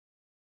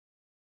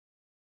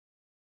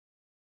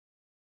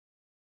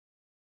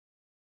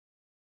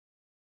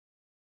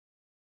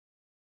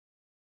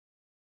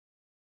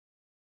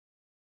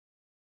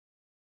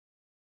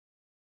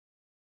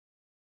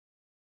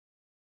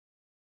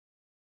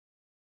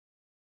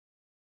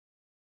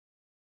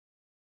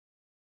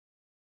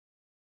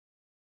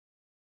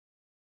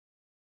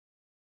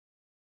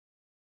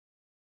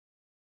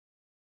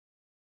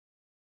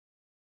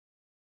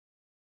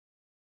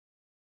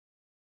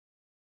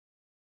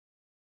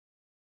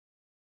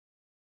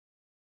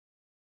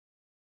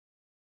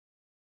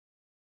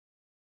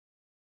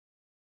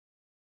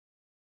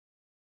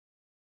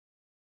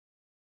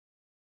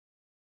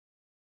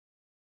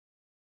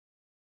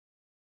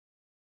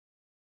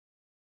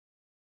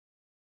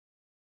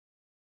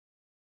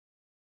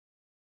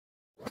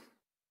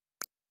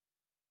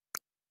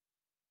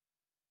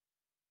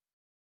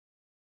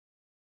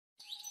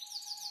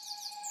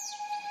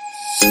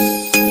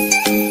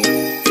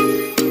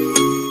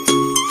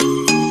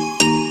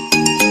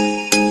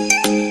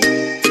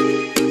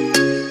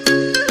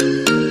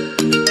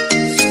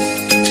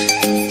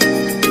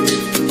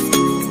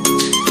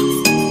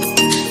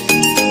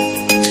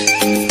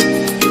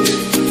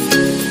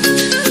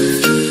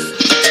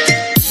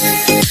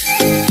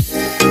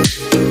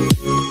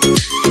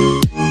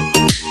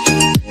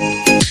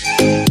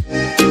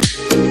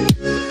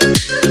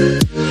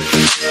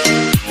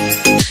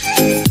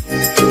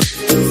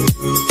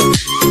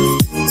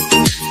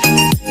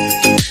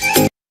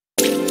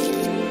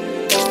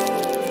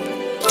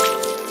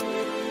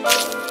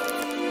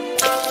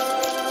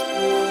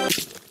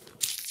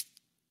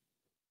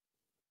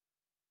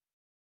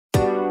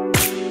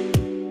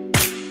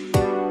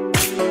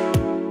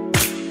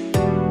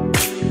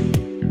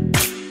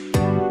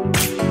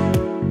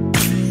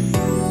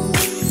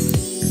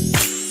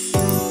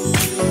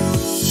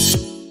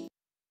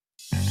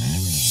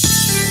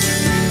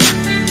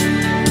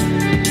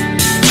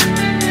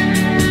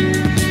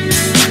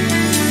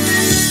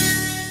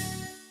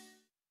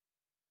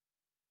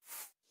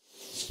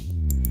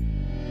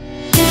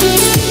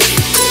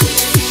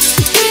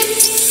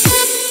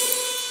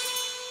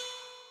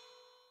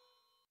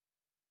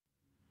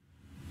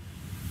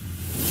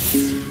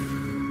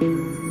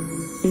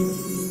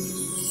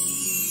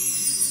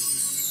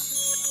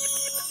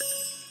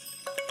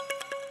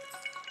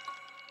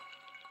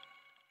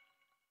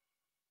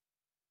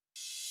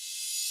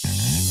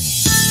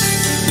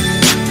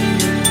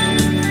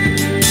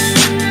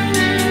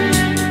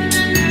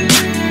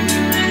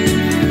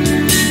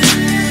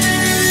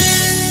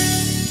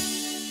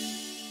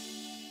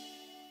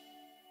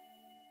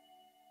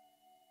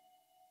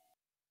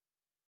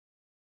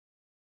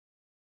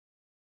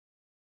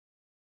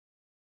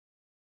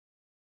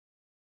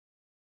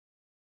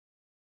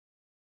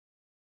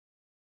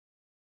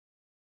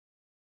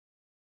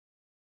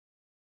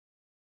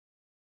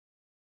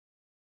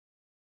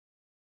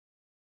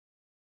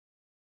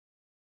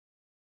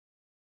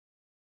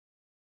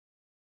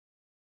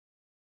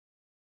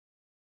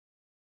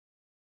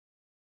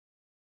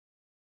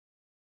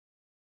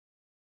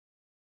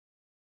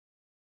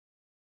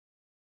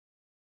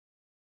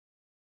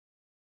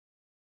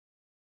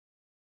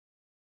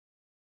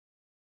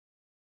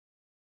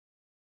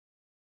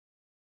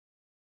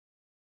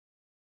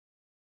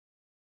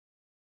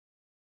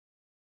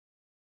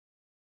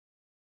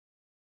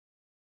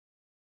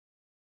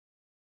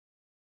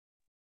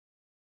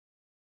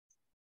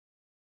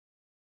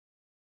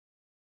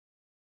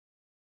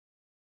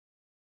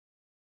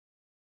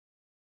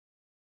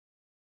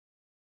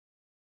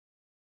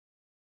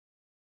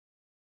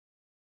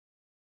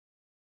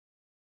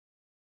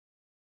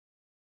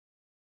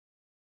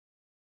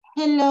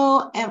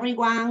Hello,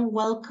 everyone.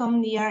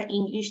 Welcome, dear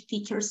English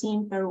teachers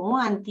in Peru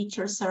and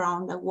teachers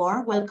around the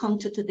world. Welcome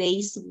to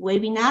today's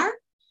webinar.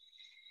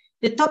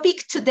 The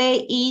topic today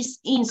is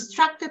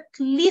instructed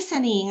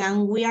listening,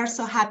 and we are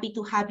so happy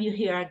to have you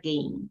here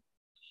again.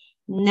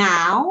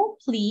 Now,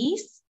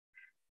 please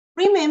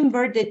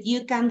remember that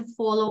you can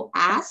follow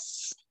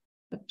us,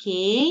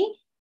 okay?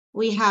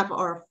 We have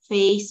our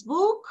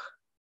Facebook,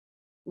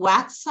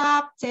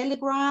 WhatsApp,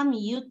 Telegram,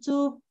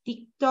 YouTube,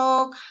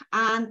 TikTok,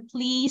 and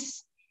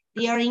please,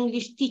 dear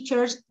English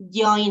teachers,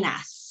 join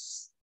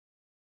us.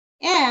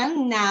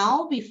 And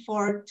now,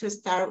 before to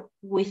start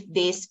with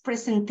this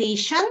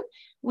presentation,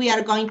 we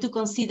are going to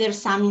consider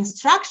some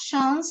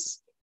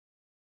instructions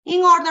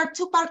in order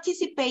to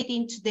participate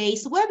in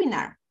today's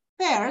webinar.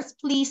 First,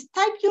 please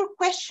type your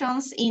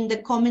questions in the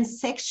comment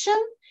section.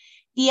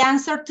 The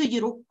answer to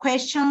your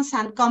questions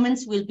and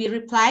comments will be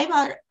replied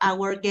by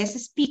our guest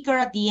speaker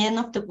at the end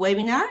of the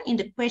webinar in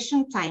the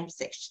question time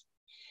section.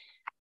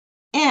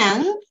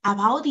 And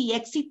about the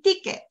exit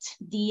ticket,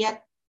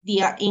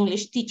 dear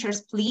English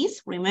teachers,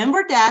 please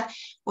remember that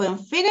when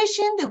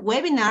finishing the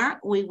webinar,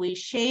 we will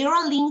share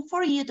a link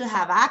for you to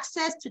have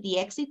access to the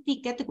exit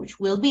ticket, which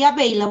will be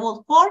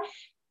available for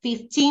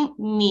 15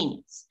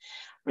 minutes.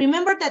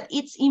 Remember that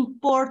it's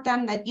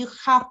important that you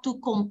have to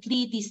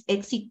complete this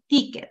exit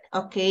ticket,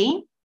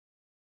 okay?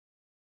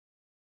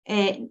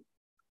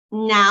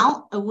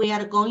 Now we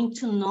are going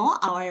to know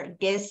our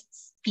guest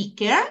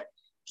speaker.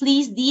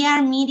 Please,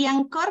 dear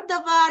Miriam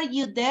Cordova, are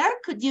you there?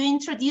 Could you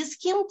introduce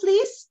him,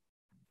 please?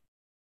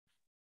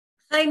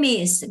 Hi,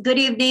 Miss. Good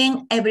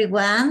evening,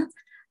 everyone.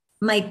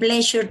 My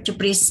pleasure to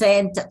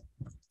present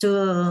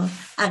to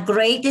a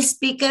great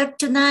speaker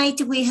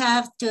tonight. We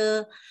have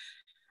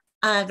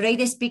a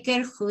great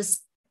speaker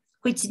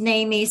which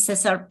name is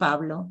Cesar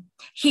Pablo.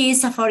 He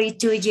is a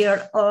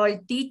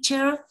 42-year-old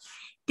teacher,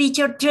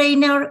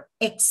 trainer,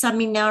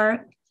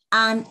 examiner,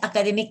 and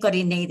academic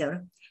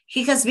coordinator.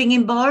 He has been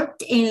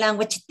involved in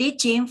language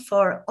teaching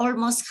for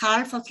almost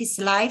half of his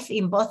life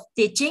in both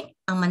teaching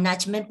and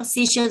management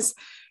positions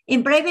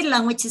in private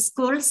language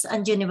schools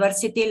and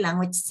university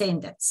language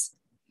centers.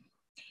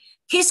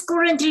 He's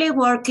currently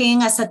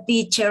working as a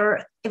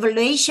teacher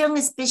evaluation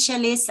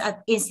specialist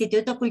at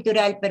Instituto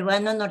Cultural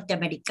Peruano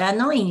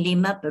Norteamericano in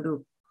Lima,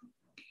 Peru.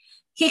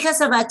 He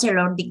has a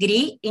bachelor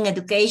degree in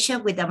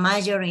education with a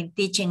major in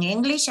teaching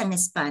English and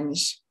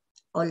Spanish.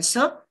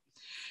 Also,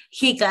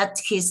 he got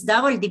his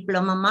double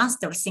diploma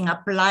master's in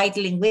applied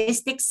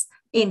linguistics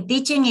in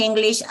teaching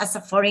English as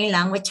a foreign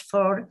language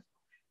from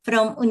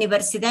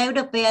Universidad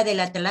Europea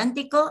del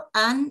Atlántico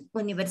and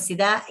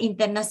Universidad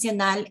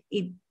Internacional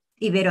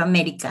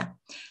Iberoamérica,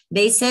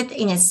 based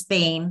in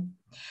Spain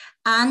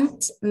and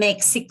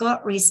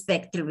Mexico,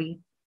 respectively.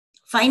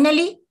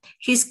 Finally,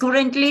 he's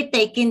currently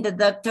taking the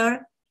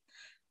Doctor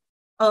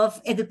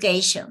of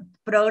Education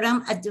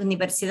program at the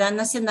Universidad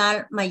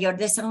Nacional Mayor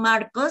de San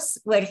Marcos,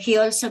 where he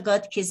also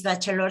got his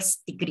bachelor's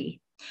degree.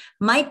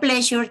 My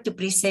pleasure to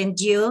present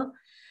you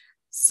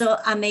so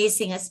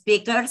amazing a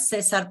speaker,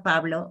 Cesar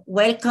Pablo.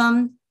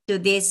 Welcome to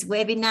this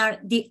webinar.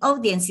 The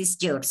audience is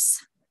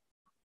yours.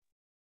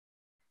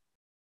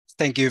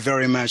 Thank you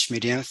very much,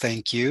 Miriam.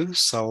 Thank you.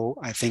 So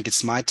I think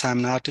it's my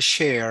time now to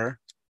share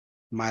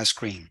my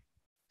screen.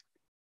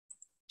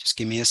 Just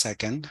give me a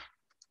second.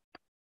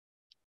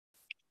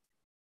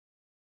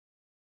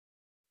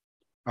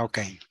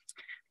 Okay.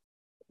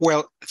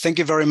 Well, thank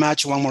you very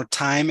much one more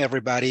time,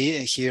 everybody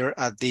here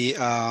at the,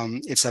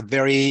 it's a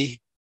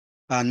very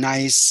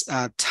nice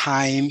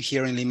time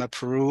here in Lima,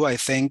 Peru, I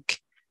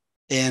think.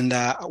 And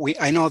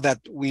I know that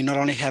we not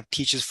only have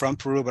teachers from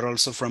Peru, but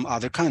also from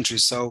other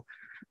countries. So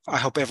I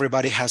hope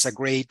everybody has a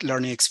great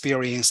learning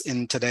experience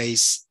in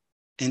today's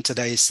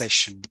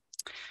session.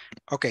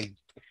 Okay,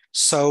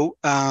 so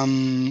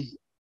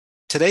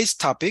today's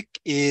topic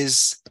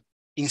is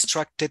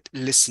instructed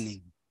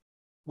listening,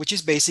 which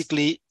is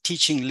basically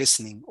teaching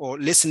listening or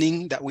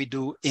listening that we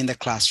do in the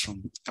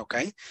classroom,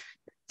 okay?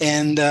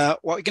 And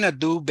what we're gonna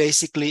do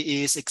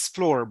basically is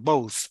explore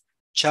both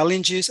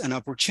challenges and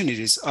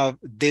opportunities of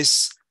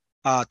this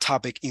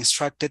topic,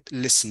 instructed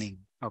listening,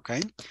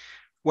 okay?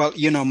 Well,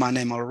 you know my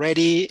name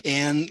already,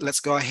 and let's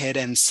go ahead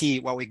and see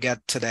what we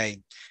get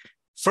today.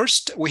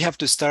 First, we have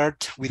to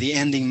start with the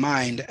end in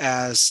mind,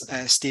 as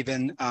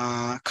Stephen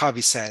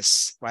Covey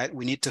says, right?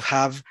 We need to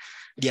have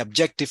the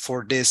objective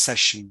for this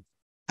session.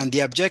 And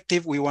the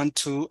objective we want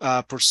to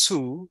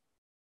pursue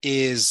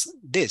is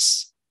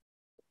this,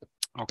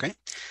 okay?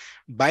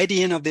 By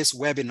the end of this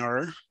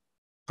webinar,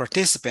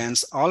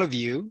 participants, all of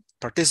you,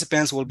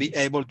 participants will be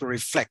able to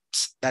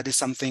reflect. That is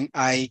something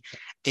I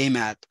aim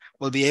at.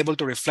 Will be able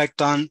to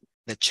reflect on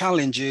the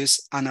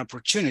challenges and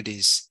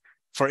opportunities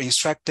for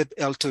instructed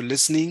L2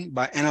 listening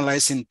by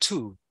analyzing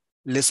two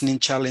listening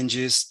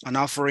challenges and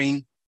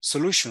offering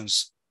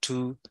solutions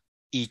to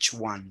each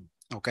one.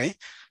 Okay,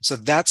 so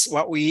that's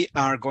what we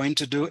are going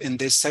to do in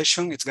this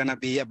session. It's going to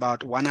be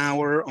about 1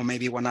 hour or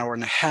maybe 1 hour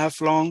and a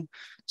half long.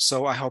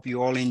 So I hope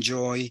you all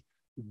enjoy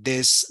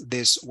this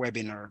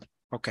webinar.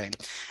 Okay,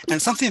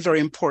 and something very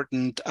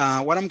important,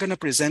 what I'm going to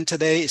present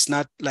today is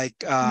not like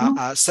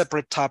a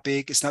separate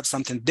topic. It's not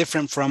something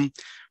different from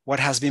what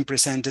has been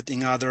presented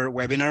in other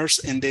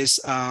webinars in this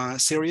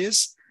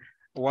series.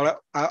 Well,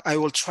 I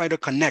will try to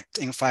connect,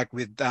 in fact,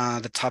 with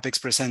the topics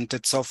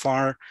presented so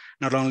far,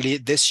 not only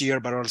this year,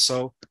 but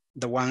also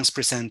the ones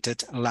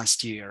presented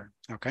last year,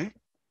 okay?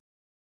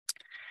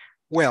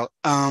 Well,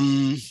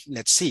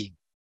 let's see.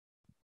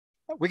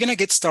 We're gonna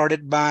get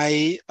started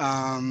by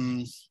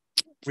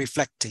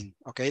reflecting,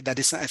 okay? That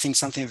is, I think,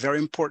 something very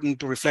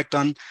important to reflect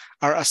on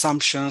our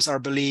assumptions, our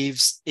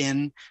beliefs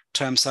in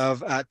terms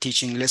of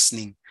teaching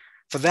listening.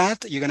 For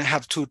that, you're gonna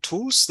have two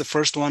tools. The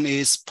first one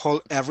is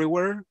Poll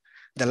Everywhere.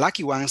 The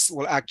lucky ones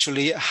will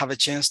actually have a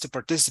chance to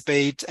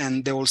participate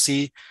and they will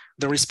see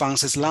the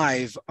responses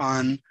live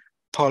on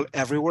Poll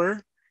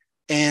Everywhere.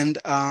 And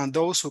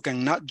those who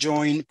cannot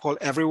join Poll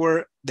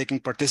Everywhere, they can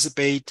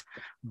participate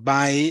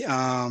by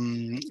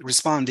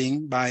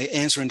responding, by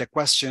answering the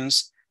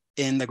questions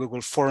in the Google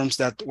Forms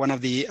that one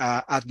of the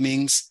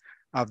admins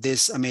of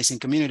this amazing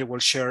community will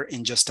share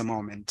in just a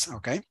moment,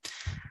 okay?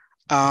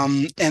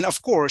 And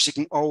of course, you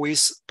can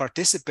always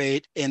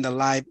participate in the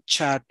live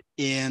chat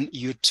in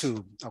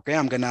YouTube, okay?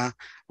 I'm gonna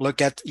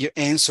look at your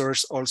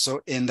answers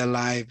also in the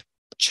live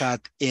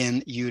chat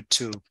in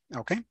YouTube,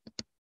 okay?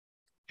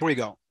 Here we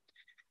go.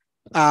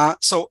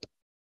 So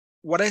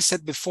what I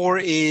said before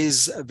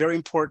is very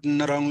important,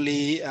 not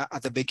only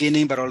at the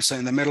beginning, but also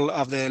in the middle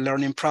of the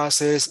learning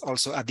process,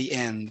 also at the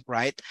end,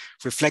 right?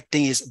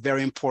 Reflecting is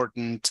very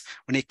important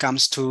when it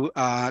comes to,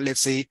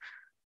 let's say,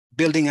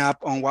 building up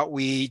on what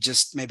we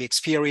just maybe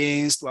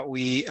experienced, what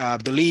we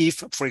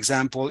believe, for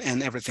example,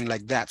 and everything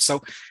like that.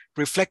 So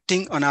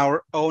reflecting on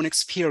our own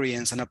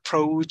experience and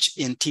approach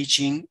in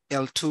teaching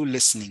L2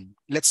 listening.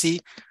 Let's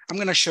see, I'm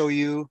gonna show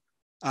you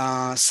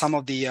some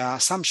of the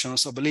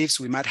assumptions or beliefs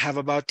we might have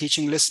about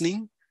teaching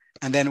listening,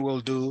 and then we'll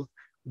do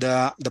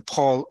the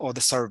poll or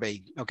the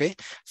survey, okay?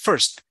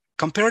 First,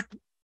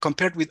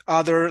 compared with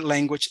other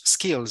language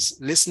skills,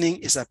 listening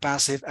is a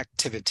passive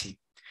activity.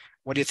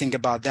 What do you think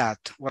about that?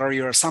 What are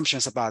your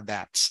assumptions about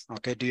that?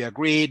 Okay, do you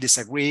agree,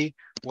 disagree?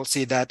 We'll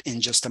see that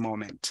in just a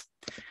moment.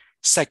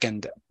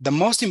 Second, the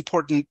most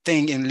important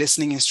thing in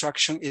listening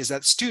instruction is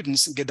that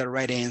students get the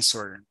right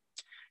answer.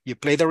 You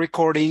play the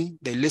recording,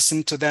 they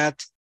listen to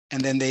that,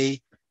 and then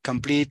they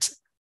complete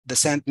the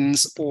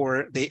sentence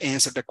or they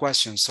answer the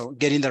question. So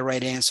getting the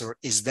right answer,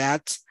 is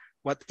that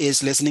what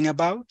is listening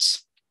about?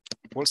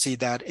 We'll see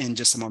that in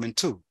just a moment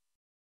too.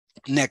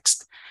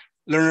 Next,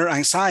 learner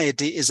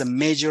anxiety is a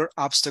major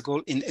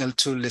obstacle in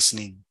L2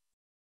 listening.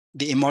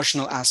 The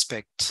emotional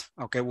aspect,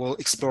 okay, we'll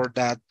explore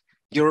that,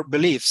 your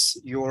beliefs,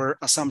 your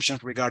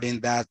assumptions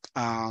regarding that,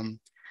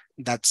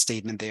 that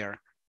statement there.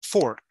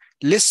 4,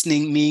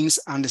 listening means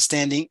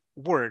understanding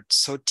words.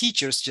 So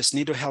teachers just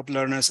need to help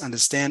learners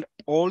understand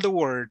all the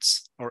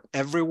words or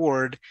every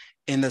word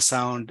in the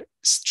sound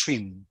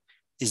stream.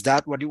 Is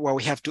that what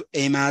we have to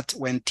aim at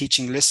when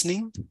teaching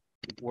listening?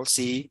 We'll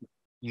see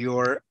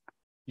your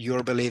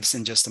beliefs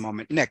in just a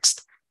moment.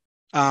 Next,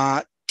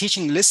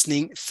 teaching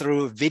listening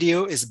through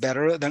video is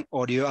better than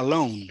audio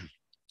alone,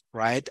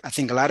 right? I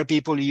think a lot of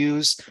people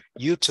use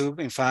YouTube,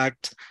 in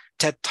fact,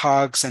 TED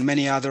Talks and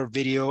many other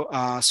video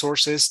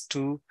sources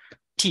to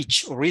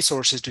teach, or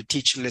resources to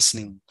teach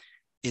listening.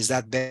 Is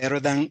that better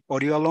than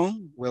audio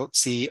alone? We'll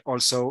see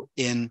also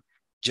in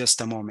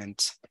just a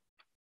moment.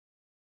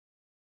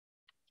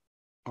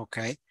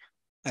 Okay,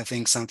 I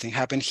think something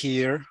happened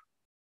here.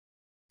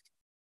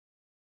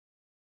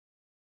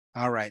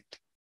 All right.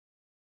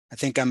 I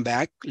think I'm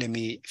back. Let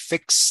me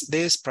fix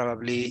this.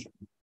 Probably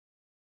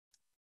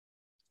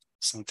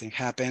something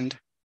happened.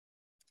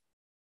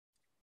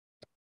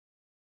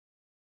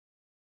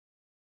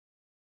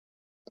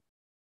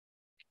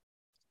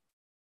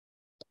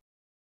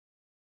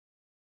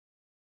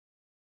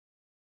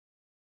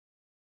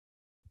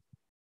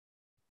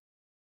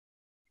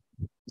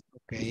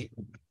 Okay,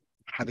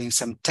 having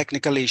some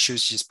technical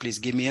issues. Just please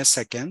give me a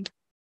second.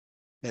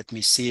 Let me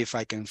see if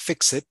I can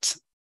fix it.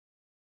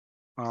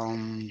 All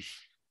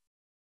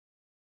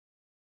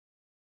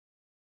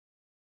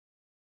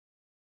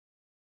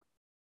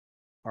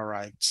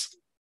right.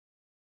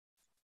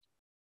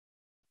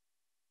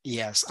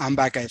 Yes, I'm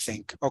back, I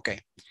think.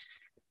 Okay.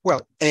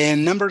 Well,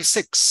 and number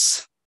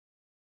 6,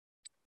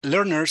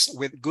 learners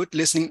with good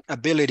listening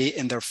ability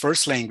in their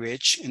first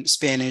language, in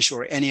Spanish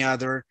or any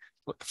other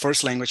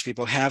first language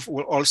people have,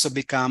 will also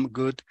become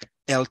good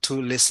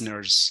L2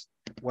 listeners.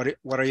 What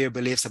are your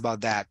beliefs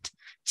about that?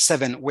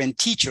 7, when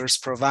teachers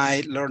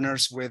provide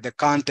learners with the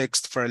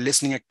context for a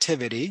listening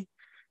activity,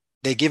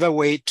 they give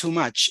away too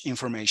much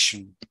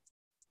information.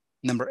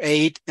 Number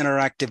 8,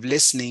 interactive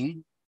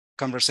listening,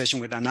 conversation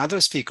with another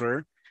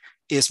speaker,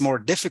 is more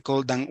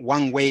difficult than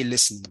one-way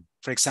listening.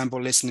 For example,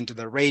 listening to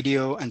the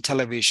radio and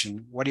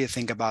television. What do you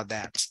think about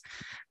that?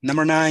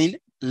 Number 9,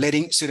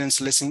 letting students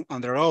listen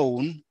on their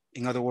own,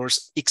 in other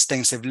words,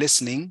 extensive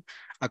listening,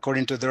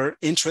 according to their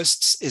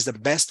interests, is the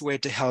best way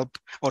to help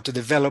or to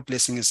develop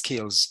listening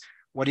skills.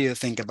 What do you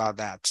think about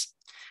that?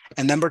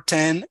 And number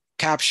 10,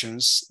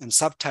 captions and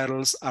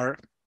subtitles are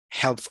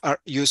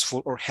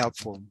useful or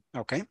helpful.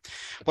 Okay.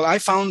 Well, I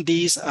found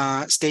these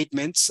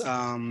statements,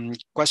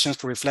 questions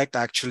to reflect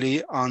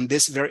actually, on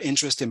this very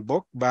interesting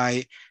book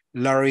by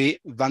Larry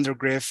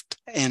Vandergrift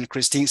and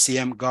Christine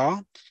C.M.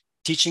 Gaw,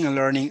 Teaching and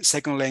Learning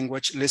Second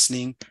Language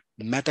Listening,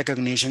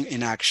 Metacognition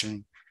in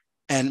Action.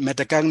 And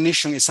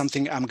metacognition is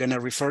something I'm going to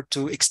refer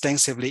to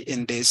extensively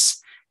in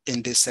this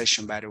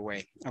session, by the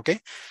way. Okay.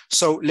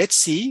 So let's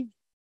see.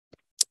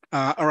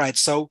 All right.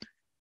 So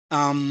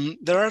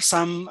there are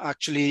some,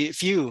 actually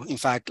few, in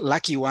fact,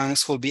 lucky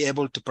ones who will be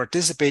able to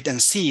participate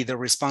and see the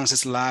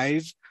responses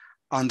live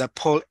on the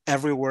Poll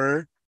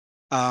Everywhere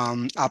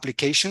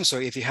application. So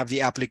if you have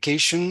the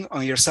application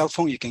on your cell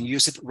phone, you can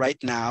use it right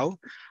now.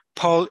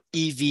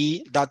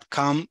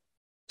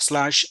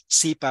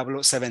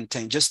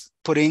 pollev.com/cpablo710. Just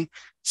putting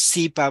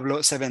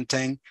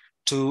cpablo710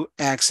 to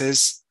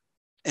access,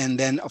 and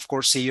then of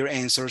course see your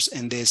answers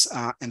in this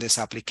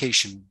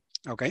application.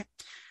 Okay.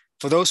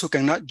 For those who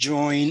cannot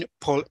join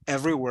Poll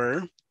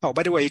Everywhere, oh,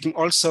 by the way, you can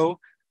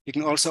also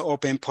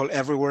open Poll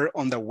Everywhere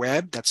on the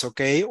web. That's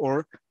okay,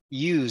 or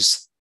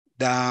use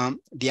the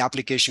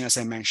application as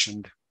I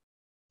mentioned.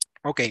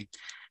 Okay,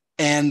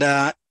 and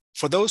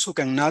for those who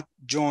cannot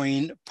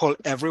join Poll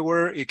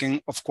Everywhere, you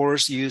can of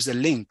course use the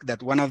link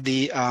that one of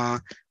the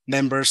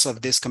members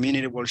of this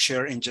community will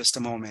share in just a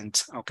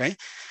moment. Okay,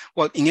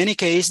 well, in any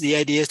case, the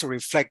idea is to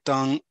reflect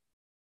on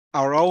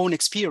our own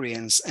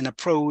experience and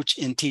approach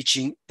in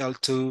teaching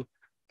L2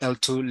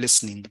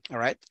 listening. All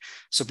right.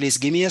 So please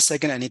give me a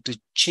second. I need to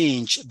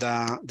change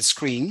the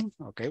screen.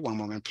 Okay, one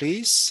moment,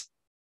 please.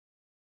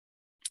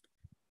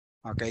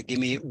 Okay, give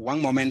me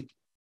one moment.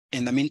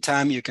 In the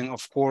meantime, you can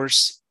of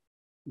course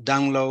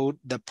download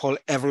the Poll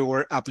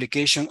Everywhere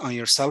application on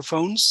your cell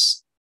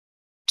phones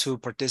to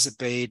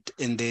participate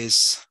in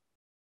this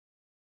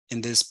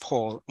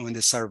poll or in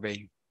the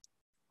survey.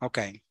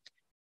 Okay,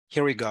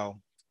 here we go.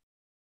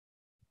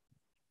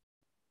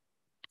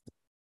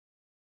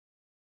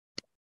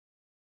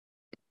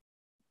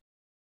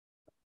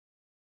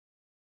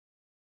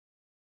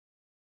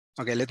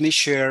 Okay, let me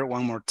share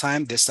one more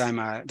time, this time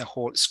the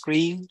whole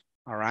screen.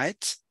 All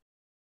right.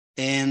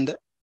 And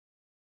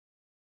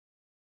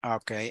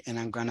okay, and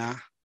I'm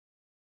gonna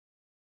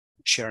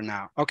share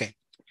now. Okay,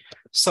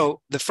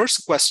 so the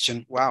first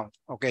question, wow,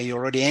 okay, you're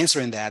already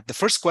answering that. The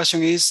first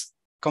question is,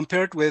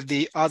 compared with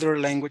the other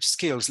language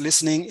skills,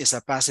 listening is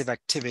a passive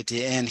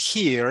activity. And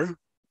here,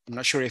 I'm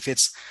not sure if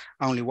it's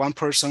only one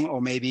person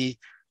or maybe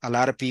a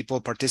lot of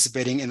people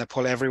participating in the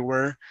poll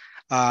everywhere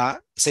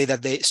say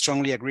that they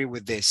strongly agree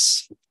with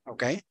this,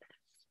 okay?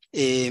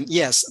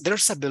 Yes,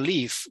 there's a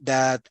belief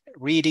that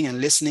reading and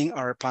listening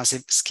are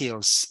passive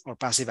skills or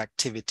passive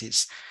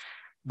activities,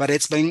 but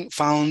it's been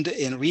found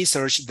in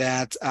research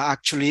that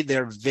actually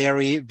they're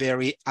very,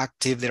 very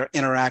active, they're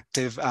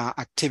interactive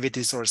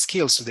activities or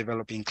skills to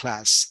develop in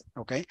class,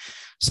 okay?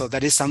 So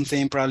that is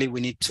something probably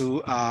we need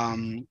to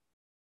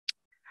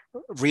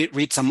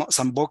read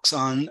some books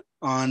on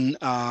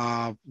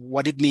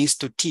what it means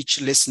to teach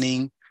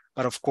listening,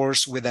 but of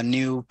course with a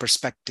new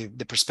perspective,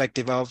 the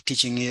perspective of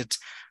teaching it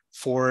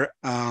for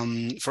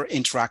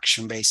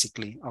interaction,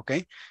 basically.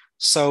 Okay,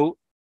 so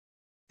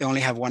I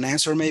only have one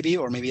answer, maybe,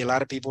 or maybe a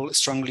lot of people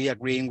strongly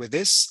agreeing with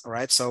this. All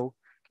right, so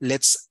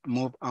let's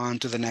move on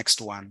to the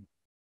next one.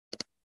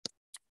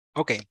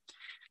 Okay,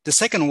 the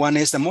second one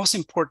is the most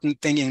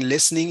important thing in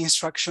listening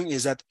instruction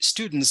is that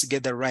students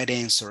get the right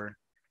answer.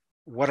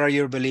 What are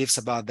your beliefs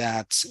about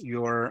that?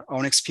 Your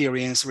own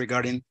experience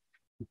regarding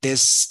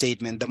this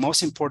statement? The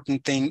most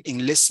important thing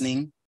in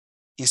listening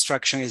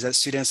instruction is that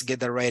students get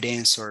the right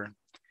answer.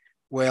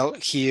 Well,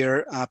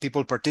 here,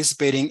 people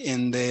participating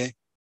in the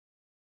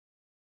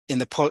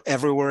poll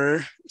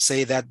everywhere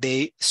say that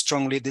they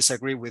strongly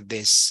disagree with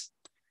this.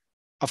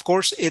 Of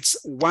course, it's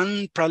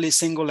one probably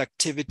single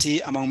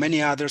activity among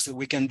many others that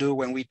we can do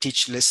when we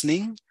teach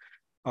listening.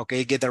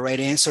 Okay, get the right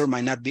answer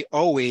might not be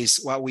always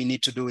what we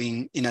need to do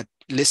in a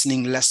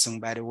listening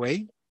lesson, by the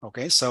way.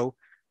 Okay, so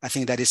I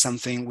think that is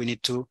something we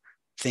need to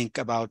think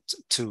about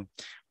too.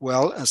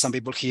 Well, some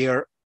people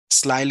here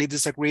slightly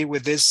disagree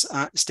with this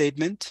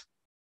statement.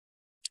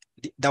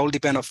 That will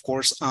depend, of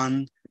course,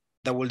 on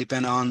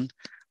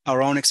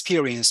our own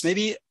experience.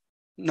 Maybe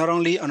not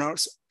only on our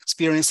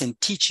experience in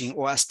teaching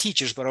or as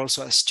teachers, but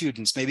also as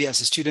students. Maybe as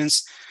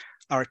students,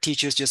 our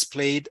teachers just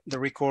played the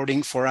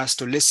recording for us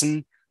to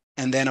listen,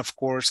 and then, of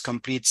course,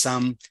 complete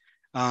some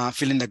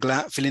fill in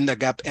the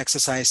gap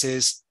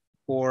exercises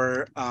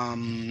or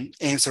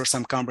answer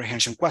some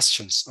comprehension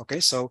questions. Okay,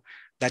 so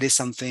that is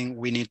something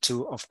we need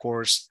to, of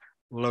course,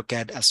 look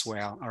at as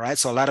well. All right,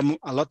 so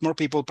a lot more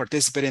people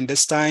participate in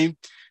this time.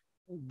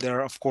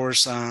 There, of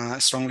course,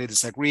 strongly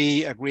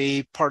disagree,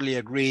 agree, partly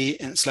agree,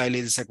 and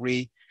slightly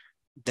disagree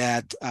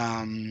that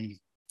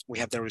we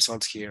have the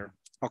results here.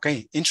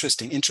 Okay,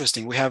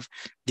 interesting. We have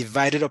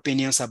divided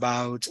opinions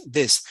about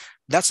this.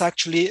 That's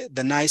actually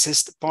the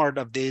nicest part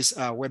of these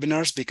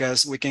webinars,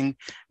 because we can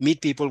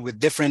meet people with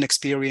different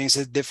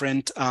experiences,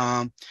 different,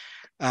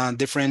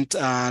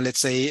 let's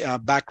say,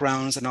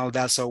 backgrounds and all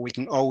that. So we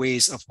can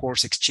always, of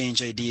course,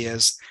 exchange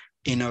ideas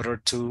in order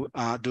to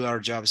do our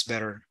jobs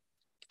better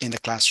in the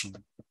classroom.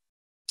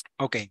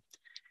 Okay,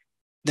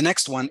 the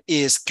next one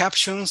is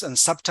captions and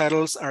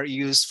subtitles are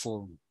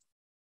useful.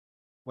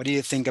 What do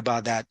you think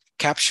about that?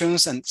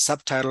 Captions and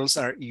subtitles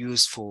are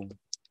useful,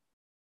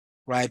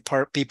 right?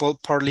 People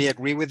partly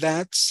agree with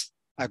that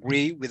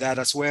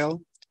as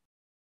well.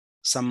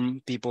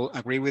 Some people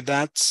agree with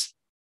that.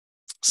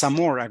 Some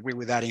more agree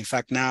with that, in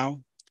fact,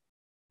 now.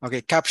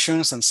 Okay,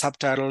 captions and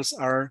subtitles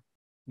are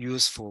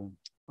useful.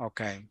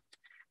 Okay.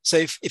 So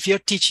if you're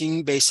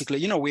teaching,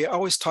 basically, we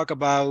always talk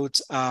about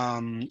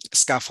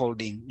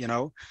scaffolding,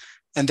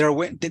 and there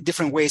are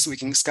different ways we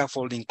can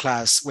scaffold in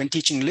class. When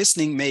teaching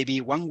listening, maybe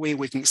one way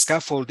we can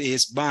scaffold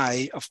is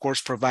by, of course,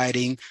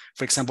 providing,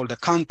 for example, the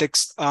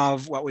context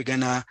of what we're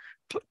gonna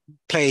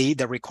play,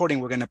 the recording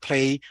we're gonna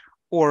play,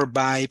 or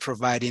by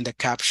providing the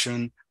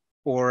caption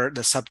or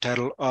the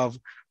subtitle of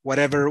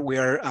whatever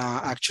we're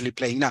actually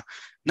playing. Now,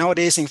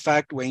 nowadays, in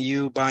fact, when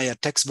you buy a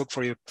textbook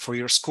for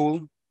your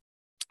school,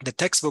 the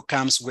textbook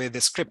comes with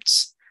the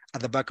scripts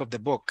at the back of the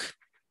book.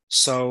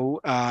 So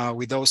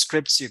with those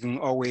scripts, you can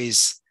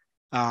always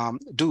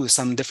do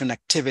some different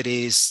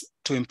activities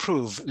to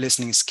improve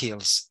listening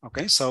skills.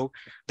 Okay, so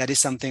that is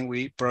something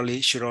we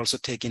probably should also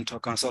take into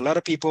account. So a lot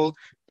of people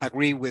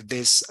agree with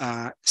this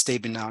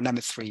statement now, number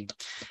 3.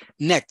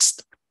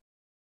 Next,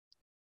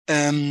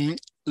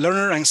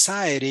 learner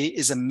anxiety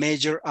is a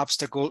major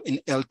obstacle in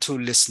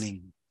L2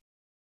 listening.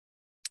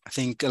 I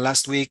think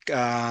last week,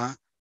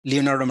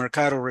 Leonardo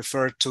Mercado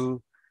referred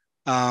to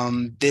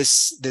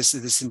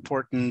this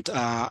important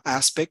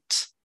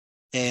aspect,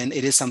 and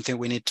it is something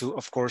we need to,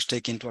 of course,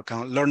 take into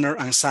account. Learner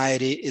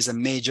anxiety is a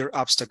major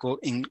obstacle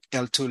in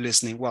L2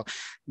 listening. Well,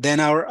 then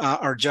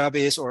our job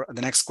is, or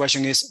the next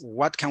question is,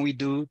 what can we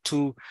do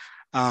to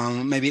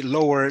maybe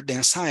lower the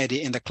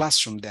anxiety in the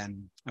classroom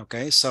then?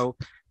 Okay, so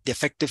the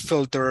affective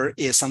filter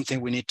is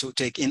something we need to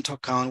take into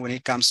account when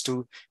it comes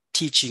to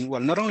teaching,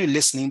 well, not only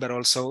listening, but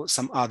also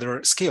some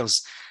other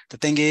skills. The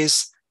thing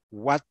is,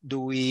 what do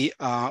we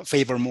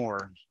favor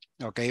more?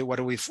 Okay, what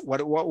do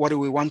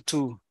we want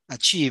to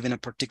achieve in a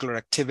particular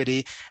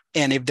activity?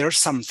 And if there's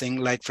something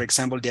like, for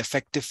example, the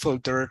affective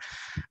filter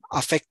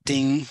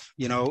affecting,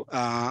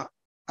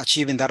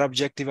 achieving that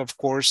objective, of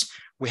course,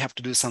 we have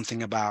to do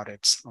something about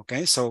it.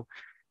 Okay, so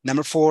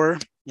Number 4,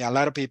 yeah, a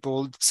lot of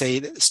people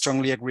say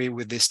strongly agree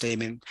with this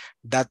statement.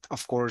 That,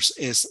 of course,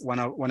 is one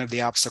of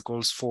the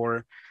obstacles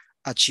for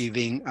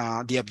achieving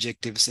the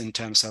objectives in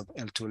terms of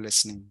L2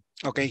 listening.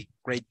 Okay,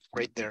 great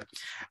there.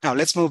 Now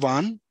let's move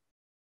on.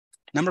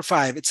 Number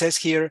 5, it says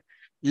here,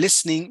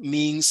 listening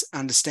means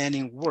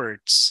understanding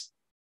words.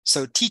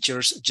 So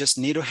teachers just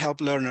need to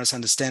help learners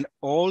understand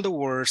all the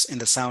words in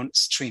the sound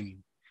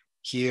stream.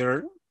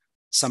 Here,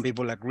 some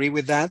people agree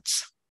with that,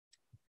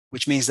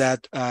 which means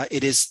that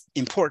it is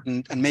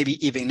important and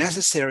maybe even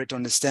necessary to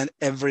understand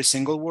every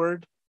single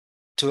word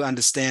to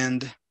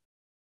understand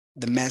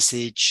the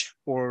message,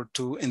 or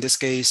to, in this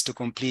case, to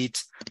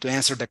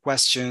answer the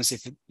questions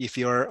if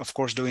you're, of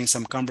course, doing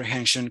some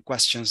comprehension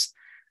questions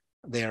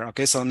there.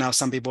 Okay, so now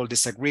some people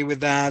disagree with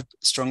that,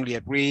 strongly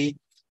agree.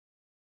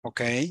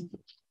 Okay,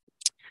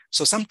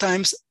 so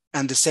sometimes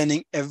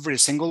understanding every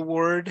single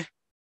word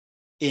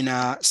in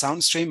a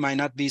sound stream might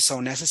not be so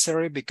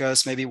necessary,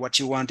 because maybe what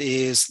you want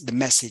is the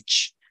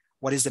message.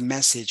 What is the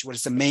message? What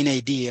is the main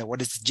idea?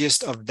 What is the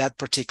gist of that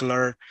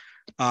particular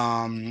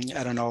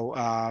I don't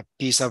know,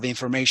 piece of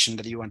information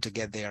that you want to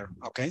get there?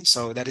 Okay,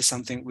 so that is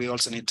something we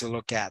also need to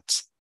look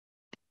at.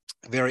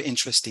 Very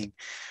interesting.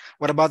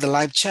 What about the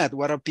live chat?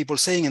 What are people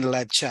saying in the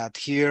live chat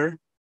here?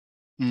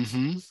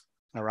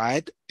 All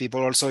right,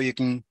 people also, you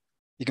can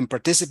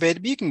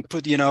participate. You can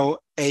put,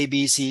 A,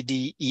 B, C,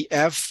 D, E,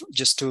 F,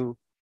 just to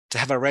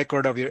have a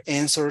record of your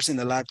answers in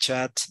the live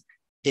chat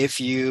if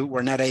you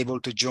were not able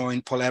to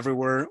join Poll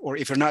Everywhere, or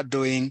if you're not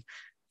doing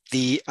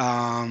the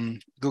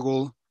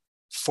Google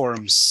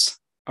Forms.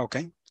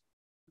 Okay,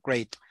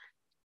 great.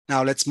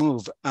 Now let's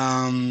move.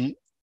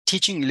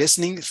 Teaching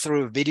listening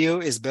through video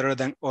is better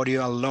than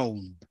audio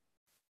alone.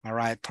 All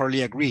right,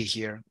 probably agree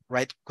here,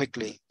 right?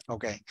 Quickly.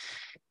 Okay.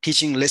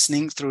 Teaching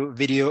listening through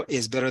video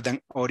is better than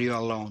audio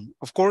alone.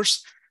 Of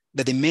course,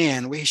 the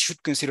demand, we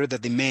should consider the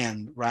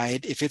demand,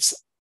 right? If it's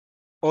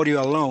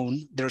audio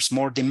alone, there's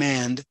more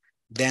demand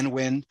than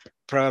when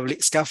probably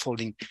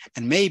scaffolding.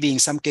 And maybe in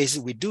some cases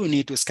we do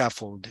need to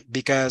scaffold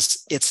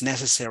because it's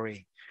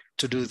necessary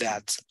to do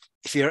that.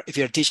 If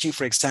you're teaching,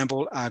 for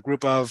example, a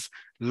group of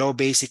low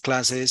basic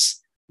classes,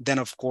 then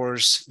of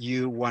course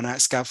you want to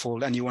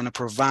scaffold and you want to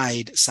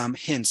provide some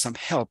hints, some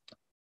help,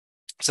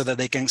 so that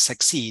they can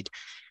succeed.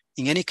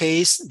 In any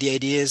case, the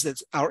idea is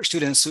that our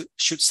students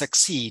should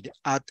succeed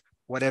at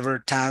whatever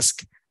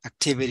task,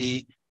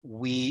 activity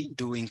we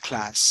do in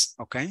class,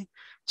 okay?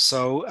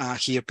 So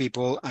here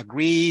people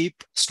agree,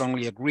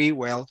 strongly agree.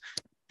 Well,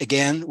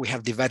 again, we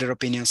have divided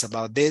opinions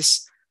about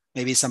this.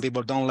 Maybe some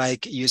people don't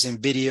like using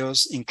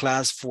videos in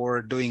class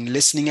for doing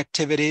listening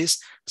activities.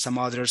 Some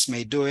others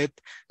may do it.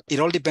 It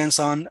all depends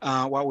on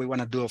what we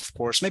want to do, of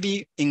course.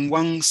 Maybe in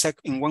one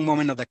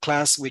moment of the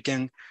class, we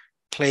can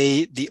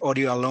play the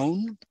audio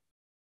alone,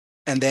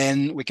 and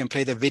then we can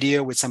play the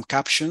video with some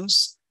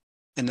captions.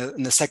 And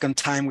the second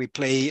time we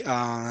play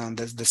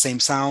the same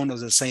sound or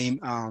the same,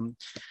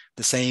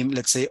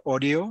 let's say,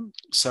 audio.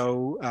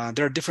 So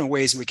there are different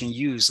ways we can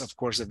use, of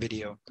course, the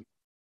video.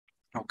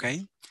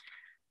 Okay.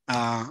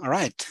 All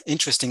right.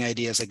 Interesting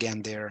ideas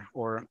again there,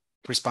 or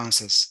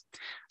responses.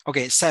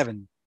 Okay,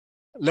 7.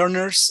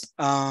 Learners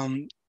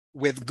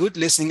with good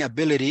listening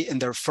ability in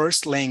their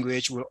first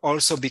language will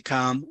also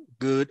become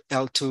good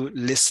L2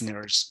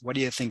 listeners. What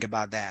do you think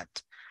about that?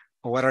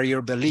 Or what are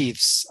your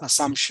beliefs,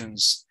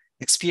 assumptions,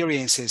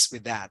 experiences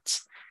with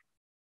that?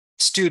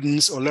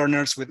 Students or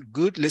learners with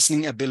good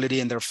listening ability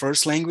in their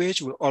first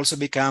language will also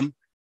become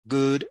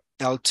good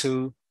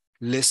L2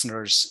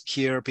 listeners.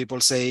 Here people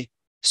say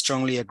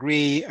strongly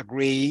agree.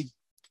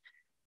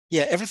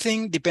 Yeah,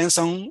 everything depends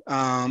on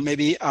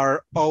maybe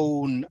our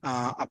own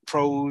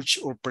approach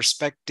or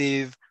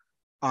perspective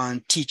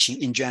on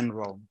teaching in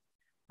general,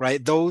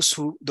 right? Those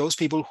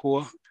people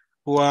who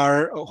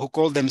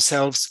call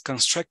themselves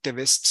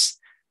constructivists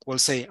will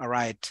say, all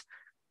right,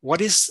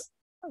 what is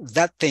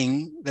that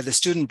thing that the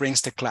student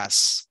brings to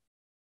class?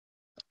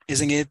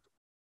 Isn't it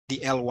the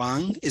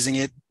L1? Isn't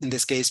it, in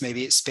this case,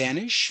 maybe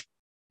Spanish?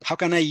 How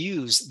can I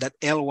use that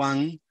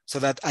L1 so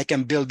that I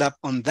can build up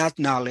on that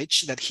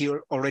knowledge that he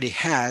already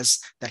has,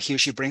 that he or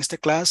she brings to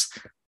class,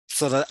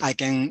 so that I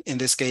can, in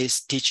this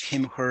case, teach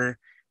him or her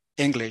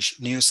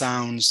English, new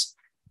sounds,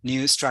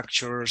 new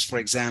structures, for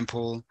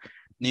example,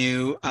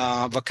 new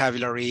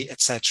vocabulary,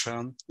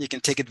 etc. You can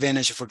take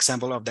advantage, for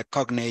example, of the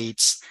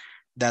cognates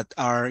that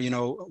are,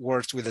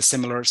 words with a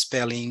similar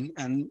spelling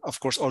and, of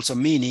course, also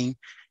meaning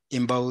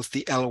in both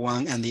the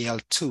L1 and the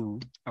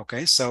L2.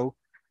 Okay, so,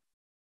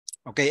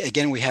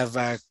 again, we have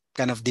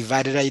kind of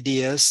divided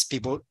ideas.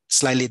 People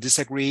slightly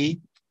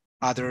disagree.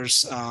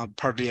 Others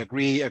partly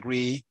agree.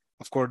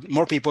 Of course,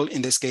 more people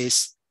in this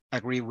case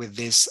agree with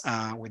this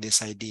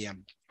idea.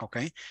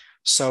 Okay,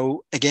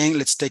 so again,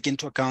 let's take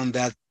into account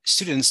that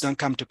students don't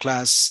come to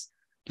class,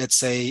 let's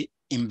say,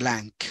 in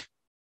blank.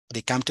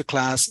 They come to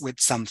class with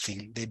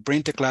something. They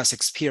bring to class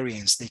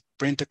experience. They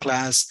bring to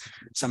class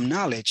some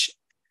knowledge.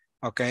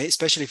 Okay,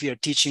 especially if you're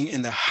teaching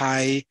in the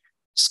high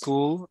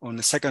school on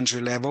the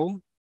secondary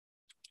level,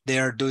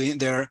 they're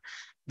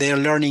they are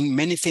learning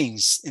many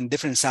things in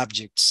different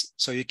subjects.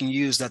 So you can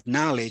use that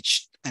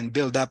knowledge and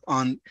build up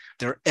on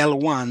their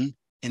L1,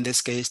 in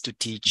this case, to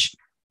teach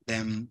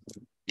them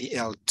the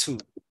L2.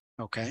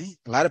 Okay,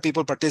 a lot of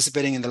people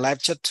participating in the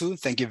live chat too.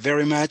 Thank you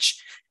very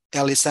much.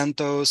 Eli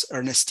Santos,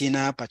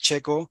 Ernestina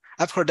Pacheco.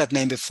 I've heard that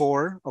name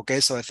before. Okay,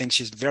 so I think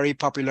she's very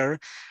popular.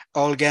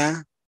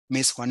 Olga,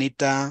 Miss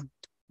Juanita,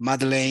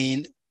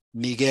 Madeleine,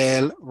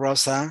 Miguel,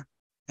 Rosa,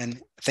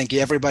 and thank you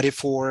everybody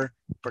for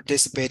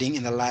participating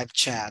in the live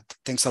chat.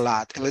 Thanks a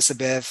lot,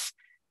 Elizabeth,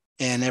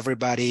 and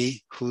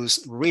everybody who's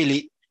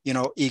really,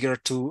 eager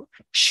to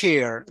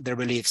share their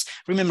beliefs.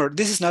 Remember,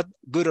 this is not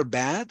good or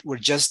bad. We're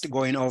just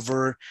going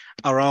over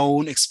our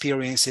own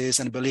experiences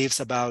and beliefs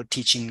about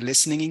teaching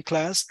listening in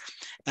class.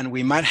 And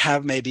we might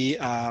have maybe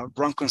a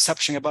wrong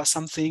conception about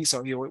something.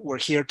 So we're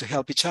here to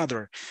help each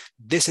other.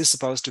 This is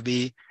supposed to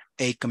be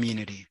a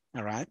community,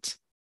 all right?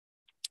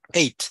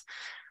 8,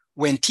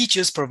 when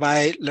teachers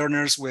provide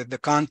learners with the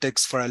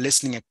context for a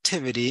listening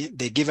activity,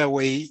 they give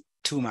away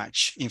too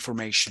much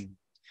information.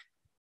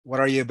 What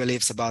are your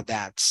beliefs about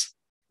that?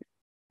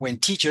 When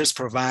teachers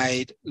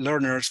provide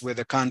learners with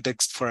the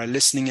context for a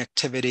listening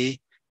activity,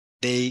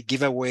 they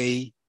give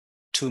away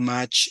too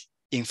much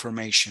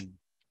information.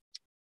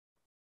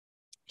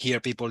 Here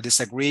people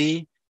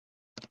disagree.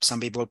 Some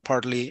people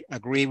partly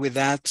agree with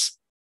that.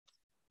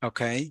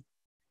 Okay.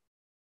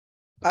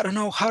 I don't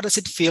know, how does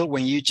it feel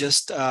when you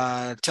just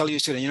tell your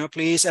student,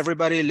 please,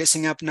 everybody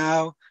listen up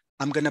now.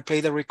 I'm gonna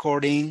play the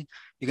recording.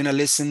 You're gonna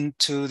listen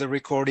to the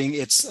recording.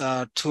 It's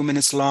 2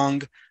 minutes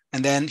long.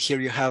 And then here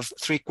you have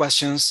 3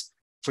 questions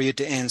for you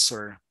to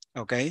answer,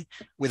 okay?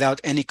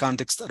 Without any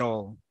context at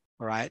all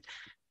right?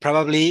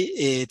 Probably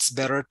it's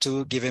better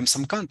to give him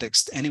some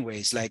context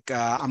anyways, like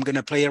I'm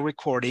gonna play a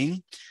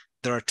recording.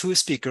 There are 2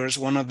 speakers.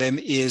 One of them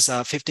is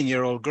a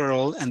 15-year-old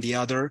girl and the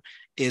other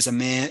is a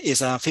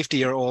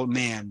 50-year-old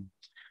man,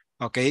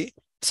 okay?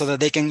 So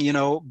that they can,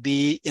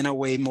 be in a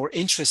way more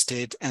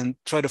interested and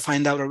try to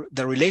find out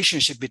the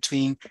relationship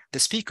between the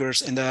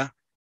speakers in the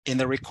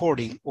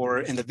recording or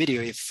in the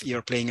video if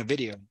you're playing a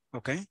video,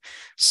 okay?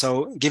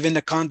 So giving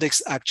the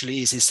context actually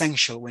is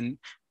essential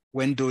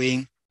when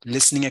doing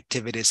listening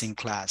activities in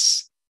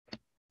class.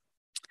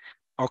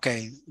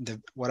 Okay,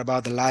 what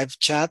about the live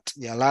chat?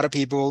 Yeah, a lot of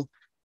people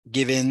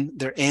giving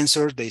their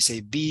answers. They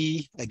say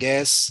B, I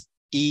guess,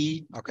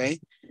 E, okay?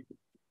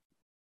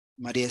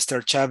 Maria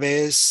Esther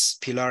Chavez,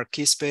 Pilar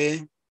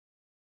Quispe,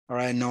 all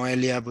right,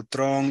 Noelia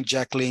Butron,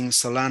 Jacqueline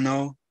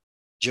Solano,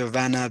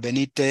 Giovanna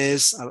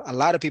Benitez, a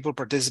lot of people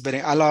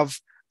participating. I love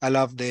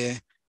the,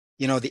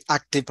 the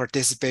active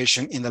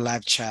participation in the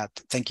live chat.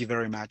 Thank you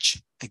very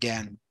much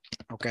again.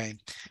 Okay,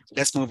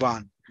 let's move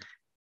on.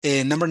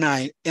 Number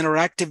 9,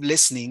 interactive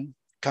listening.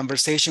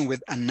 Conversation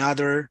with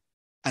another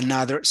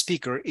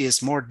speaker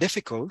is more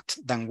difficult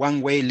than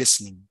one-way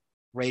listening,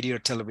 radio or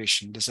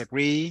television.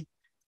 Disagree?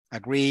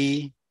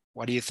 Agree?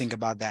 What do you think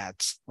about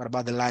that? What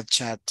about the live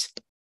chat?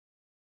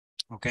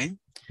 Okay.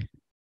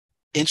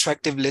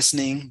 Interactive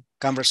listening,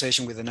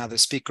 conversation with another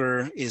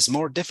speaker is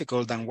more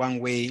difficult than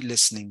one-way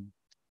listening.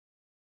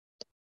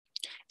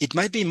 It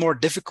might be more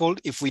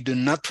difficult if we do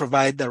not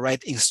provide the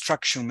right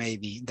instruction,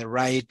 maybe the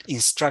right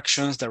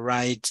instructions, the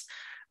right,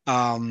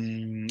 I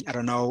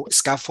don't know,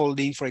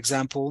 scaffolding, for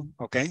example,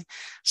 okay?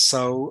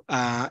 So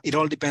it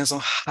all depends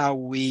on how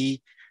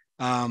we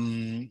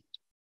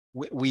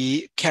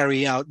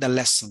carry out the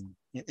lesson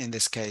in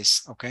this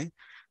case, okay?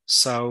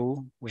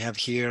 So we have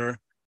here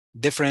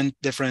different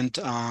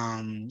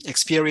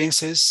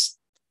experiences,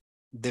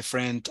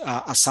 different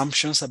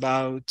assumptions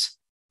about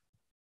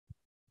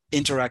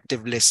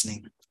interactive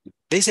listening.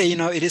 They say,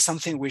 it is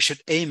something we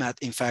should aim at,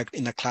 in fact,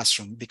 in a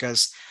classroom,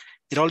 because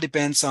it all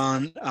depends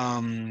on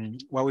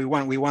what we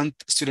want. We want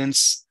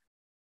students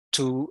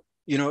to,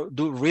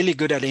 do really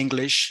good at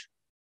English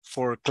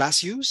for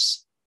class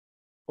use,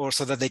 or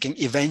so that they can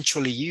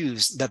eventually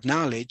use that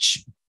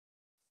knowledge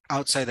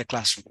outside the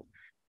classroom.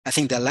 I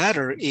think the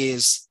latter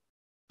is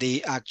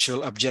the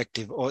actual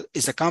objective, or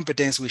is a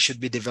competence we should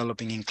be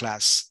developing in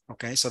class,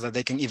 okay? So that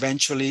they can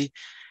eventually,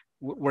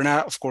 we're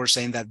not, of course,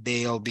 saying that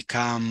they'll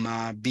become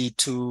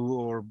B2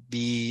 or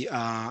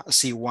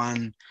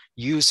C1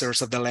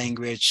 users of the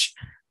language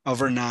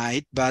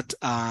overnight, but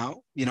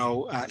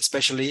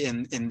especially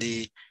in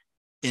the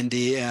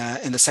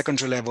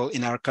secondary level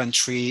in our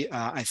country,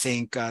 I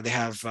think they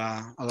have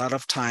a lot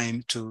of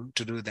time to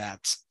do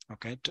that.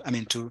 Okay,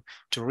 to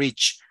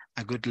reach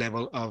a good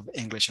level of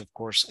English, of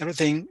course.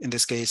 Everything in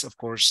this case, of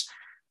course,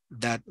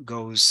 that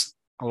goes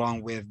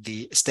along with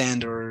the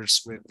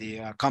standards, with the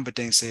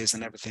competencies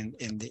and everything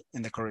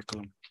in the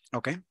curriculum.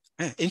 Okay,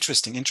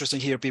 interesting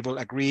here. People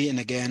agree and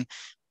again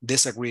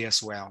disagree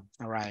as well.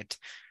 All right.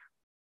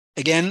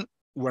 Again,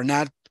 we're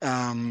not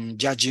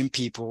judging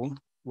people.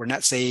 We're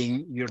not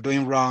saying you're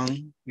doing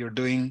wrong, you're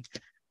doing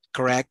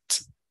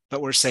correct,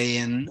 but we're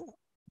saying,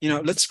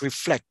 let's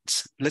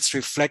reflect. Let's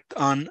reflect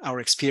on our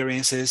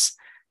experiences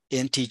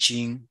in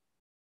teaching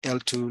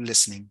L2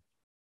 listening.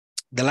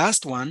 The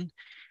last one,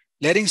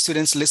 letting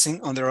students listen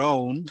on their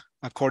own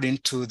according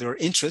to their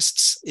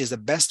interests is the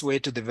best way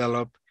to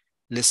develop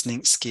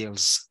listening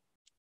skills.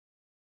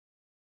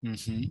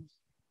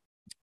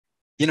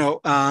 You know,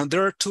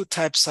 there are two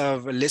types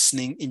of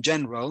listening in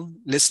general,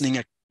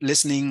 listening,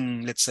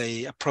 let's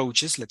say,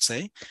 approaches, let's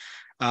say.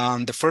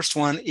 The first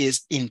one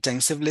is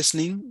intensive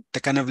listening, the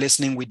kind of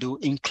listening we do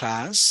in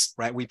class,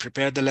 right? We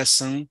prepare the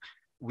lesson,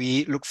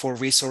 we look for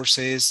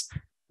resources,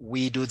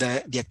 we do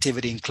the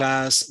activity in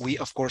class. We,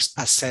 of course,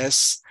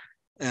 assess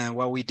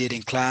what we did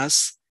in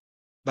class,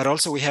 but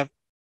also we have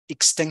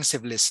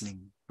extensive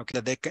listening, okay,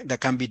 that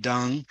can be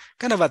done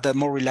kind of at a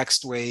more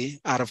relaxed way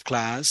out of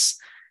class,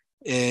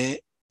 a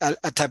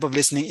type of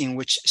listening in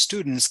which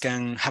students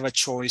can have a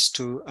choice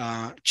to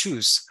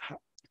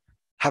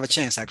have a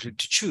chance actually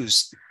to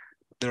choose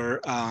their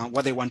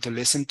what they want to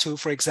listen to,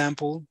 for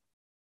example.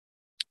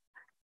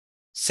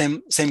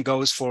 Same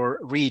goes for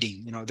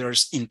reading. You know,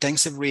 there's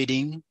intensive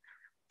reading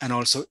and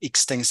also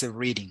extensive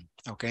reading.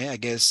 Okay, I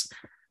guess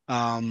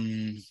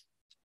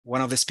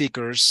one of the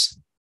speakers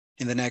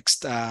in the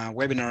next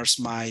webinars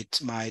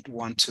might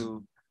want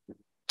to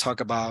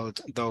talk about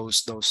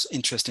those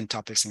interesting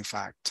topics, in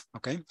fact.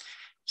 Okay,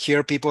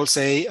 here people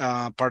say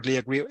partly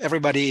agree.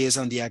 Everybody is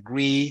on the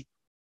agree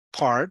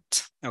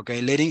part.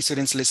 Okay, letting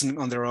students listen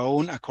on their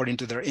own according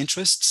to their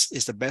interests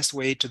is the best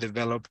way to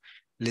develop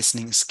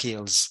listening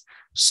skills.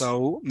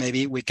 So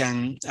maybe we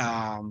can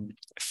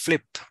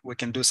we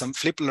can do some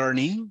flip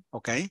learning.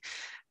 Okay,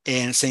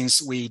 and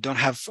since we don't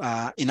have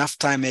enough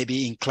time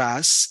maybe in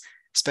class,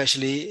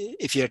 especially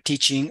if you're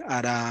teaching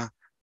at a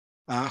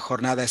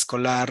jornada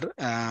escolar,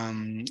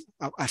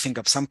 I think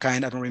of some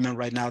kind, I don't remember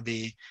right now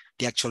the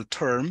actual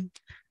term,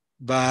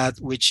 but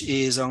which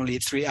is only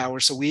 3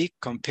 hours a week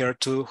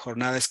compared to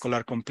jornada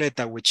escolar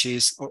completa, which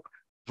is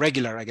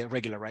regular, I get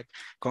regular, right?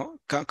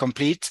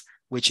 Complete,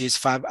 which is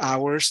 5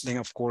 hours. Then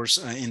of course,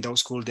 in those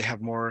schools, they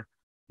have more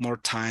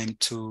time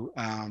to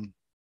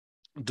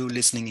do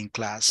listening in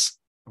class,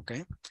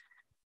 okay?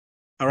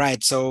 All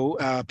right, so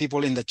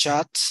people in the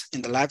chat,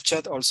 in the live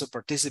chat, also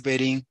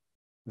participating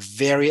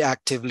very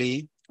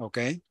actively,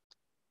 okay?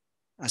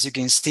 As you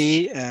can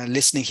see,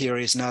 listening here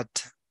is not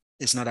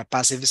a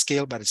passive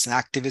skill, but it's an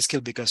active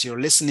skill because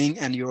you're listening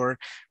and you're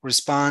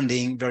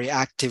responding very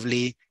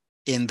actively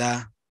in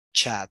the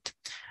chat.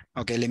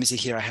 Okay, let me see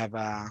here. I have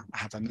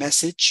a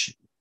message.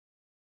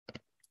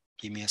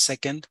 Give me a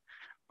second.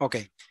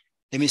 Okay,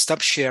 let me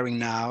stop sharing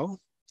now.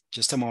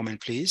 Just a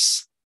moment,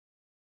 please.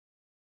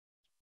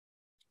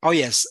 Oh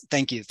yes,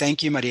 thank you,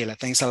 Mariela.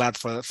 Thanks a lot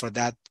for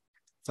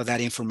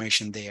that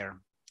information there.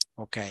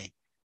 Okay.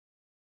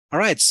 All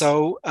right,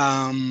 so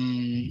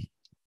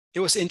it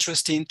was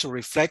interesting to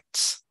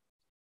reflect.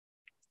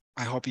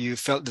 I hope you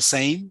felt the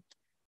same.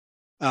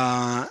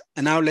 And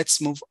now let's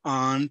move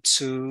on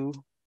to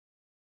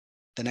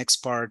the next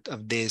part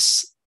of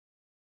this.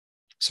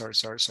 Sorry.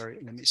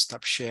 Let me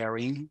stop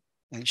sharing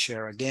and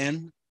share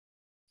again.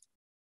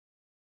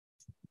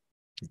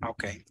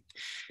 Okay.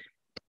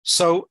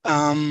 So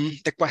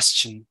the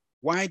question,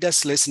 why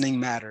does listening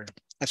matter?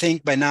 I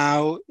think by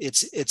now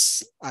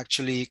it's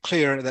actually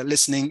clear that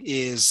listening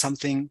is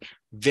something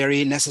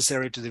very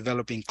necessary to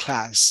develop in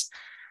class.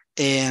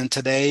 And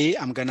today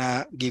I'm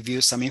gonna give you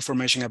some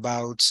information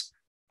about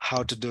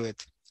how to do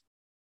it.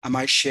 Am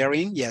I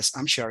sharing? Yes,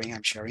 I'm sharing.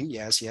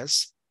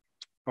 Yes.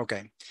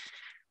 Okay.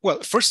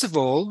 Well, first of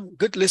all,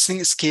 good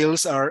listening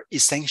skills are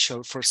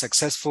essential for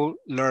successful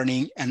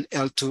learning and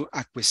L2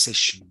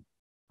 acquisition.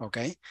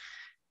 Okay.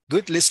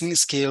 Good listening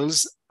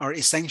skills are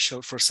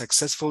essential for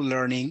successful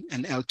learning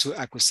and L2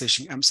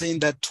 acquisition. I'm saying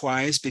that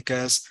twice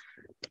because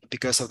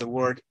of the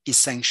word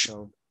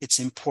essential. It's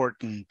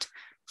important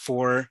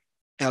for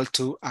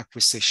L2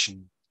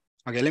 acquisition.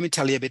 Okay, let me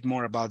tell you a bit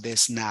more about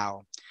this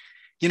now.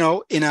 You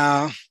know, in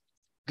a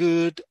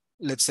good,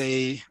 let's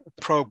say,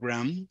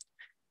 program,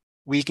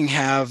 we can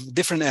have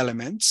different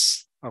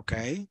elements,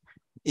 okay?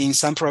 In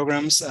some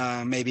programs,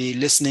 maybe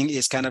listening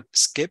is kind of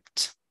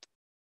skipped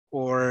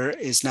or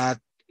is not,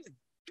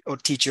 or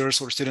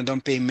teachers or students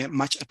don't pay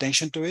much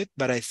attention to it,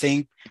 but I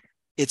think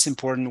it's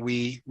important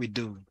we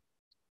do.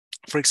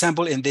 For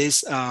example, in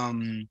this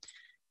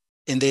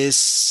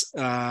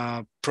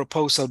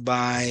proposal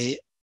by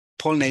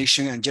Paul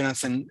Nation and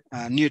Jonathan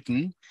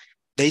Newton,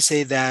 they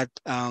say that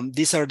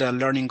these are the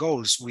learning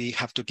goals we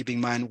have to keep in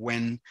mind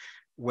when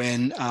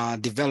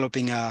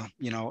developing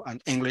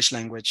an English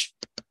language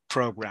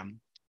program.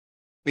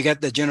 We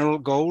got the general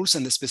goals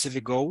and the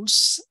specific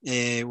goals.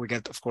 We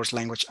got, of course,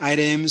 language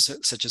items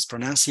such as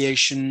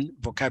pronunciation,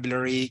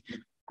 vocabulary,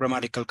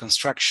 grammatical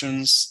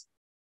constructions,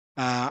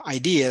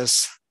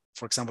 ideas,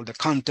 for example, the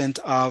content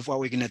of what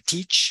we're going to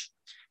teach,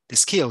 the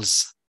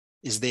skills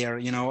is there,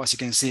 as you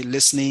can see,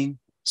 listening,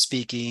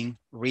 speaking,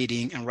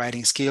 reading, and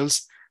writing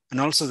skills,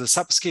 and also the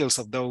sub skills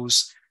of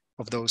those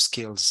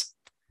skills.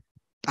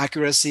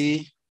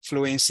 Accuracy,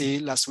 fluency,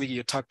 last week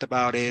you talked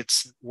about it.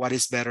 What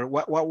is better?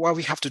 What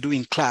we have to do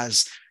in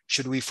class?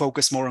 Should we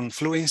focus more on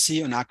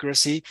fluency, on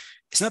accuracy?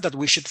 It's not that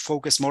we should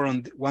focus more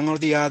on one or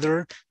the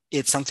other.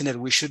 It's something that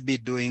we should be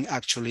doing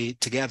actually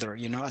together.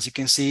 As you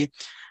can see,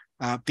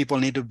 people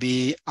need to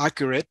be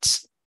accurate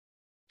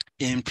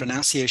in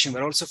pronunciation,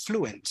 but also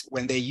fluent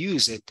when they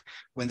use it,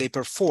 when they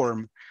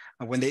perform,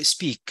 when they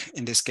speak,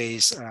 in this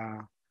case,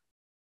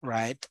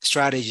 right?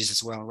 Strategies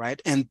as well,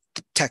 right? And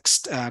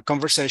text,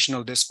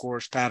 conversational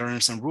discourse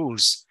patterns and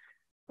rules,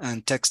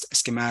 and text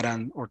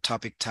schemata or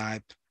topic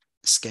type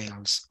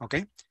scales,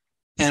 okay?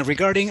 And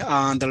regarding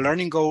the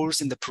learning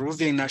goals in the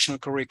Peruvian national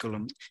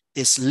curriculum,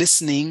 is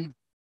listening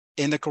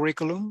in the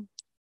curriculum?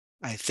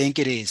 I think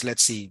it is.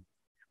 Let's see.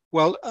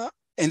 Well,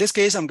 in this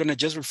case, I'm going to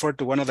just refer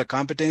to one of the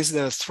competencies.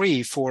 There are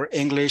 3 for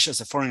English as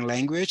a foreign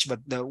language, but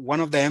the one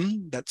of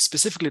them that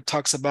specifically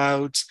talks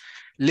about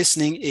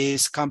listening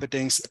is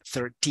competence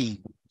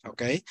 13,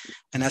 okay?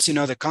 And as you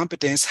know, the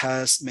competence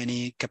has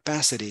many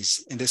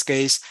capacities. In this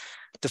case,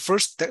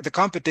 the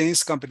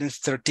competence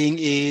 13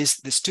 is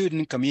the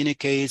student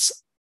communicates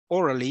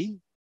orally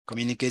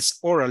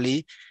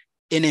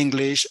in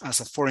English as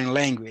a foreign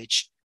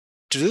language.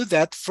 To do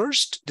that,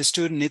 first, the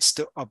student needs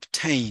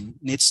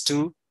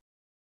to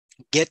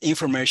get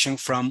information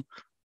from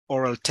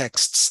oral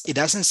texts. It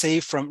doesn't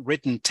say from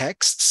written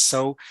texts.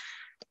 So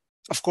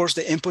of course,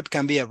 the input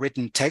can be a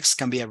written text,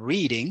 can be a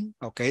reading,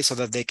 okay, so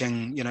that they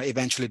can,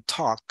 eventually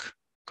talk,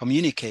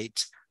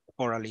 communicate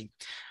orally.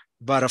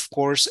 But of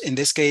course, in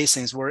this case,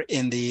 since we're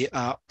in the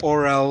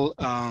oral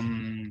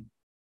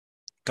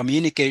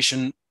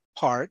communication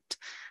part,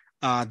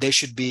 they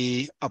should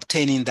be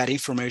obtaining that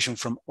information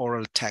from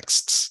oral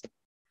texts.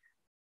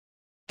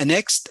 And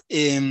next,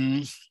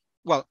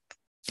 well,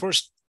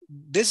 first,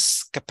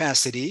 this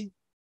capacity,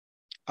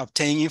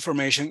 obtaining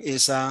information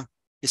is a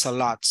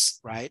LOTS,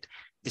 right?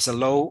 It's a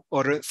low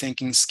order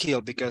thinking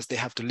skill because they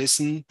have to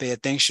listen, pay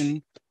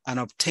attention, and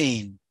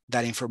obtain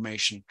that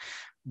information.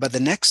 But the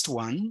next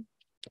one,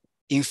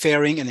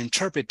 inferring and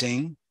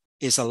interpreting,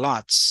 is a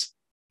LOTS.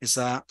 It's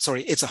a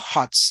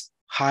HOTS,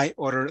 high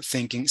order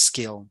thinking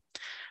skill.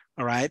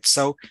 All right.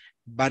 So,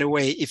 by the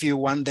way, if you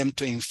want them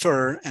to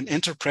infer and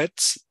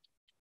interpret,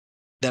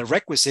 the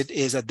requisite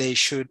is that they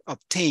should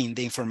obtain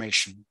the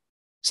information.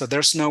 So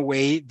there's no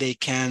way they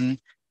can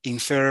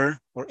infer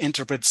or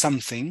interpret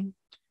something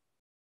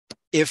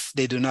if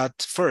they do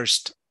not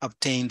first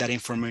obtain that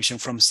information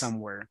from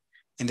somewhere.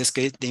 In this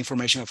case, the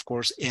information, of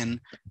course,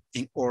 in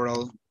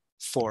oral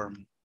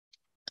form.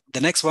 The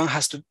next one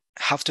has to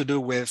have to do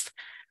with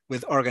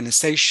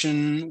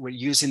organization. We're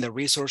using the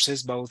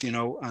resources, both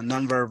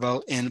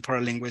nonverbal and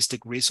paralinguistic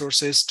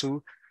resources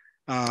to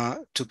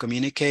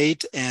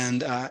communicate,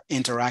 and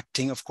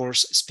interacting, of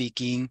course,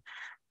 speaking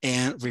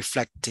and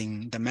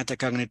reflecting. The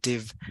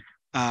metacognitive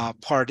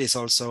part is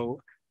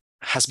also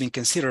has been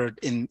considered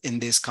in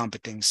this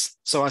competence.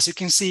 So as you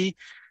can see,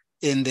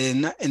 in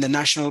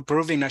the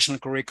Peruvian national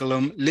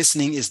curriculum,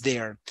 listening is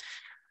there.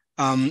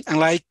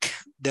 Unlike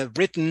the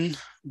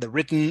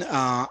written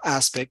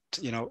aspect,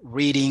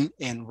 reading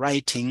and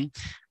writing,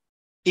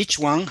 each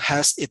one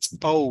has its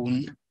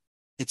own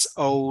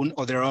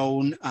or their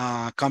own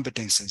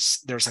competences.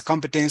 There's a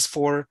competence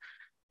for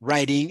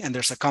writing and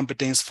there's a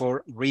competence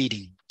for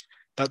reading.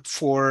 But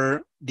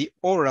for the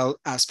oral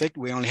aspect,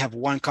 we only have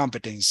one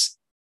competence.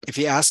 If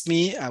you ask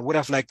me, I would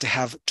have liked to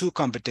have 2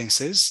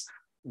 competences,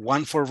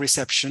 one for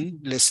reception,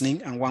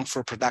 listening, and one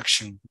for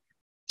production,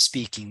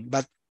 speaking.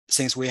 But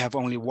since we have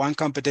only one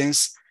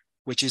competence,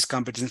 which is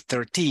competence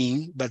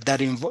 13, but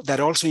that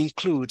also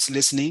includes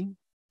listening,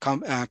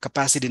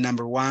 capacity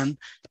number 1,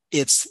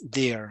 it's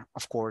there,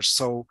 of course.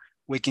 So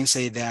we can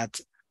say that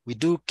we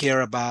do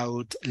care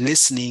about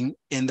listening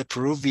in the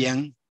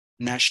Peruvian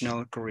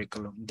national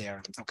curriculum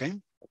there, okay?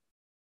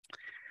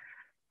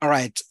 All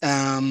right.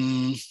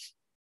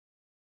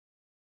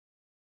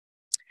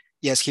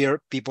 Yes, here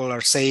people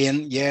are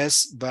saying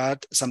yes,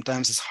 but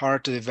sometimes it's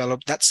hard to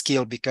develop that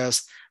skill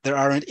because there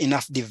aren't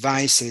enough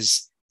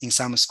devices in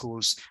some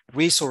schools.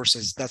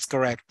 Resources, that's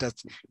correct.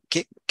 That's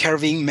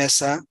Kervin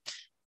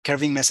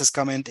Mesa's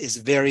comment is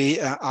very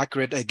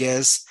accurate, I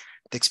guess.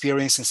 The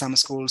experience in some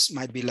schools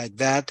might be like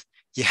that.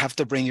 You have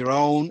to bring your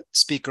own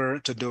speaker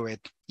to do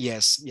it.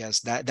 Yes,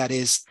 that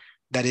is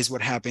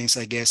what happens,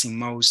 I guess, in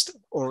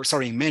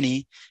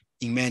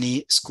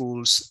many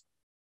schools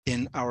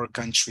in our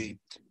country.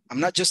 I'm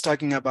not just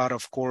talking about,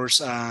 of course,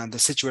 the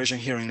situation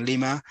here in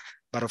Lima,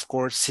 but of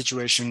course,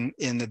 situation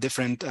in the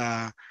different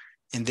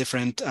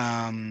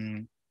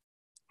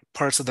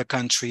parts of the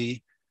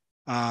country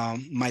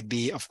might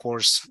be, of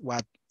course,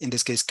 what in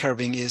this case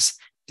Kervin is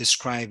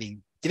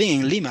describing. Even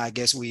in Lima, I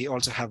guess we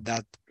also have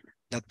that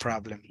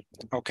problem.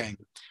 Okay.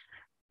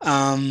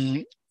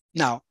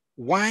 Now,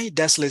 why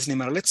does listening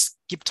matter? Let's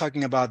keep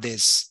talking about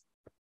this.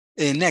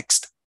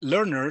 Next,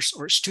 learners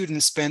or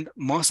students spend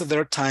most of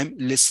their time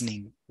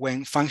listening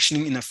when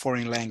functioning in a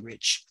foreign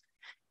language.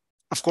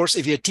 Of course,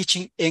 if you're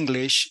teaching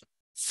English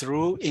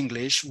through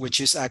English, which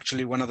is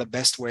actually one of the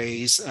best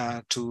ways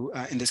to,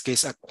 in this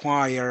case,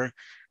 acquire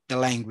the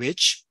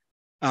language,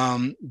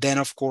 then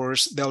of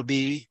course they'll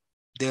be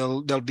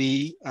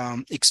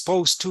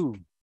exposed to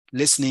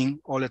listening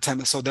all the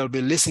time. So they'll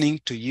be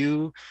listening to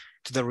you,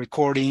 to the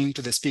recording,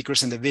 to the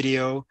speakers in the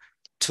video,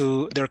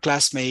 to their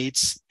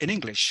classmates in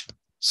English.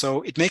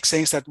 So it makes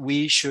sense that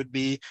we should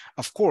be,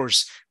 of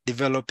course,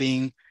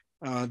 developing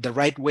the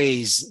right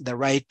ways, the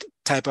right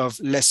type of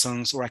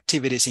lessons or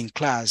activities in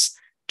class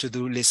to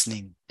do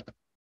listening.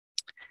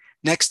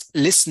 Next,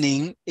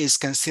 listening is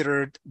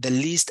considered the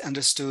least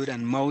understood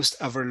and most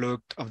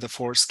overlooked of the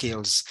 4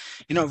 skills.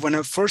 You know, when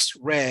I first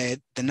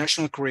read the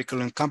National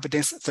Curriculum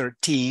Competence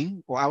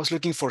 13, well, I was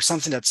looking for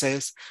something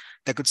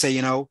that could say,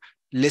 you know,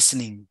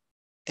 listening,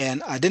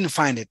 and I didn't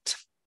find it.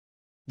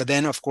 But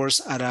then, of course,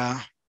 at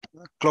a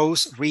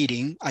close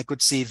reading, I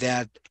could see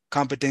that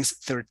Competence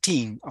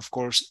 13, of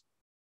course,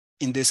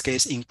 in this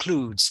case,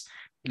 includes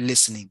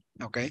listening,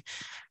 okay?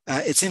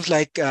 It seems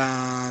like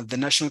the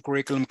national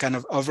curriculum kind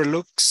of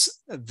overlooks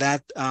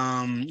that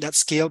that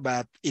skill,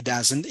 but it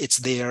doesn't. It's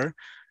there.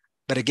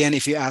 But again,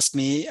 if you ask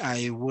me,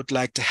 I would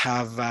like to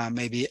have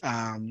maybe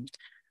a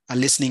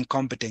listening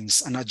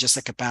competence and not just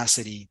a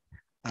capacity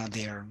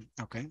there.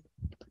 Okay.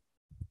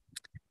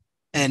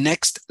 And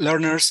next,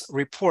 learners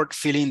report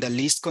feeling the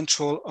least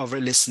control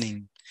over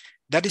listening.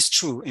 That is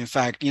true. In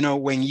fact, you know,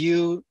 when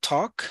you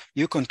talk,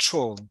 you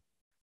control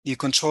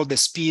the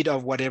speed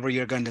of whatever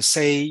you're going to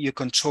say, you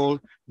control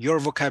your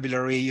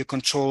vocabulary, you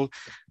control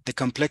the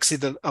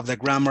complexity of the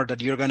grammar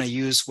that you're going to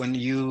use when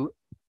you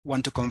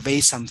want to convey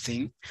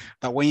something.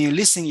 But when you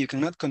listen, you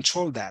cannot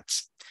control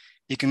that.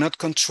 You cannot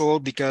control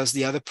because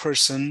the other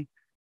person,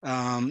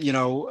 you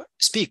know,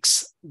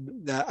 speaks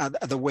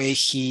the way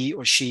he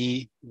or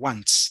she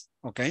wants,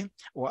 okay?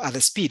 Or at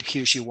the speed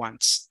he or she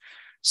wants.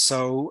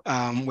 So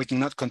we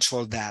cannot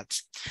control that,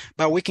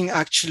 but we can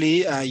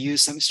actually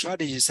use some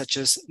strategies such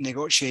as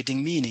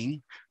negotiating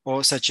meaning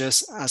or such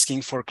as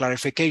asking for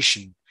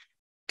clarification.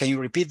 Can you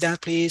repeat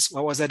that, please?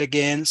 What was that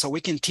again? So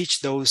we can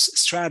teach those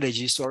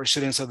strategies to our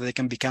students so that they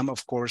can become,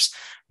 of course,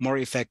 more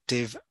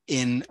effective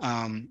in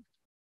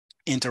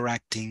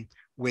interacting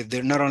with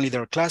not only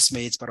their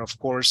classmates, but of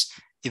course,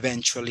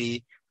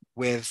 eventually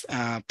with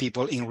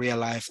people in real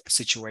life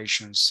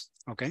situations,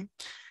 okay?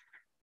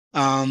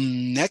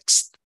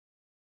 Next.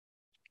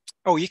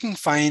 Oh, you can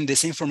find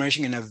this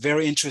information in a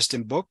very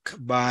interesting book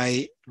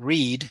by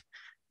Reed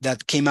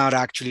that came out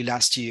actually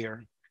last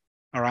year.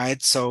 All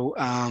right, so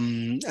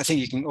I think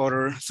you can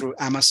order through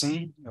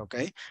Amazon,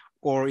 okay,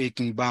 or you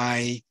can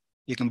buy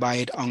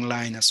it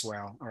online as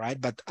well. All right,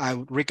 but I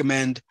would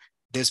recommend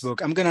this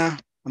book. I'm gonna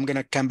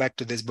come back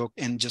to this book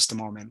in just a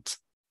moment.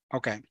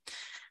 Okay.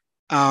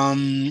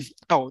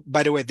 Oh,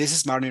 by the way, this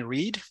is Marnie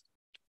Reed.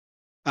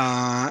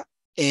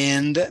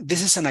 And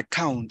this is an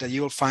account that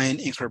you will find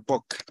in her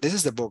book. This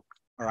is the book,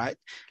 all right?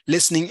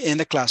 Listening in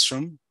the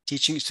Classroom,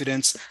 Teaching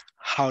Students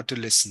How to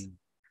Listen.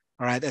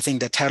 All right, I think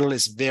the title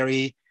is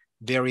very,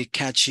 very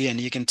catchy, and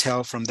you can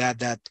tell from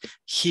that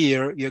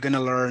here you're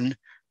gonna learn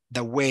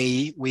the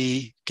way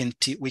we can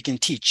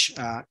teach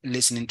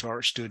listening to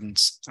our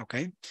students,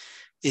 okay?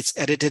 It's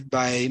edited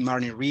by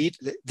Marnie Reed.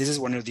 This is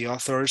one of the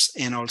authors,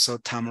 and also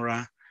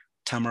Tamara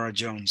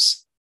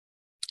Jones.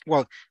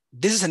 Well,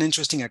 this is an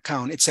interesting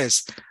account. It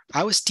says,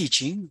 I was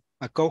teaching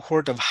a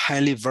cohort of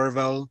highly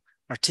verbal,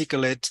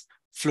 articulate,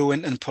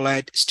 fluent, and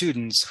polite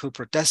students who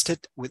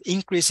protested with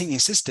increasing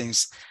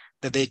insistence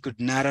that they could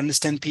not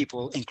understand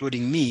people,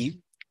 including me,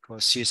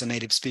 because she is a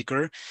native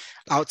speaker,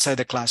 outside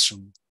the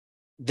classroom.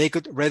 They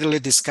could readily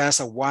discuss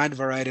a wide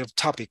variety of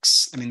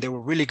topics. I mean, they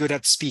were really good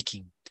at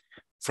speaking,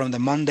 from the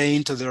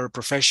mundane to their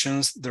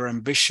professions, their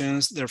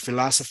ambitions, their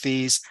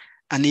philosophies,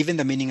 and even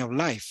the meaning of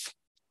life.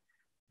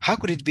 How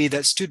could it be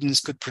that students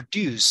could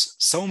produce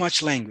so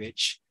much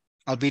language,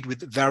 albeit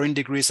with varying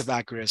degrees of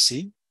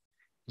accuracy,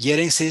 yet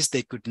insist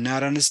they could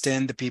not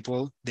understand the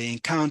people they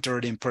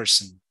encountered in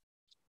person,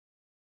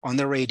 on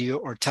the radio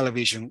or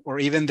television, or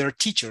even their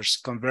teachers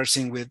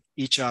conversing with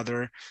each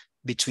other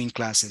between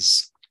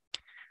classes?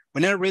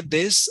 When I read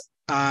this,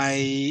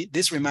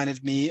 this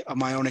reminded me of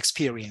my own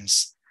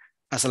experience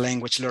as a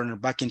language learner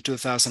back in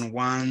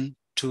 2001,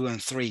 2,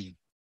 and 3.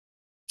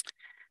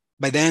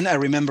 By then, I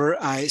remember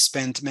I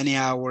spent many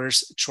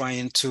hours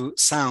trying to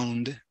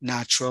sound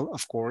natural,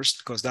 of course,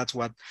 because that's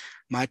what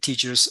my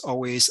teachers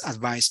always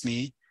advised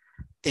me,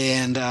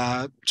 and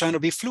trying to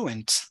be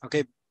fluent.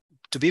 Okay,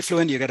 to be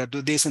fluent, you got to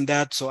do this and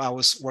that. So I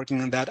was working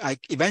on that. I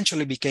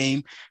eventually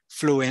became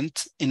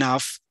fluent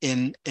enough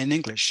in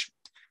English.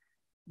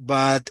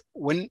 But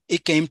when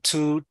it came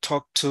to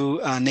talk to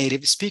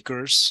native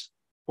speakers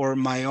or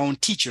my own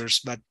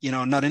teachers, but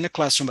not in the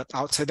classroom, but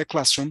outside the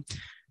classroom,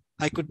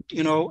 I could,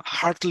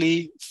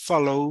 hardly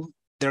follow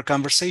their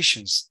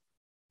conversations.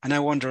 And I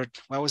wondered,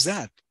 why was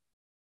that?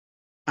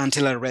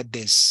 Until I read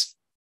this.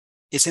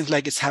 It seems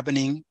like it's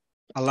happening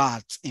a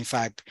lot. In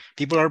fact,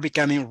 people are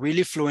becoming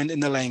really fluent in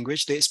the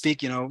language. They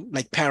speak,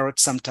 like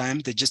parrots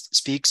sometimes. They just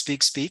speak.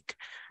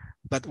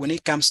 But when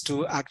it comes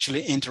to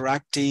actually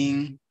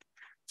interacting,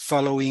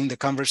 following the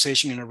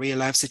conversation in a real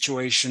life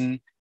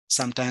situation,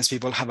 sometimes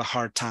people have a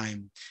hard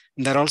time.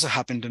 And that also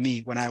happened to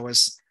me when I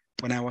was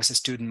a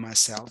student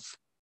myself.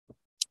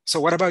 So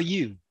what about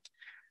you?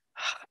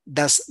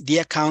 Does the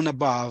account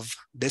above,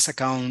 this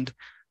account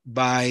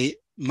by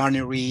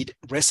Marnie Reed,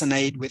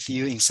 resonate with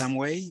you in some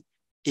way?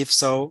 If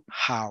so,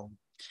 how?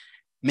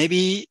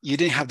 Maybe you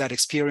didn't have that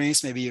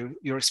experience. Maybe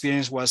your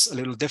experience was a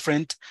little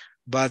different,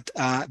 but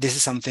this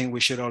is something we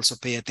should also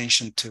pay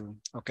attention to,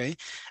 okay?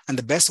 And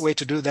the best way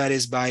to do that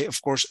is by,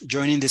 of course,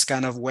 joining this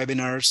kind of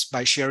webinars,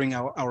 by sharing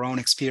our own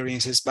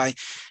experiences, by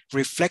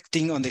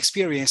reflecting on the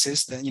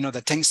experiences that, you know,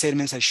 the 10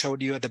 statements I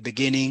showed you at the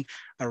beginning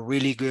are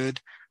really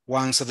good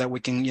ones, so that we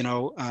can, you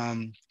know,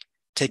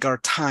 take our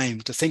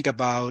time to think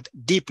about,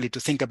 deeply to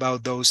think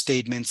about those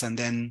statements, and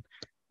then,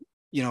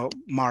 you know,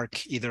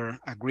 mark either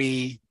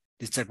agree,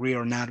 disagree,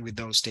 or not with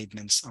those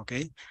statements,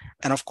 okay?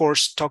 And of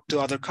course, talk to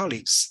other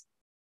colleagues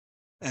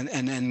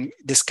and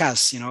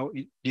discuss, you know,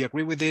 do you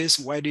agree with this?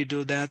 Why do you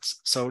do that?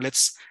 So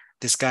let's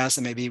discuss,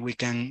 and maybe we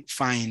can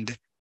find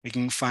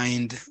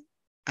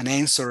an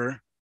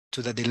answer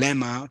to the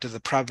dilemma, to the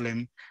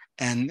problem,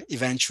 and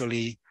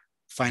eventually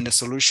find a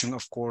solution,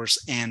 of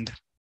course, and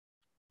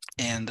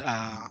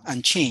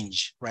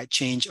change, right?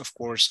 Change, of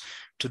course,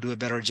 to do a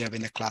better job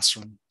in the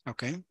classroom,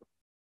 okay?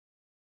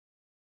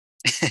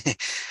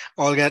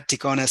 Olga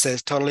Ticona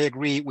says, totally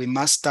agree. We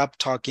must stop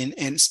talking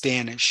in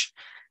Spanish.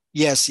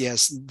 Yes,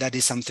 that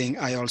is something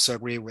I also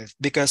agree with,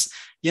 because,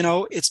 you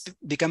know, it's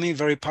becoming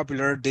very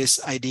popular, this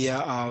idea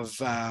of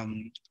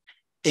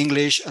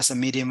English as a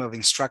medium of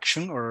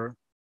instruction, or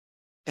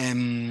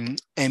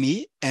EMI,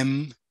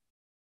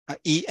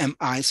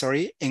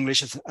 sorry,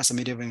 English as a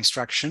medium of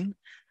instruction.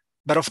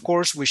 But of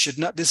course, we should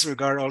not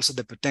disregard also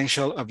the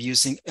potential of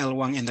using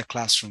L1 in the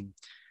classroom.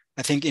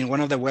 I think in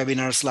one of the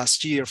webinars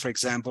last year, for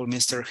example,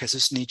 Mr.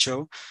 Jesus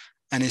Nicho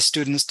and his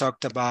students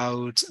talked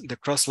about the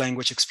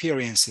cross-language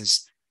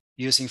experiences,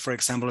 using, for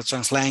example,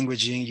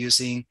 translanguaging,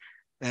 using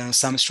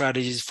some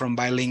strategies from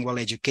bilingual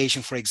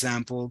education, for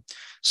example.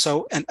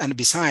 So, and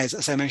besides,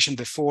 as I mentioned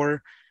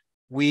before,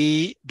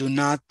 we do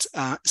not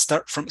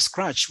start from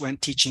scratch when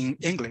teaching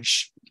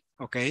English,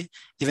 okay?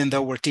 Even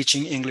though we're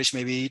teaching English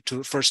maybe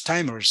to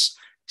first-timers,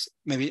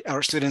 maybe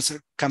our students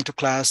come to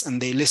class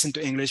and they listen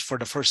to English for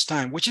the first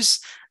time, which is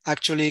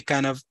actually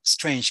kind of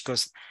strange,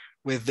 because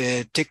with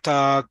the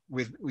TikTok,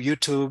 with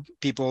YouTube,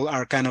 people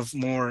are kind of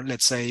more,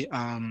 let's say,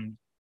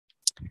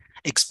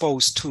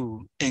 exposed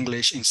to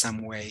English in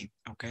some way,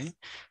 okay?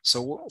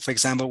 So, for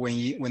example,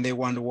 when they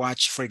want to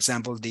watch, for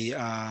example, the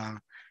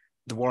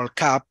World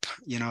Cup,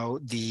 you know,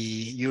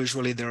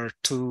 usually there are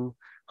two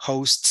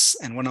hosts,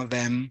 and one of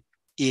them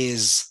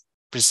is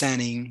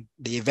presenting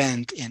the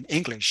event in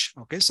English,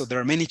 okay? So there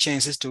are many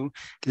chances to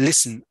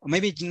listen, or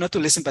maybe not to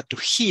listen, but to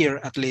hear,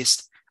 at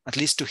least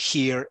to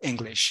hear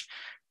English,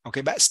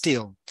 okay? But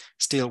still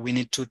we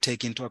need to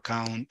take into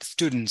account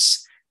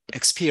students'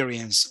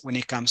 experience when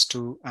it comes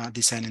to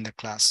designing the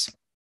class.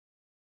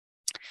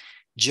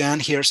 Jan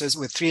here says,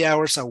 with 3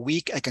 hours a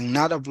week, I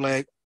cannot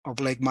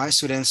oblige my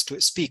students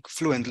to speak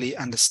fluently,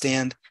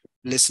 understand,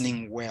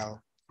 listening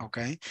well.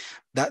 Okay,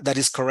 that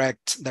is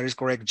correct. That is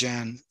correct,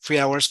 Jan. 3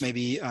 hours,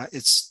 maybe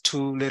it's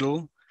too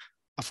little,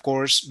 of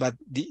course, but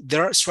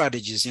there are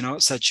strategies, you know,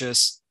 such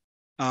as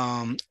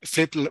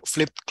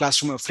flipped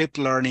classroom or flipped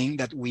learning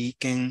that we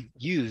can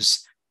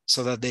use,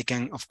 so that they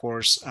can, of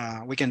course,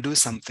 we can do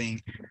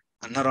something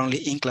not only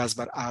in class,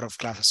 but out of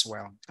class as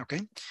well. Okay,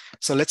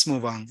 so let's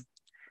move on.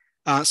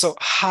 So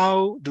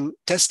how do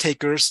test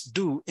takers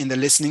do in the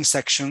listening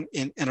section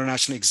in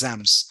international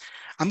exams?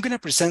 I'm going to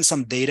present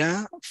some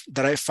data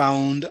that I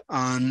found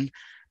on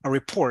a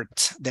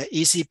report, the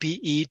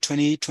ECPE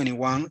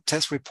 2021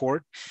 test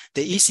report.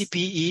 The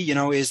ECPE, you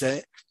know, is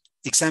the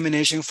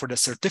examination for the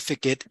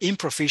certificate in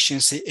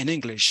proficiency in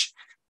English.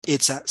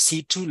 It's a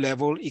C2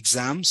 level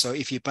exam. So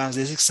if you pass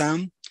this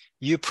exam,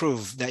 you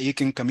prove that you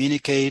can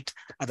communicate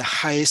at the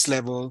highest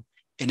level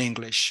in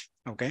English,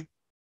 okay?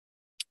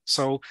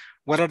 So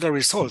what are the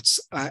results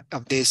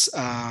of this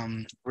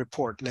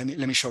report? Let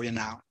me show you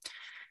now.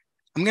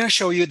 I'm going to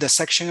show you the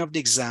section of the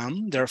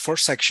exam. There are 4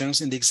 sections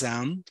in the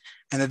exam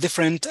and the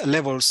different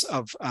levels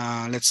of,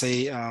 let's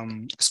say,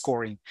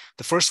 scoring.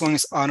 The first one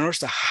is honors,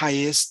 the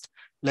highest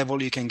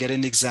level you can get in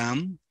the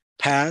exam,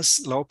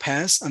 pass, low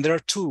pass, and there are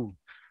 2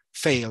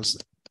 fails,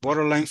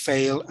 borderline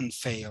fail and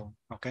fail,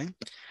 okay?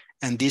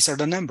 And these are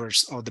the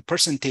numbers of the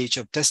percentage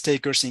of test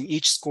takers in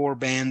each score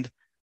band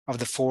of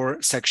the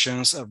 4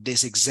 sections of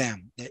this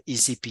exam, the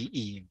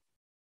ECPE.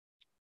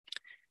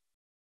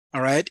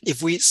 All right,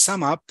 if we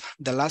sum up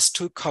the last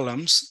 2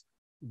 columns,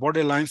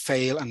 borderline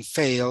fail and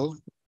fail,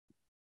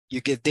 you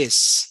get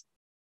this.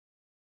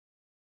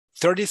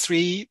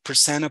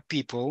 33% of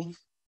people,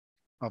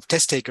 of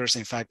test takers,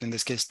 in fact, in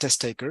this case,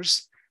 test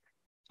takers,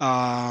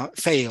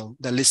 fail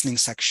the listening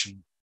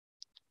section.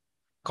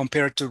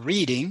 Compared to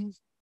reading,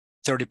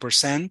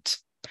 30%.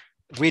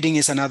 Reading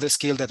is another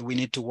skill that we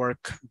need to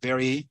work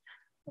very,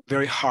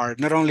 very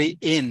hard, not only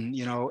in,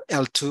 you know,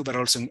 L2, but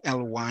also in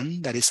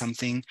L1. That is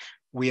something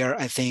we are,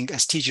 I think,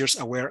 as teachers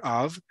aware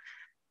of.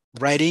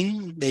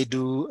 Writing, they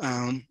do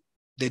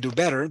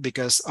better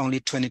because only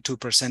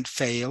 22%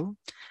 fail.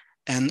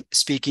 And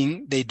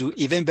speaking, they do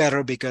even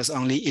better because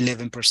only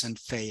 11%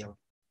 fail,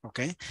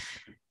 okay?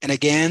 And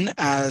again,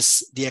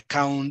 as the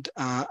account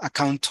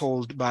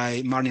told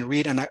by Marnie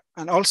Reed, and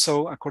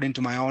also according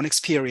to my own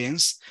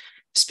experience,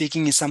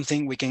 speaking is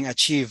something we can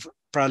achieve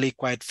probably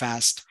quite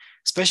fast,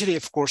 especially,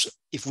 of course,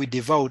 if we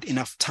devote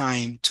enough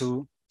time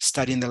to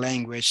studying the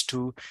language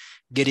to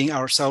getting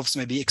ourselves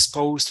maybe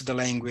exposed to the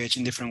language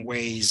in different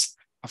ways,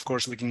 of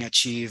course, we can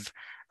achieve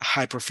a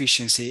high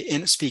proficiency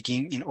in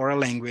speaking in oral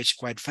language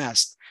quite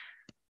fast.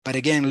 But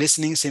again,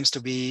 listening seems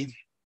to be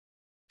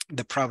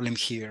the problem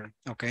here.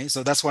 Okay,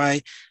 so that's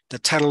why the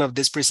title of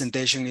this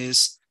presentation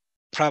is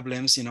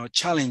problems,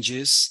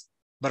 challenges,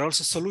 but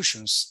also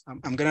solutions.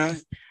 I'm gonna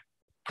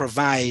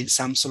provide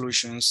some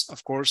solutions.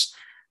 Of course,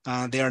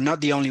 they are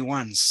not the only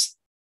ones.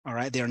 All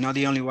right, they are not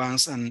the only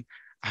ones, and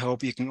I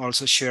hope you can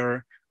also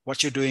share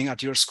what you're doing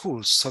at your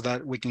schools so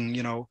that we can,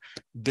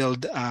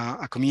 build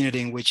a community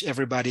in which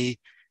everybody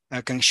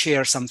can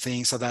share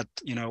something, so that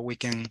we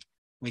can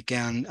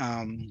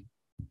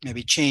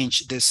maybe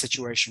change this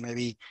situation.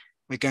 Maybe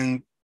we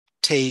can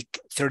take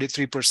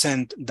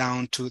 33%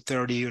 down to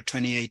 30 or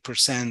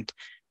 28%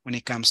 when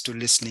it comes to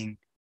listening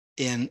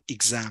in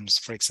exams,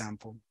 for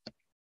example.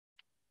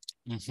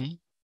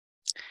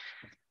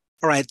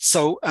 All right,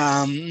 so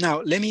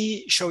now let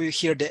me show you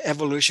here the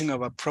evolution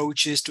of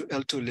approaches to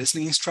L2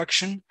 listening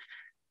instruction.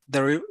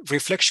 The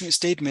reflection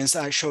statements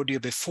I showed you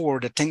before,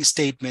 the 10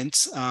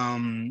 statements,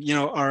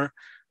 are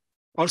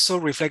also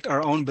reflect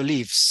our own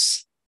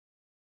beliefs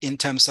in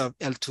terms of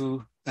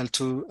L2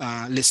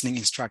 listening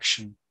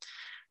instruction.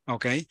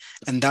 Okay,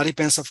 and that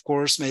depends, of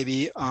course,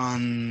 maybe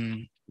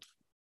on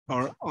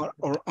or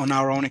on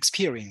our own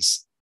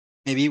experience.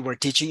 Maybe we're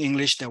teaching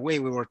English the way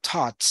we were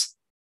taught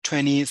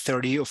 20,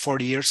 30, or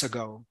 40 years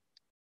ago,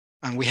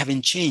 and we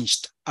haven't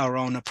changed our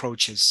own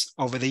approaches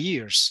over the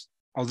years.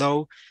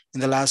 Although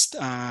in the last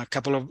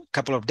couple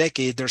of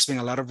decades, there's been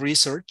a lot of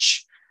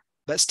research,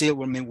 but still,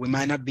 we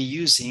might not be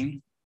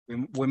using,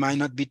 we might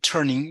not be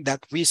turning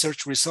that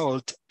research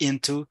result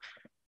into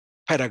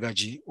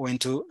pedagogy or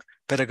into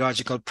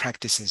pedagogical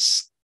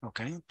practices,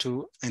 okay,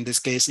 to, in this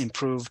case,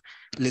 improve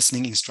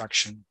listening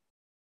instruction.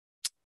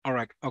 All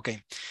right,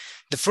 okay.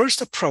 The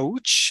first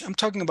approach, I'm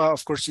talking about,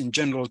 of course, in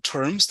general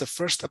terms, the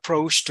first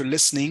approach to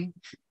listening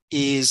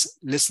is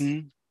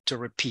listen to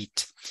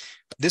repeat.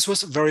 This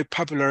was very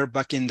popular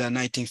back in the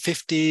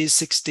 1950s,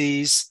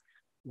 60s,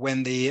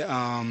 when the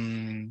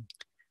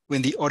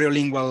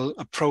audiolingual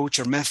approach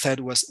or method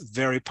was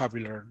very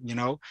popular.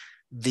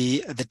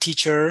 The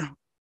teacher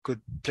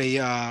could play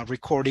a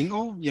recording,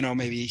 or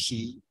maybe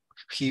he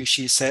or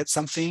she said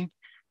something,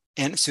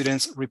 and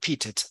students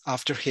repeat it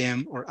after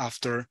him or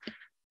after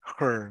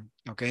her.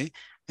 Okay,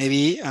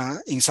 maybe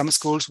in some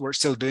schools we're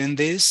still doing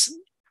this.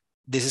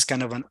 This is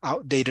kind of an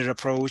outdated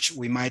approach.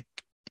 We might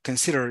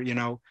consider,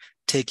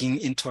 taking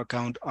into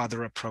account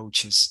other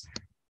approaches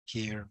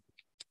here.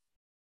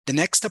 The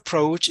next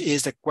approach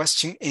is the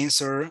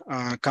question-answer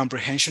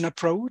comprehension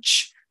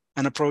approach,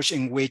 an approach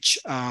in which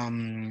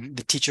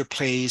the teacher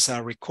plays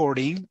a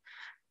recording,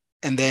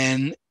 and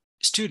then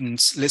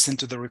students listen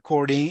to the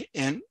recording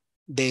and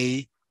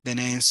they then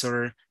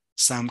answer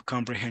some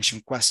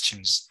comprehension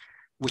questions,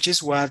 which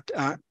is what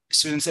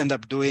students end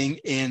up doing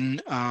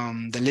in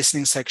the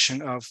listening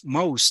section of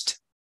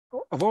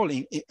all,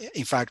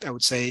 in fact, I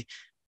would say,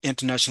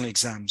 international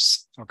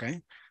exams.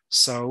 Okay,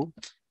 so,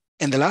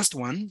 and the last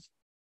one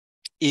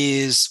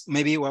is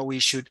maybe what we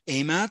should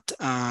aim at,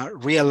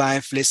 real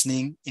life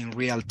listening in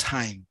real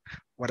time.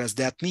 What does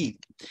that mean?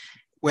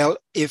 Well,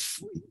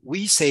 if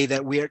we say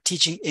that we are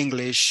teaching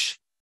English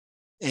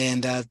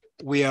and that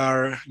we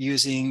are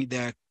using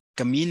the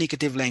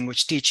communicative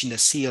language teaching, the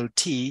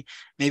CLT,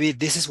 maybe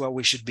this is what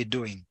we should be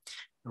doing.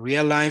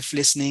 Real life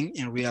listening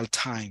in real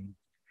time.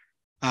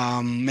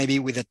 Maybe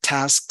with the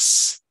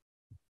tasks,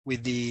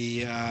 with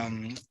the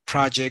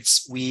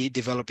projects we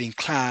develop in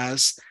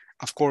class,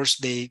 of course,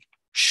 they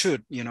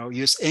should,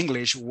 use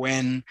English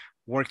when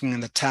working on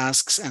the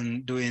tasks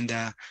and doing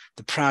the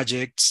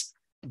projects.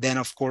 Then,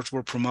 of course,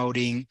 we're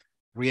promoting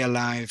real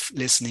life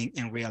listening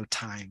in real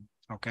time,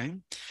 okay?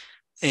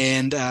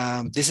 And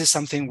this is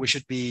something we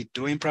should be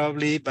doing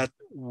probably, but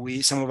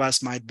some of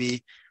us might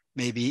be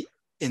maybe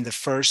in the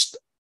first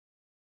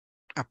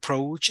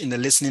approach, in the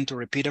listening to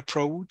repeat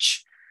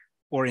approach,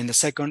 or in the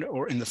second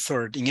or in the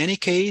third. In any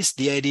case,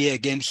 the idea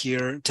again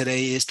here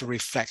today is to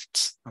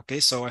reflect, okay?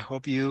 So I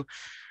hope you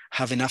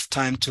have enough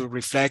time to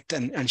reflect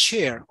and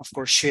share, of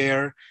course,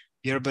 share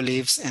your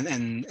beliefs and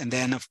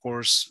then, of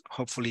course,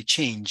 hopefully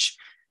change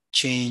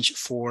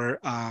for,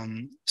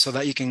 so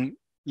that you can,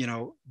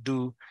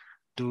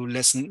 do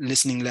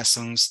listening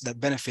lessons that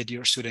benefit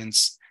your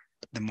students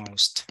the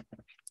most,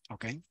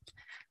 okay?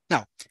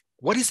 Now,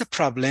 what is the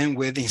problem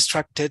with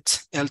instructed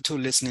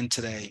L2 listening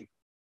today?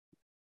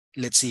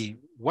 Let's see,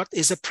 what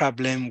is the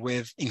problem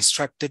with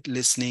instructed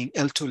listening,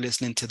 L2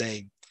 listening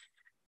today?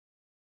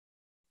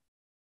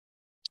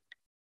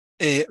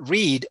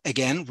 Reed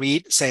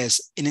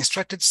says, in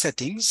instructed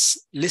settings,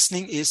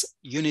 listening is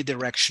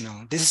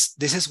unidirectional. This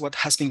is what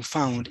has been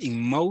found in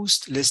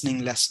most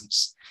listening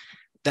lessons.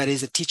 That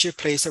is, a teacher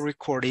plays a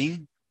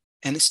recording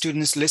and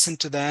students listen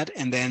to that,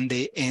 and then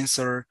they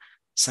answer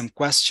some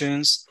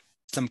questions,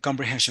 some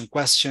comprehension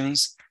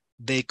questions.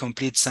 They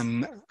complete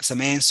some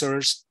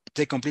answers.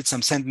 They complete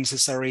some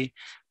sentences,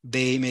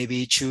 they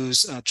maybe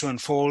choose true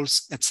and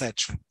false,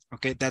 etc.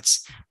 Okay,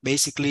 that's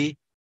basically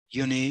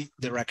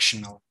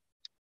unidirectional.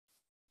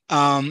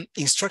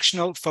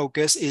 Instructional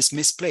focus is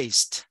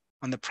misplaced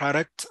on the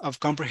product of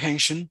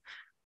comprehension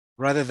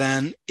rather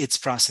than its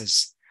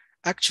process.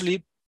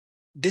 Actually,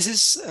 this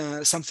is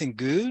something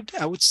good,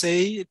 I would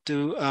say,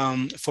 to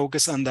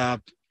focus on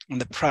the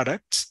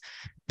product,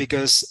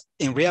 because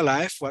in real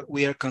life, what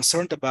we are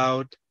concerned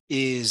about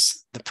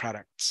is the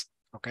product.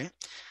 Okay,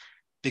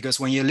 because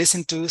when you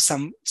listen to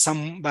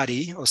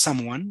somebody or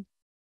someone,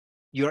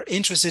 you are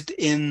interested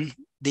in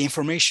the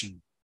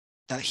information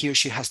that he or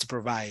she has to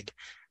provide.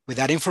 With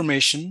that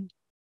information,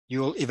 you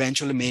will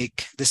eventually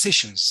make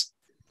decisions.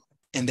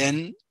 And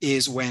then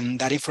is when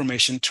that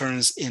information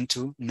turns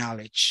into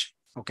knowledge.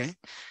 Okay.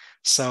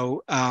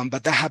 So,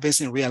 but that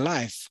happens in real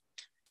life.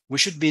 We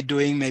should be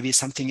doing maybe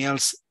something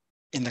else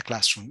in the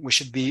classroom. We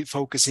should be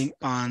focusing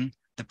on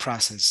the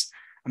process.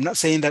 I'm not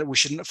saying that we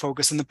shouldn't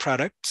focus on the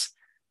product.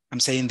 I'm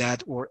saying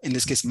that, or in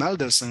this case,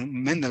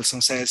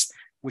 Mendelssohn says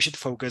we should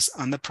focus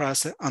on the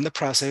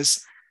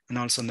process and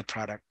also on the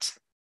product.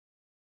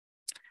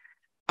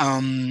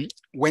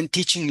 When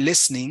teaching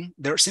listening,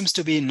 there seems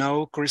to be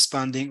no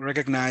corresponding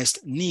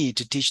recognized need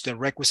to teach the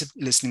requisite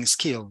listening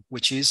skill,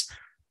 which is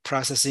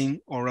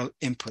processing oral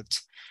input.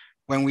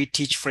 When we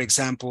teach, for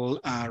example,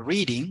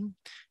 reading,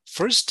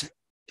 first,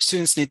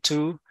 students need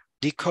to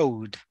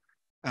decode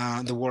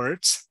the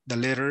words, the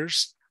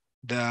letters,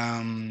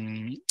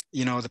 the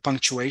the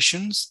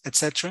punctuations,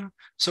 etc.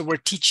 So we're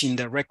teaching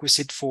the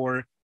requisite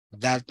for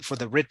that, for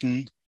the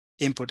written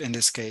input in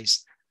this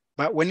case.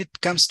 But when it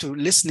comes to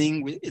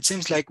listening, it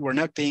seems like we're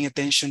not paying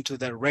attention to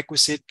the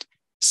requisite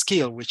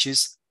skill, which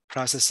is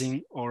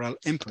processing oral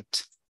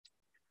input.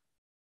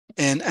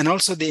 And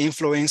also the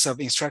influence of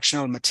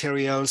instructional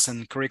materials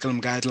and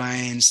curriculum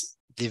guidelines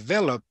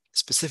developed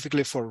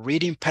specifically for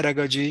reading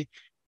pedagogy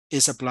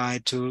is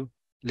applied to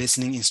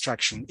listening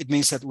instruction. It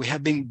means that we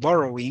have been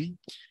borrowing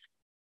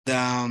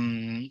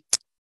the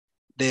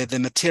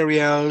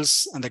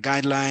materials and the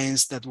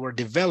guidelines that were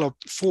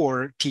developed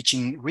for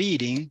teaching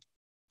reading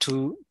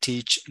to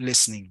teach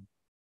listening.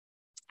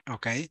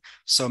 Okay,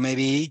 so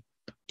maybe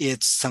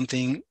it's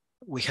something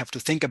we have to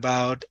think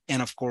about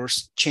and, of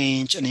course,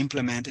 change and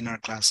implement in our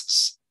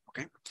classes.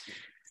 Okay.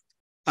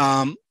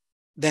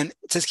 Then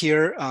it says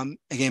here,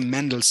 again,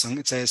 Mendelssohn,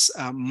 it says,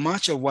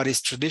 much of what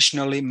is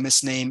traditionally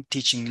misnamed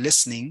teaching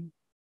listening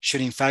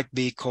should in fact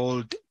be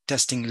called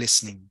testing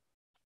listening.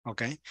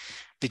 Okay,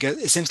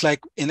 because it seems like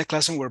in the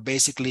classroom, we're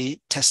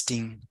basically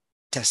testing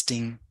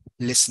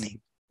listening.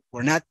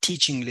 We're not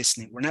teaching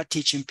listening. We're not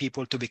teaching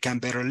people to become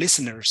better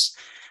listeners.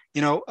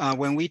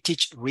 When we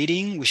teach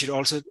reading, we should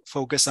also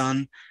focus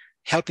on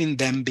helping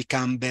them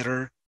become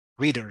better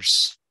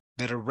readers,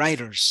 better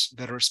writers,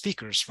 better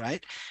speakers,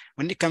 right?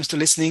 When it comes to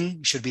listening,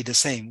 it should be the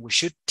same. We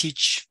should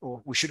teach,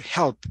 or we should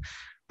help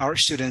our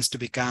students to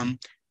become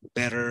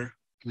better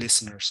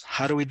listeners.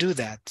 How do we do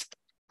that?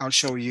 I'll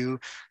show you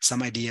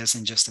some ideas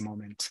in just a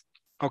moment.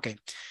 Okay,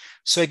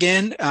 so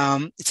again,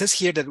 it says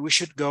here that we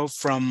should go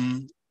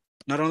from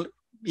not only,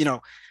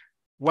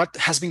 what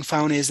has been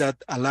found is that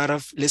a lot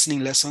of listening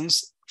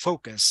lessons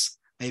focus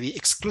maybe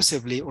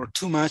exclusively or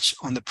too much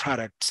on the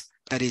product.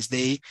 That is,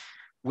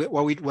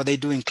 what they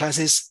do in class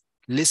is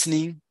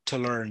listening to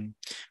learn,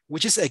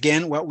 which is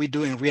again what we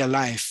do in real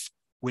life.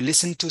 We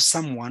listen to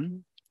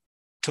someone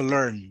to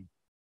learn,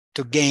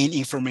 to gain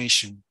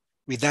information.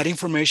 With that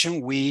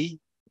information, we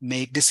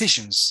make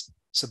decisions.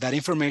 So that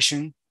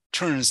information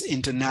turns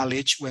into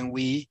knowledge when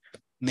we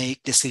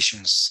make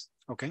decisions.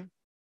 Okay.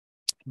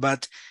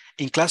 But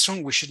in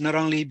classroom, we should not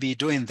only be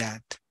doing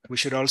that, we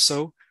should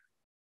also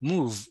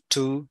move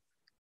to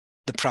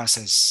the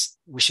process.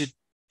 We should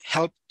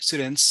help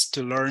students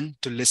to learn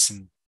to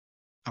listen.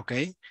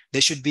 Okay. They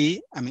should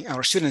be,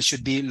 our students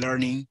should be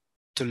learning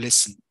to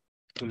listen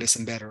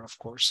better, of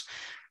course.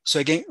 So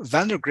again,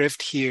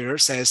 Vandergrift here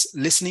says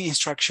listening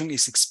instruction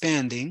is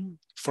expanding,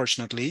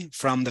 fortunately,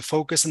 from the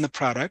focus on the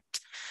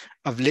product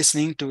of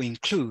listening to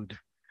include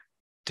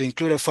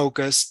a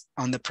focus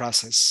on the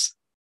process.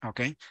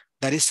 Okay,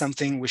 that is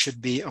something we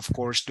should be, of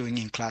course, doing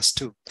in class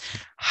too.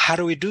 How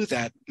do we do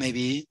that? Might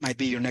be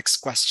your next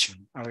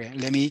question. Okay,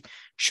 let me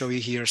show you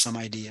here some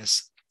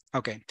ideas.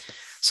 Okay,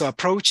 so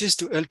approaches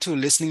to L2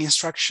 listening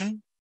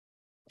instruction.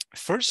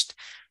 First,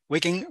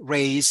 we can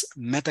raise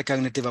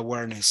metacognitive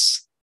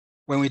awareness.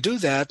 When we do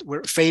that,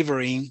 we're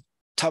favoring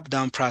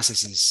top-down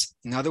processes.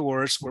 In other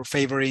words, we're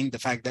favoring the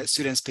fact that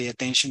students pay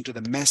attention to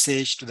the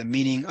message, to the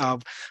meaning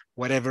of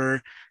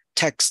whatever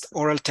text,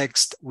 oral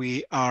text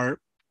we are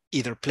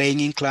either playing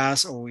in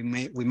class, or we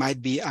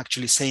might be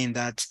actually saying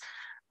that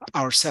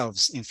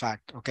ourselves, in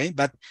fact, okay?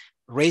 But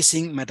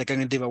raising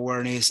metacognitive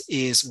awareness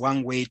is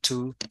one way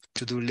to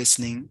do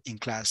listening in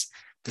class.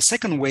 The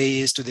second way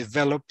is to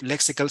develop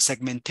lexical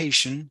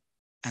segmentation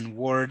and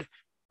word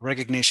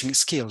recognition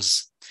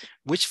skills,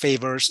 which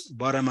favors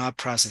bottom-up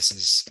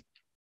processes.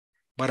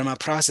 Bottom-up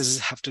processes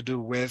have to do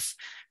with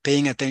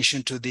paying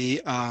attention to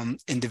the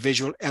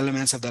individual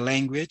elements of the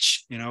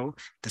language,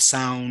 the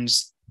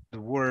sounds,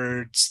 the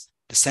words,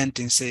 the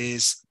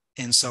sentences,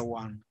 and so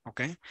on,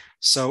 okay?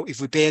 So if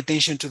we pay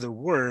attention to the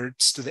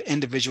words, to the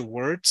individual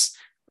words,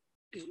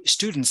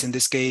 students in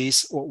this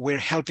case, we're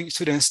helping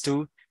students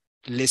to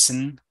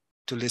listen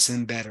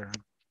better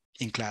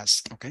in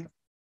class, okay?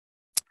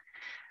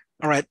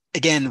 All right,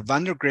 again,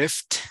 Van der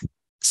Grift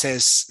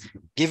says,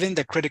 given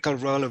the critical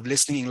role of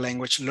listening in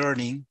language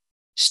learning,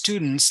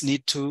 students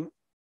need to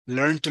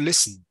learn to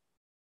listen,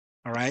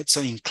 all right?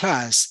 So in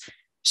class,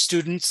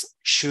 students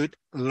should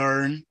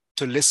learn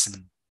to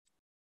listen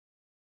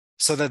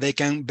so that they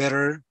can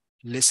better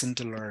listen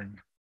to learn,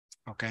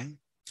 okay?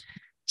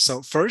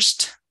 So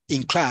first,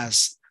 in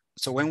class,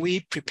 so when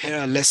we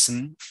prepare a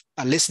lesson,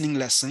 a listening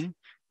lesson,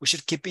 we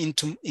should keep in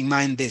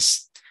mind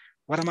this.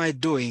 What am I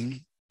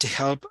doing to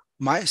help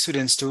my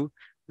students to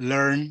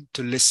learn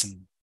to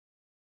listen?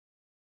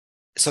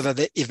 So that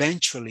they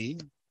eventually,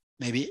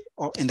 maybe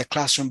in the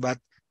classroom, but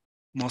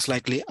most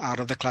likely out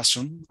of the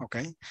classroom,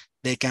 okay,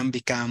 they can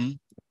become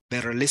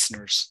better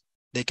listeners.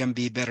 They can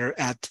be better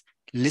at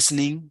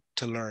listening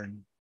to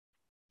learn,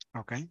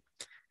 okay?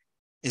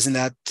 Isn't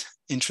that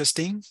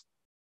interesting?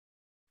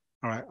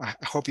 All right, I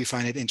hope you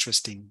find it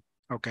interesting.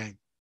 Okay.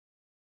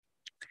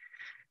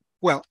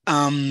 Well,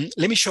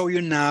 let me show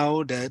you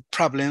now the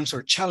problems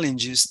or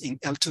challenges in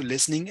L2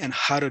 listening and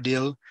how to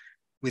deal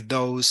with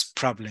those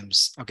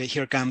problems. Okay,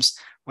 here comes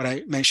what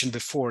I mentioned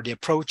before, the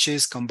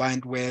approaches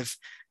combined with,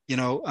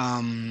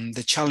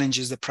 the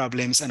challenges, the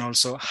problems, and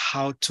also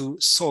how to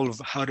solve,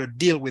 how to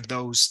deal with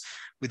those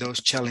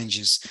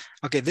challenges.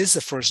 Okay, this is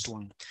the first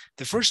one.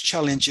 The first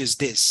challenge is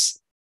this.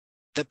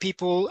 The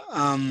people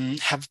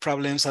have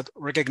problems at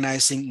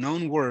recognizing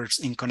known words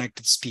in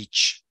connected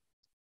speech,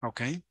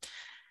 okay?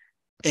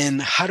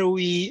 And how do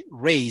we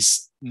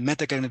raise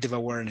metacognitive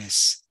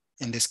awareness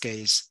in this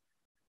case?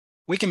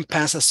 We can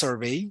pass a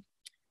survey.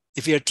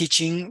 If you're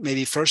teaching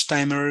maybe first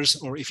timers,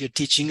 or if you're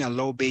teaching a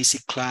low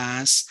basic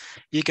class,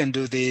 you can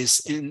do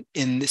this in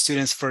the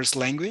student's first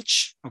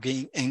language,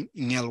 okay, in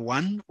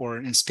L1 or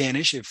in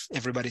Spanish. If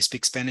everybody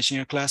speaks Spanish in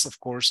your class, of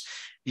course,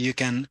 you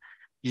can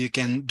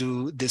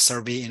do this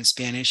survey in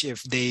Spanish.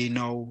 If they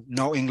know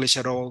no English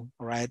at all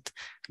right,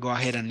 go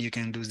ahead and you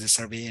can do the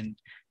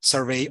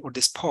survey or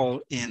this poll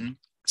in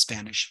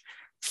Spanish.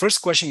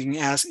 First question you can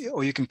ask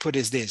or you can put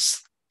is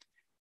this: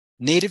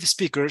 native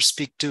speakers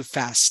speak too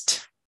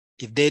fast.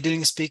 If they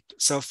didn't speak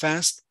so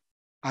fast,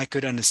 I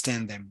could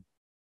understand them.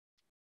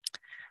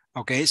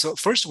 Okay, so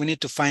first we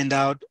need to find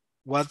out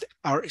what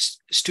our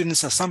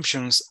students'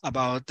 assumptions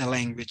about the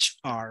language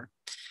are.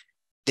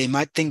 They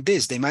might think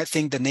this, they might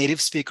think the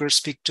native speakers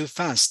speak too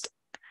fast.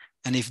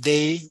 And if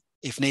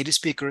native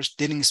speakers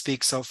didn't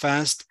speak so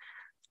fast,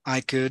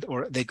 they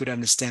could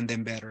understand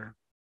them better,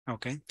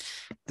 okay?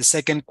 The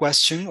second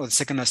question or the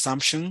second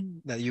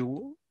assumption that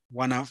you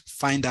wanna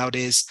find out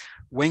is,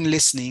 when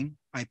listening,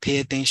 I pay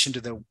attention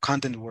to the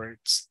content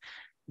words.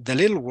 The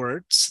little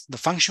words, the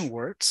function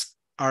words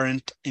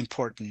aren't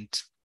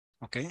important,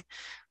 okay?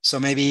 So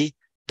maybe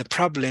the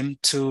problem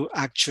to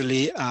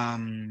actually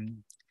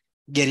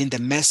getting the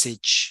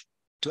message,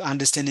 to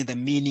understanding the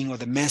meaning or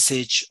the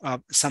message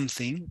of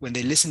something when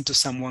they listen to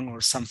someone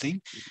or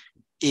something,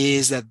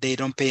 is that they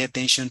don't pay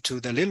attention to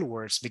the little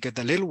words, because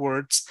the little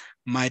words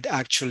might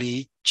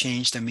actually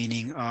change the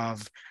meaning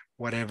of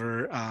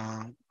whatever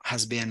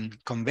has been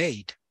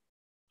conveyed.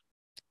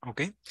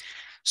 Okay,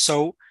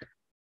 so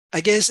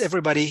I guess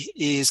everybody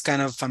is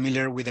kind of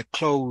familiar with a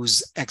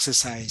cloze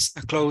exercise.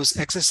 A cloze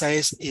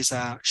exercise is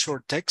a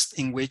short text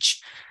in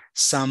which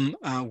some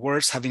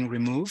words have been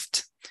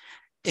removed.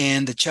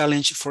 And the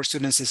challenge for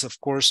students is, of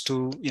course,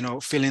 to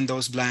fill in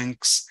those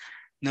blanks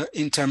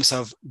in terms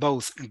of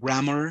both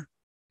grammar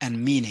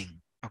and meaning.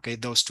 Okay,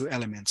 those two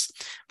elements.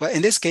 But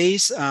in this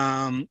case,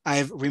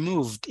 I've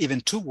removed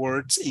even two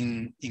words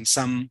in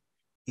some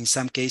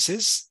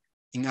cases.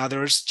 In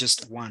others,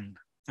 just one.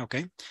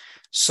 Okay,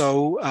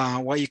 so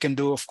what you can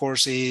do, of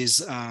course,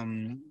 is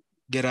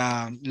get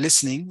a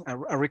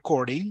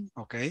recording,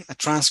 okay, a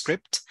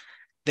transcript,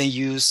 then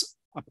use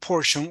a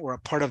portion or a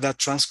part of that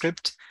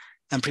transcript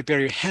and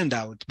prepare your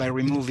handout by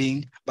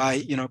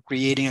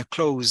creating a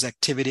cloze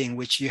activity in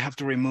which you have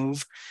to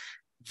remove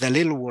the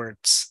little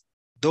words,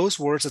 those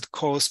words that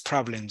cause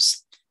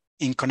problems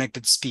in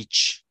connected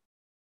speech,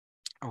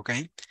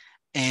 okay?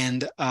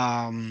 And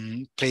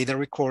play the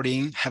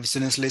recording, have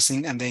students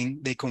listen, and then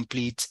they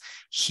complete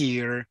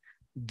here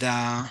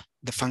the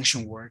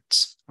function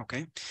words,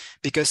 okay?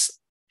 Because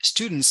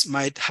students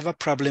might have a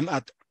problem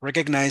at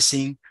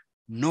recognizing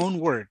known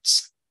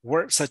words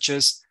such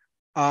as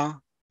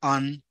on,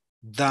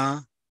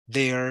 the,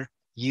 there,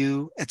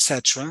 you,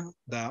 etc.,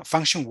 the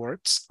function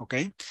words,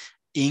 okay,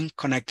 in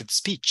connected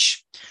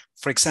speech.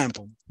 For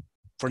example,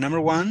 for number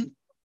one,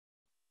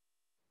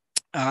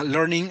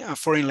 learning a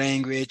foreign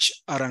language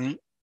at an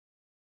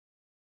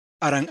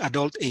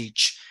adult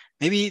age.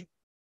 Maybe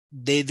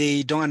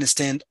they don't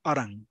understand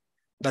orang,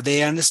 but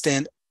they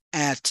understand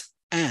at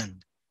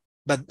and.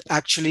 But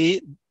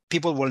actually,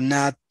 people will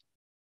not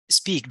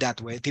speak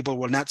that way. People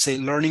will not say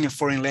learning a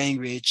foreign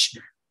language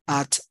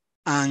at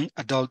an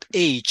adult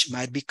age.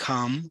 Might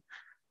become,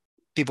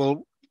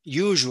 people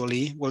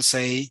usually will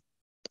say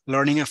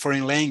learning a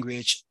foreign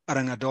language at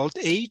an adult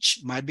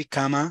age might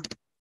become a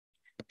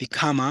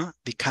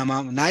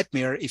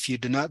nightmare if you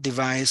do not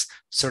devise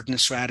certain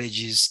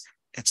strategies,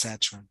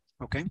 etc.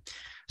 Okay,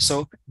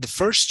 so the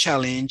first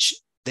challenge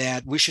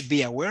that we should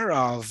be aware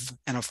of,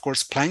 and of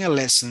course plan a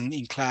lesson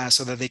in class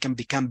so that they can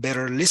become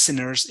better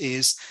listeners,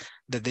 is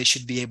that they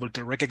should be able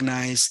to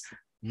recognize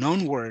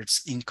known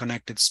words in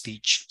connected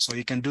speech. So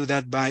you can do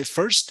that by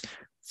first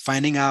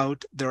finding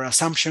out their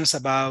assumptions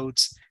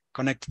about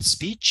connected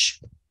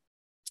speech,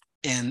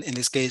 and in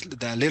this case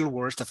the little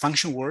words, the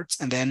function words,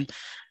 and then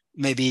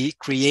maybe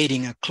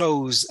creating a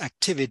close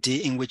activity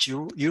in which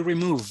you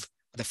remove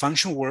the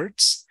function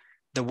words,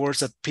 the words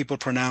that people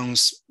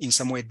pronounce in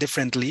some way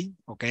differently,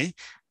 okay,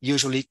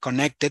 usually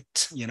connected,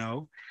 you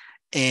know,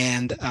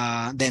 and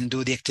then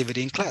do the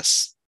activity in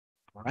class.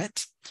 All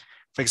right.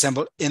 For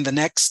example, in the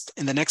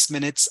next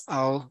minutes,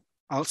 I'll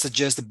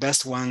suggest the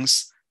best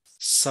ones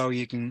so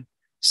you can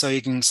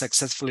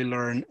successfully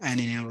learn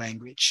any new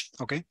language.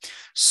 Okay.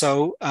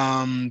 So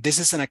this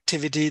is an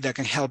activity that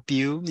can help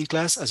you in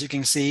class. As you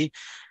can see,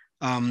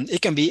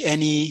 it can be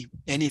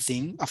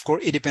anything. Of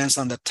course, it depends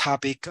on the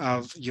topic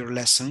of your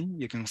lesson.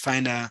 You can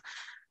find a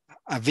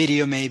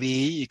video, maybe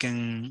you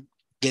can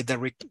get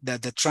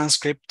the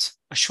transcript,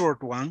 a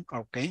short one.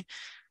 Okay.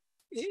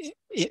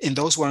 In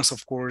those ones,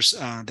 of course,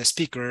 the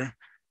speaker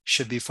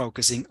should be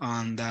focusing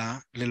on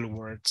the little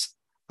words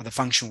or the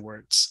function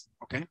words.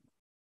 Okay.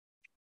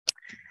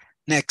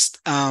 Next,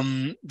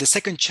 the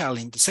second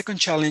challenge. The second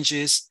challenge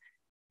is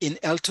in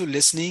L2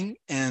 listening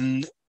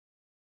and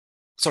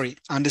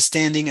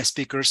understanding a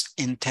speaker's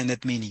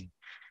intended meaning.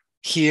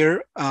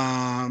 Here,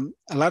 a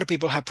lot of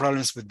people have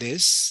problems with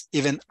this.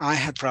 Even I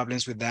had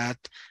problems with that.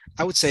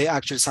 I would say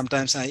actually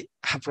sometimes I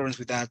have problems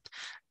with that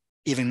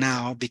even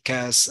now,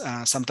 because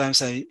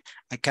sometimes I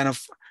kind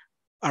of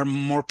are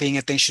more paying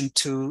attention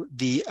to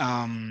the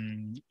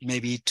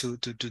maybe to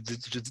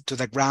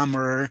the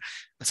grammar,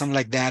 something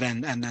like that,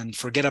 and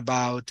forget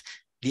about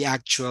the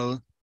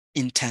actual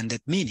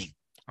intended meaning.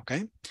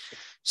 Okay,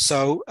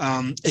 so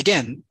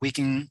again, we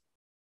can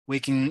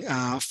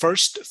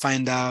first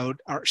find out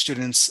our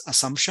students'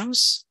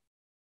 assumptions.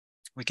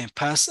 We can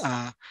pass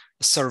a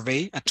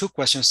survey, a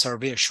 2-question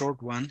survey, a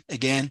short one.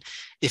 Again,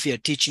 if you're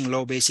teaching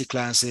low basic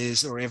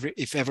classes, or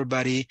if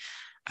everybody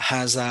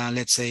has,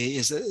 let's say,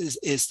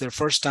 is their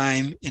first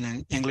time in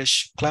an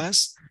English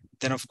class,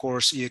 then of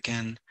course you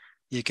can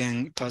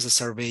pass a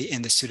survey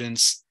in the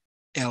students'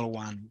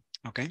 L1.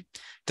 Okay.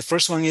 The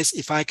first one is,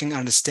 if I can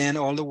understand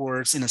all the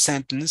words in a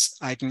sentence,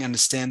 I can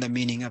understand the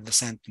meaning of the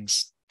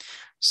sentence.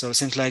 So it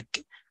seems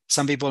like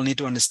some people need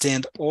to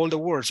understand all the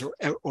words,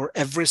 or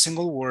every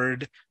single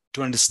word,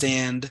 to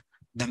understand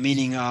the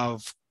meaning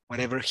of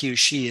whatever he or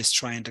she is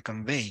trying to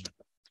convey.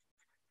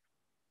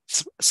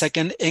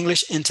 Second,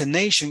 English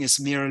intonation is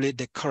merely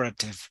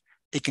decorative.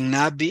 It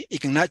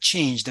cannot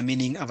change the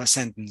meaning of a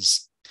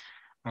sentence.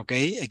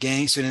 Okay,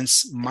 again,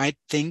 students might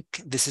think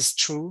this is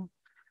true,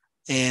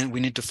 and we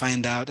need to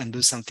find out and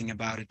do something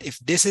about it. If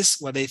this is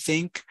what they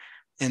think,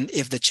 and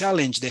if the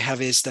challenge they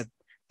have is that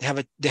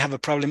they have a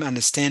problem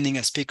understanding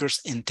a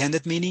speaker's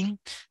intended meaning,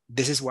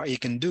 this is what you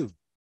can do.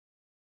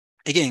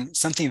 Again,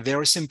 something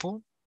very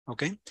simple.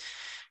 Okay,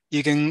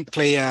 you can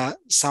play a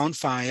sound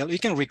file. You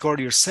can record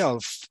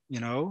yourself, you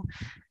know,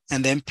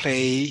 and then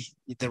play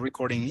the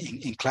recording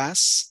in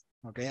class.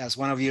 Okay, as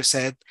one of you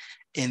said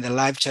in the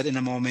live chat in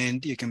a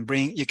moment, you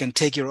can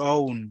take your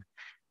own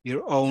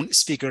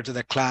speaker to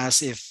the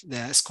class if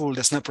the school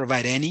does not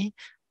provide any.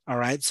 All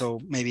right, so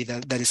maybe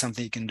that is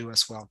something you can do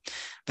as well.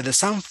 But the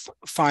sound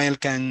file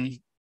can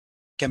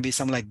be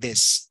something like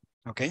this.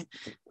 Okay,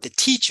 the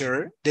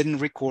teacher didn't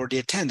record the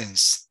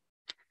attendance.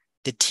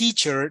 The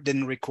teacher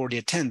didn't record the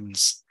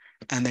attendance.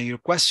 And then your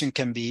question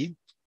can be,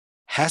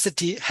 has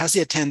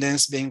the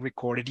attendance been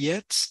recorded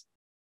yet?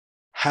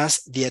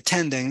 Has the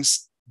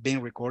attendance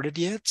been recorded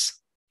yet?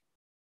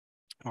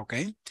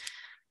 Okay.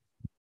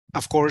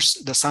 Of course,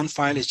 the sound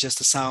file is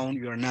just a sound.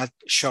 You are not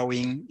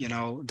showing, you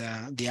know,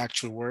 the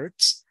actual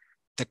words.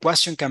 The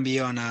question can be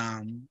on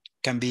a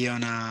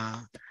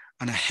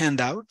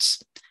handout,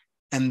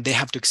 and they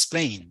have to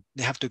explain.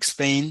 They have to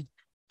explain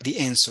the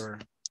answer.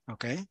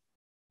 Okay.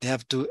 They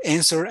have to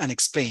answer and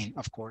explain,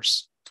 of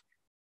course.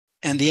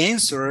 And the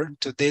answer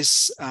to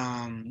this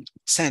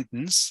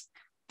sentence,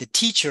 the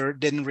teacher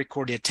didn't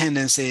record the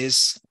attendance,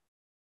 is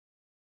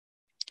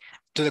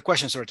to the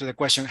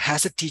question,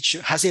 has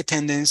the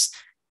attendance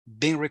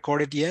been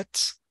recorded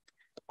yet?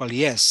 Well,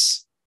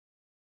 yes,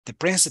 the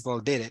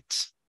principal did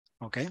it.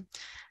 Okay.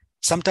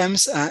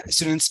 Sometimes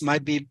students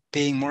might be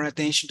paying more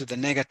attention to the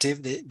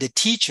negative. The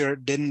teacher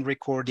didn't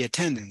record the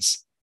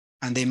attendance,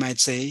 and they might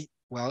say,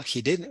 well,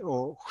 he didn't,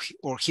 or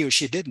he or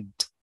she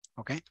didn't.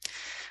 Okay.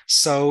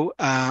 So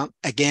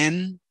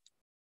again,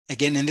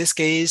 in this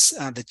case,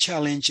 the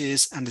challenge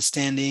is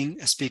understanding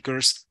a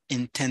speaker's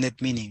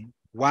intended meaning,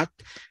 what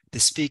the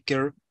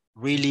speaker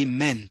really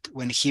meant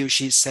when he or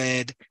she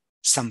said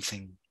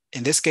something.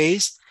 In this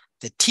case,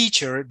 the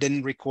teacher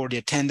didn't record the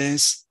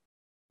attendance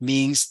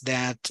means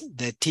that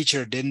the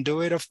teacher didn't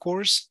do it, of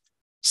course.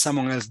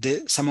 Someone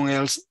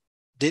else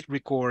did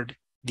record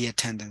the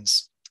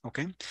attendance.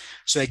 Okay,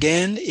 so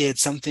again,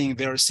 it's something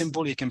very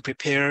simple. You can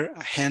prepare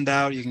a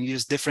handout, you can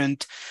use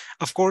different,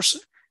 of course,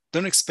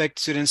 don't expect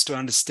students to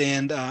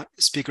understand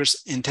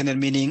speakers' intended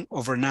meaning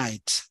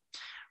overnight.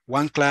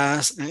 One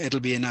class,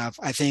 it'll be enough.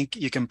 I think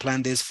you can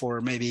plan this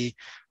for maybe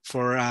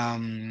for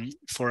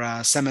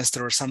a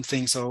semester or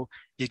something, so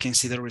you can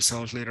see the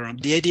results later on.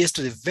 The idea is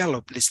to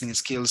develop listening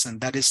skills, and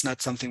that is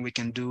not something we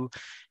can do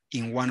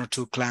in 1 or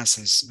 2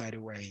 classes, by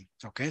the way.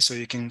 Okay, so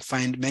you can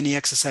find many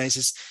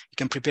exercises. You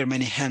can prepare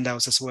many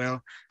handouts as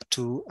well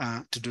to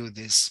do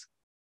this.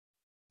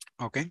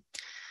 Okay.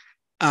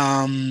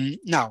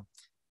 Now,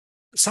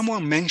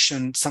 someone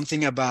mentioned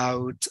something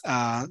about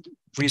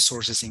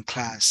resources in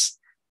class,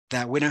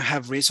 that we don't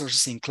have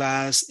resources in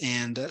class,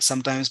 and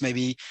sometimes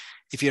maybe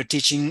if you're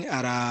teaching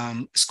at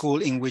a school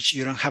in which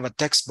you don't have a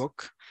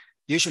textbook,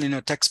 usually,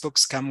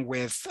 textbooks come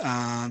with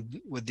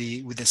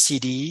the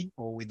CD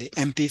or with the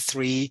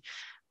MP3,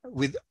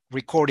 with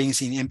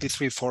recordings in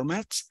MP3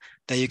 format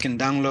that you can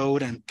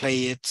download and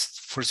play it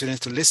for students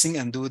to listen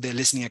and do the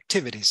listening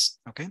activities.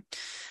 Okay,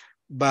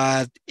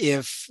 but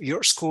if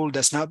your school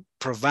does not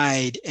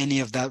provide any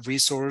of that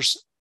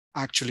resource,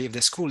 actually, if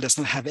the school does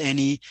not have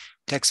any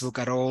textbook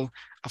at all,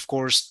 of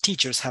course,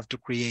 teachers have to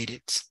create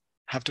it,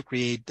 have to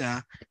create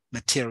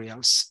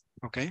materials.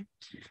 Okay,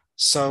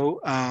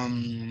 so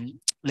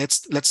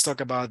let's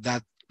talk about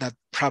that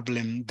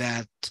problem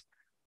that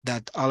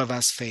all of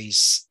us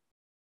face.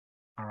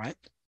 All right.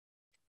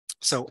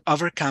 So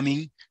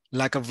overcoming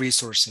lack of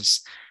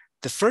resources.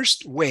 The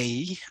first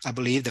way, I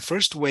believe, the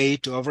first way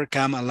to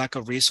overcome a lack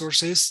of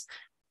resources,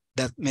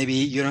 that maybe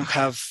you don't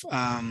have,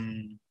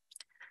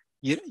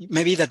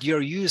 maybe that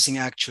you're using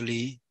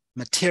actually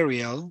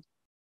material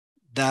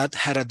that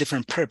had a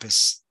different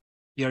purpose.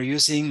 You're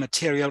using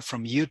material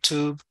from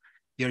YouTube.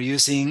 You're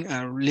using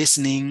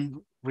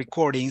listening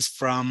recordings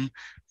from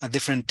a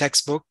different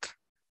textbook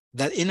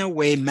that in a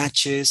way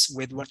matches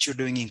with what you're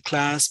doing in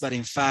class, but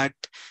in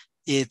fact,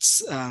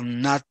 it's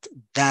not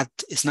that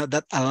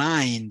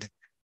aligned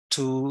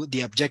to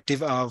the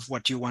objective of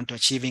what you want to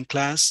achieve in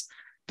class,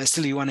 but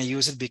still you want to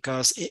use it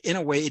because in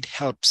a way it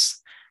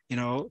helps,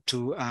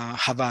 to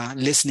have a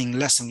listening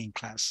lesson in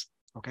class.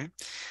 Okay.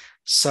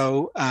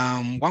 So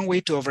one way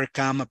to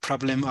overcome a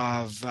problem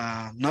of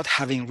not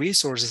having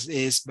resources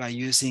is by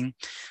using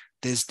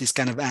this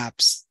kind of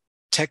apps,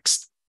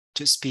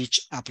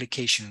 text-to-speech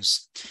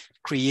applications,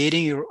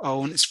 creating your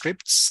own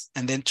scripts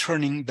and then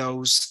turning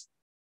those.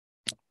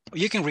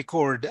 You can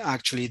record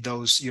actually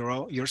those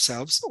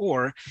yourselves,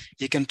 or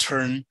you can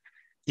turn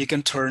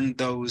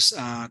those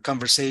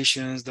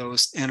conversations,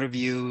 those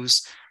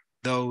interviews,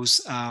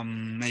 those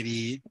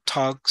maybe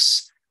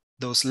talks,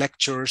 those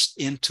lectures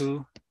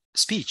into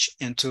speech,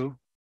 into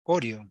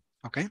audio.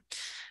 Okay.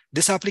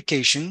 This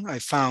application I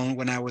found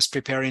when I was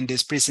preparing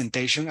this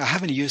presentation. I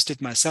haven't used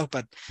it myself,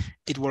 but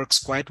it works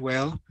quite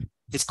well.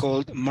 It's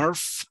called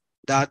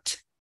Murph.ai,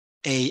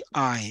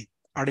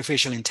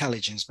 artificial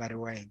intelligence, by the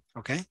way.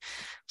 Okay.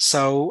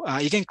 So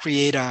you can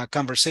create a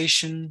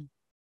conversation,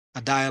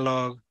 a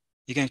dialogue.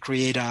 You can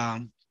create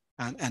an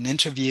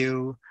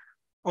interview,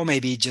 or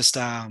maybe just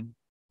a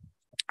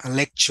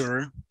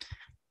lecture.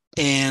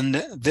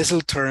 And this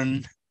will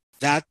turn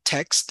that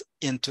text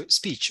into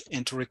speech,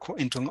 into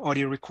an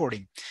audio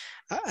recording.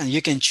 And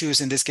you can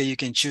choose, in this case, you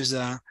can choose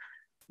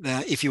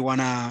if you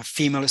want a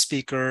female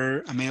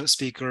speaker, a male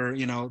speaker,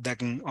 that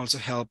can also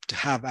help to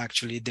have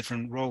actually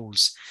different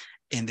roles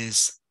in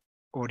this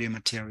audio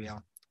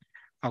material.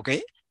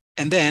 Okay.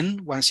 And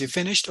then once you're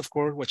finished, of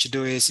course, what you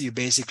do is you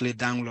basically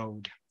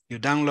download. You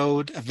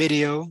download a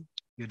video,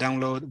 you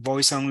download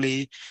voice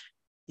only.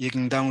 You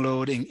can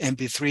download in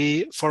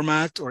MP3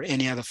 format or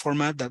any other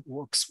format that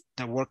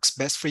works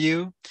best for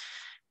you.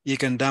 You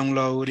can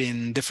download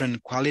in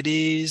different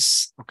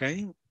qualities,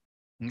 okay,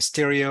 in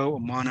stereo or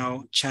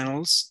mono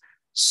channels.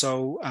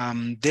 So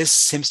this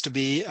seems to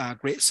be a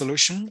great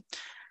solution.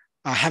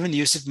 I haven't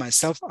used it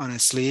myself,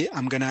 honestly.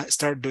 I'm gonna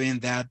start doing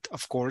that,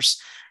 of course.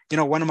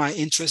 One of my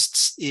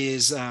interests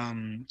is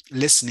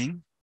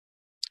listening.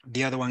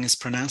 The other one is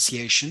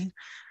pronunciation.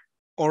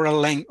 Oral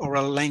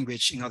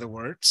language, in other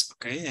words,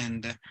 okay?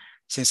 And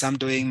since I'm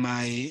doing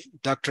my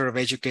Doctor of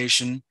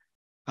Education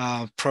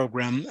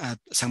program at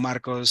San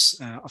Marcos,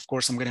 of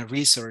course, I'm going to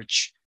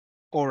research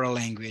oral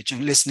language,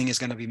 and listening is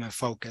going to be my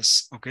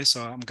focus, okay?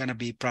 So I'm going to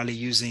be probably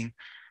using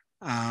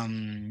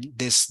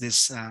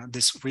this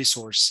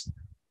resource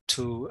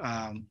to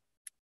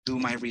do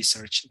my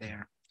research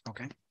there,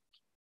 okay?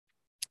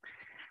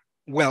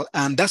 Well,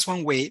 and that's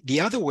one way.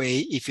 The other way,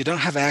 if you don't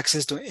have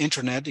access to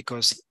internet,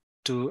 because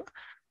to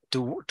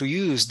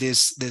use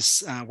this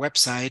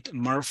website,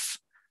 Murph.ai,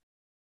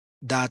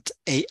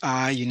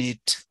 you need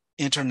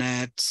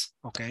internet,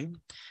 okay?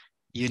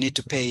 You need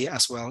to pay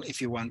as well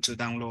if you want to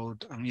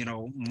download,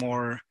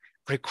 more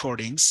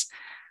recordings,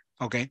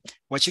 okay?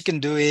 What you can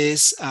do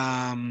is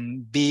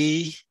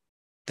be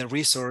the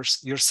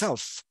resource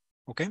yourself,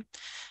 okay?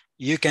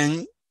 You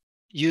can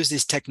use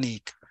this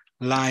technique,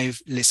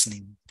 live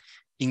listening.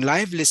 In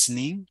live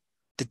listening,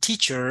 the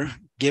teacher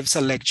gives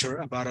a lecture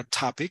about a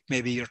topic.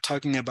 Maybe you're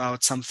talking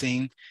about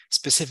something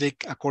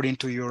specific according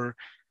to your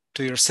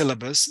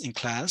syllabus in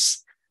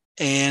class,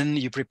 and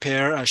you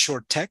prepare a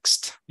short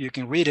text. You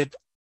can read it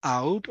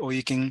out, or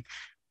you can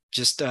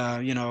just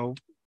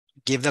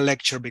give the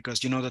lecture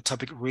because you know the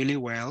topic really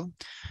well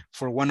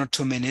for 1 or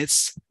 2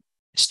 minutes.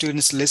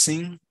 Students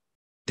listen,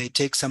 they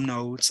take some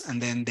notes,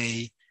 and then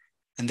they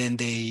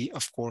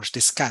of course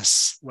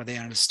discuss what they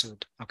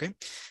understood. Okay,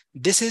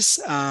 this is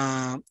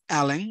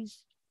Alan.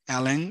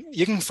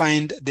 You can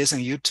find this on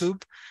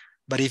YouTube,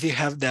 but if you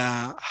have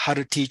the How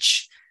to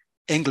Teach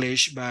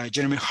English by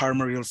Jeremy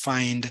Harmer, you'll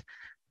find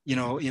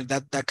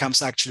that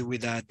comes actually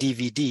with a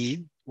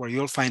DVD where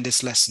you'll find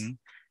this lesson.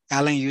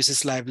 Alan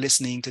uses live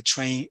listening to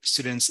train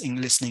students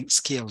in listening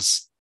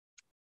skills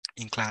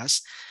in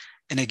class.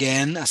 And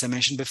again, as I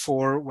mentioned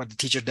before, what the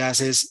teacher does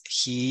is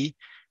he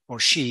or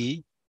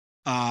she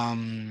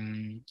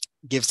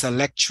gives a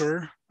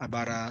lecture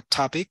about a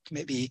topic.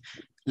 Maybe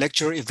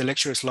lecture, if the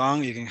lecture is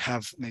long, you can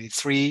have maybe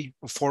 3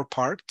 or 4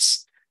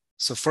 parts.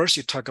 So first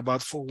you talk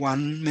about for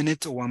 1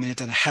 minute or 1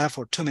 minute and a half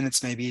or 2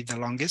 minutes, maybe the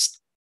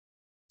longest.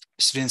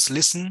 Students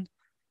listen,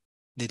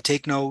 they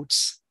take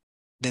notes,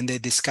 then they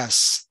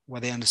discuss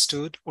what they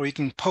understood, or you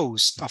can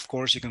pose, of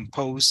course, you can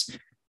pose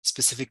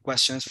specific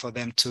questions for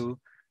them to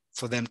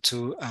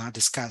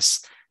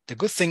discuss. The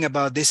good thing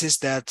about this is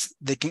that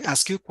they can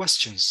ask you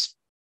questions,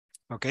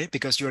 okay?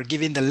 Because you're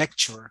giving the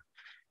lecture,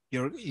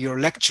 you're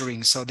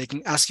lecturing, so they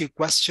can ask you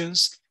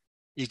questions.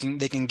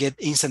 They can get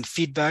instant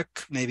feedback,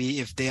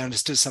 maybe if they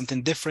understood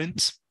something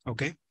different,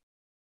 okay?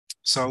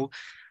 So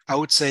I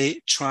would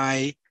say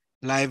try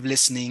live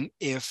listening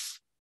if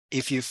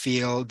you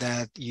feel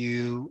that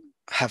you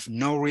have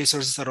no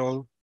resources at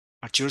all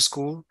at your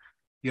school,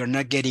 you're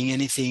not getting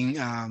anything,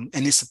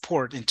 any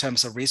support in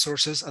terms of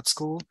resources at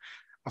school.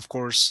 Of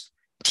course,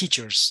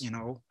 teachers,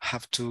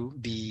 have to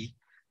be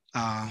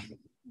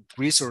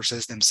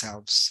resources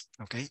themselves,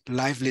 okay?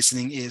 Live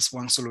listening is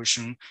one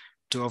solution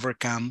to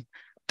overcome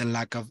the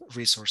lack of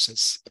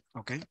resources,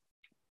 okay?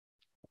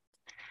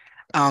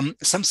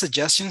 Some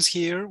suggestions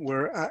here.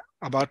 We're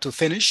about to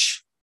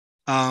finish.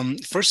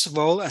 First of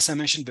all, as I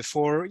mentioned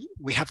before,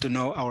 we have to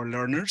know our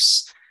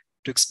learners.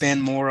 To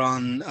expand more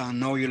on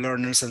know your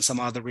learners and some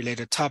other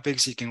related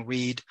topics, you can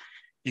read,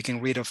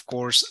 of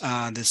course,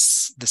 the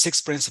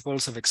 6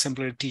 principles of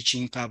exemplary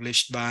teaching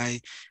published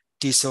by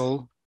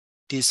TESOL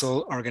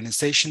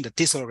organization, the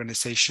TESOL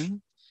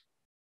organization.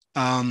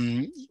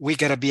 We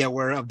gotta be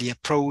aware of the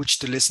approach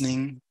to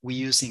listening we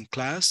use in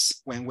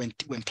class when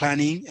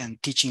planning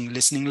and teaching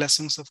listening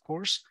lessons, of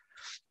course.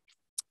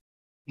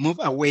 Move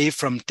away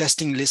from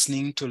testing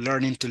listening to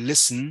learning to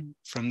listen,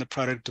 from the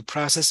product to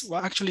process.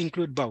 Well, actually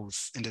include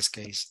both in this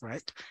case,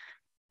 right?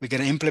 We're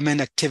going to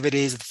implement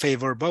activities that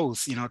favor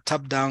both,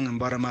 top-down and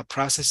bottom-up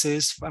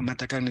processes. A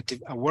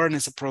metacognitive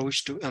awareness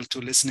approach to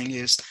L2 listening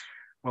is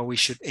what we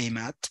should aim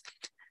at.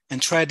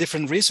 And try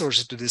different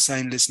resources to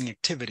design listening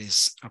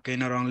activities, okay?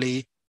 Not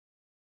only,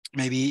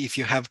 maybe if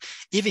you have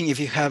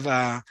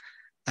a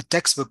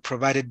textbook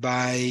provided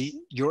by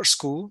your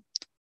school,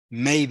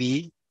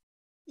 maybe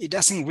it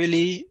doesn't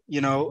really,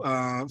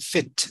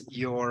 fit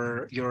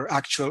your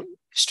actual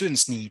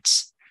students'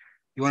 needs.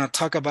 You want to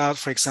talk about,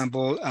 for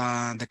example,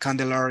 the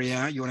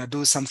Candelaria. You want to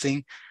do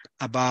something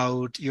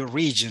about your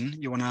region.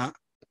 You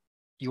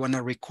want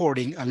a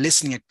recording, a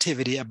listening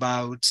activity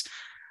about,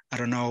 I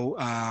don't know,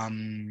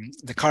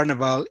 the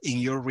carnival in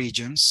your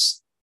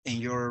regions, in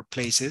your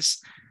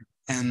places,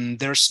 and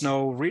there's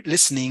no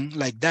listening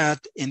like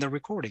that in the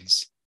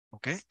recordings.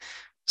 Okay.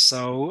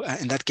 So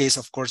in that case,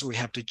 of course, we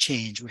have to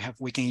change.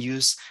 We can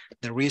use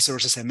the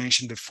resources I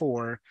mentioned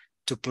before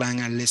to plan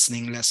a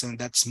listening lesson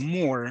that's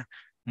more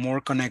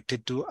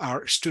connected to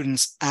our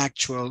students'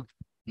 actual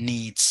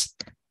needs,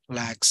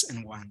 lacks,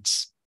 and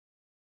wants.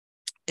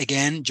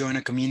 Again, join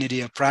a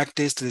community of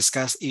practice to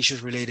discuss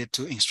issues related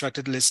to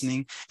instructed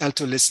listening,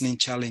 L2 listening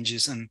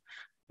challenges, and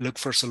look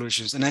for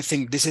solutions. And I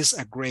think this is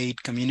a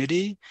great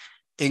community.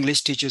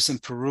 English Teachers in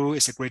Peru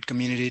is a great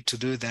community to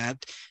do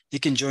that. You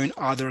can join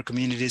other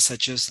communities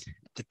such as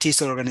the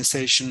TESOL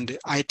organization, the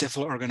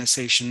ITEFL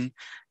organization,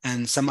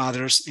 and some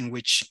others in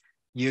which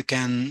you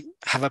can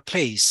have a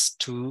place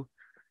to,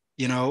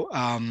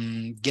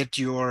 get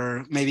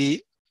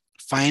maybe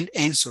find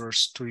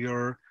answers to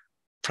your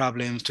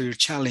problems, to your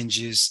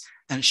challenges,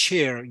 and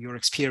share your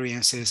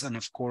experiences, and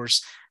of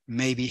course,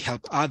 maybe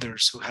help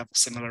others who have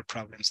similar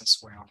problems as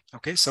well.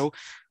 Okay, so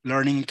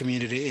learning in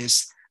community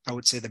is, I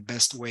would say, the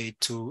best way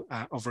to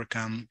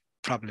overcome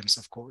problems,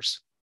 of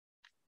course.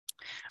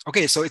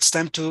 Okay, so it's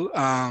time to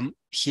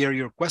hear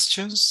your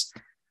questions.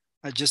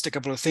 Just a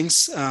couple of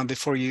things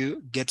before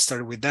you get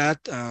started with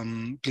that.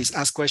 Please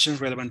ask questions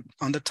relevant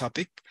on the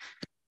topic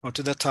or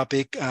to the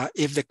topic.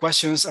 If the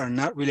questions are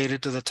not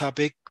related to the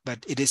topic,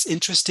 but it is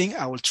interesting,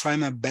 I will try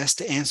my best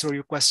to answer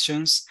your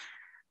questions.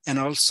 And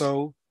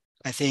also,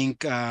 I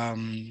think,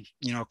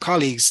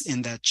 colleagues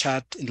in the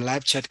chat, in the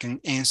live chat, can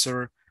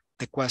answer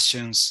the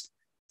questions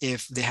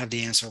if they have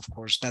the answer, of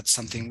course, that's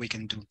something we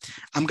can do.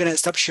 I'm going to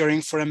stop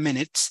sharing for a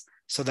minute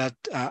so that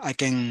I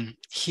can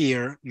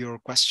hear your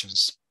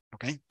questions.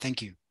 Okay,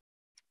 thank you.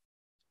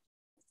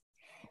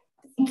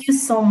 Thank you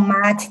so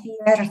much,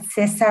 dear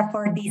Cesar,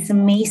 for this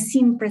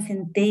amazing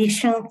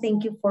presentation.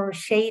 Thank you for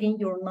sharing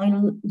your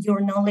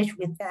knowledge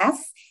with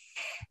us.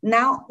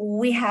 Now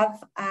we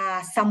have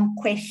some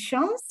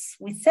questions.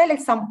 We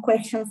select some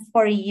questions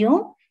for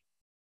you.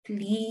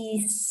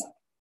 Please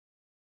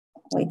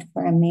wait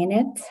for a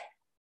minute.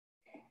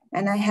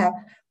 And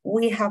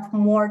we have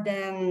more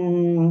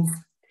than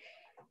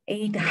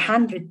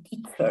 800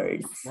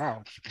 teachers.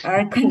 Wow.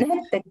 Are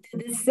connected to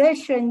the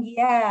session.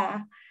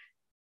 Yeah.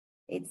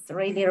 It's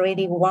really,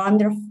 really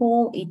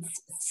wonderful.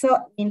 It's so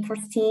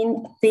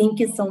interesting. Thank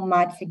you so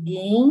much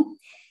again.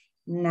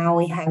 Now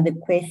we have the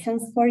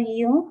questions for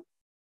you.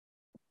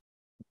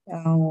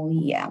 Oh,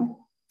 yeah.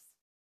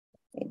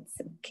 It's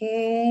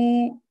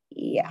okay.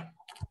 Yeah.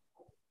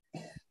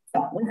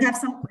 So we have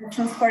some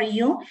questions for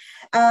you.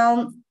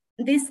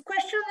 This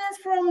question is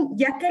from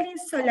Jacqueline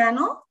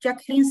Solano.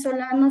 Jacqueline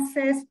Solano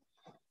says,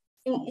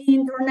 in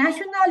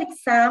international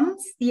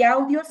exams, the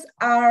audios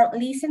are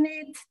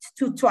listened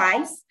to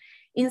twice.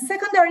 In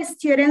secondary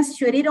students,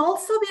 should it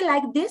also be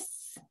like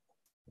this?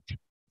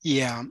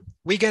 Yeah,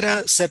 we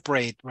gotta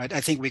separate, right?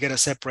 I think we gotta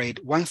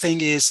separate. One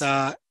thing is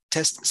a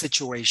test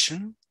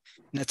situation.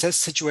 In a test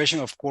situation,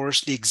 of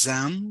course, the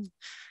exam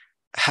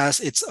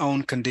has its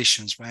own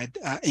conditions, right?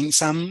 In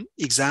some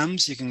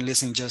exams, you can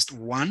listen just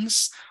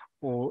once,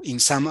 or in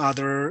some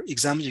other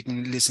exams, you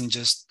can listen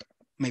just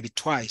maybe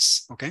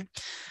twice, okay?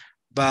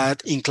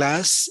 But in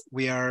class,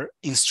 we are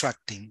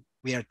instructing,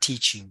 we are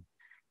teaching.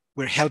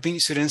 We're helping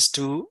students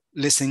to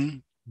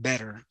listen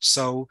better.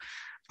 So,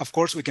 of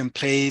course, we can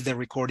play the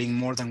recording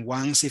more than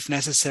once if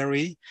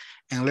necessary.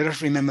 And let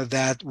us remember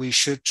that we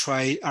should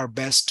try our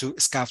best to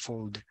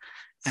scaffold.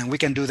 And we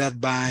can do that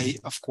by,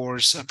 of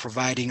course,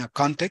 providing a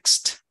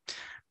context,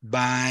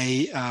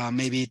 by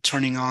maybe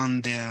turning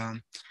on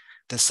the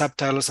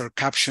subtitles or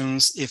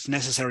captions if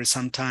necessary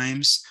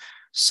sometimes.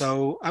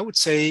 So I would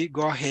say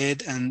go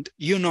ahead, and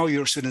you know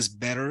your students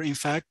better, in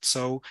fact.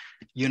 So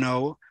you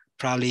know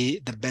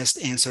probably the best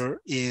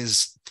answer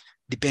is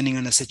depending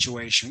on the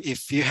situation.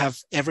 If you have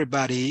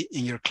everybody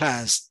in your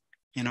class,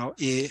 you know,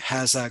 it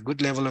has a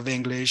good level of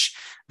English,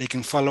 they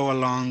can follow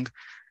along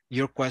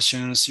your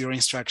questions, your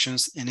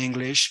instructions in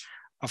English.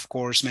 Of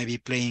course, maybe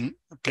playing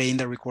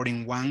the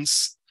recording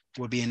once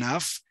will be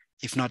enough,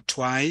 if not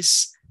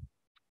twice.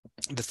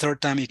 The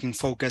third time you can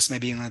focus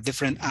maybe on a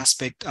different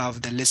aspect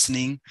of the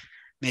listening.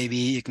 Maybe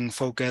you can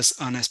focus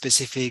on a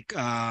specific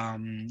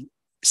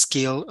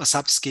skill, a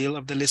sub-skill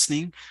of the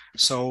listening.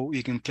 So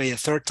you can play a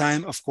third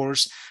time, of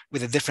course,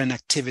 with a different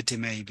activity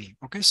maybe.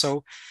 Okay,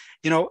 so,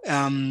 you know,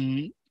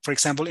 for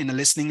example, in a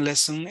listening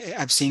lesson,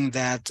 I've seen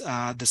that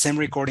the same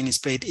recording is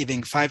played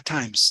even 5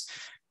 times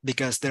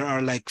because there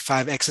are like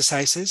 5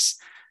 exercises.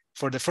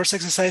 For the first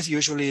exercise,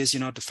 usually is,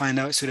 you know, to find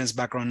out students'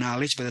 background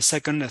knowledge, but the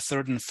second, the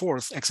third, and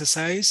fourth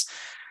exercise,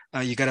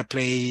 you gotta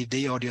play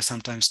the audio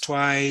sometimes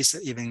twice,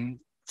 even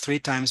 3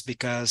 times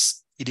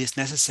because it is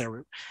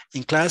necessary.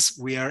 In class,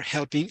 we are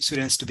helping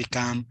students to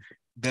become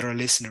better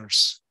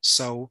listeners.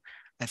 So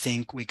I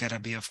think we gotta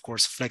be, of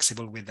course,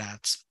 flexible with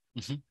that.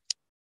 Mm-hmm.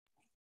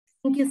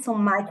 Thank you so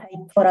much. I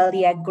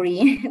totally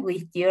agree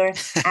with your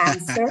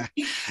answer.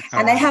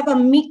 And Right. I have a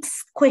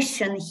mixed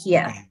question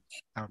here. Okay.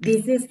 Okay.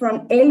 This is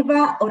from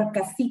Elba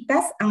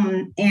Orcasitas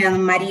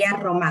and Maria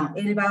Roman.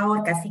 Elba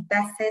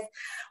Orcasitas says,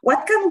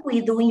 what can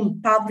we do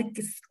in public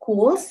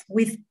schools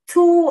with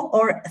 2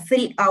 or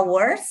 3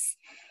 hours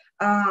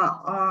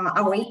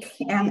a week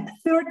and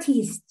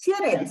 30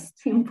 students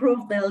to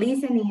improve the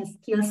listening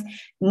skills?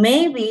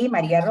 Maybe,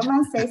 Maria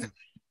Roman says,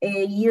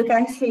 you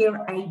can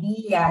share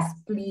ideas,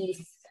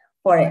 please,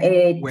 for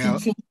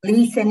teaching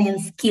listening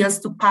skills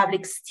to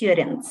public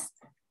students.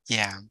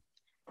 Yeah.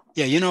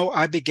 Yeah, you know,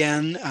 I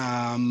began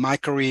my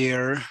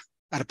career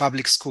at a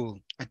public school.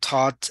 I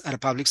taught at a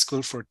public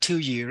school for 2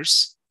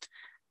 years.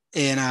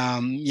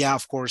 And yeah,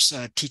 of course,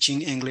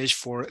 teaching English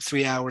for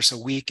 3 hours a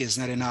week is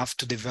not enough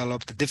to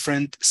develop the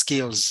different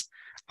skills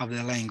of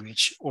the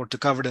language or to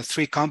cover the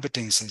 3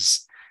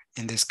 competencies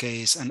in this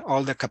case and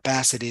all the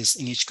capacities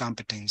in each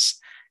competence.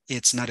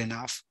 It's not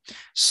enough.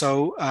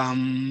 So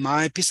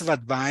my piece of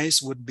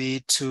advice would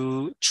be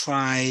to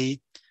try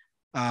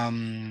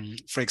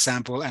for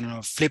example, I don't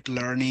know, flip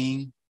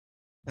learning,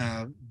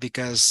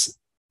 because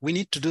we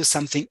need to do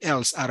something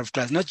else out of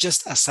class, not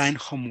just assign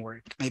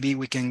homework. Maybe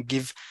we can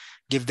give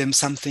them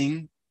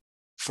something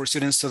for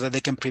students so that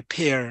they can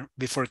prepare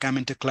before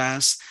coming to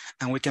class,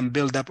 and we can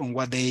build up on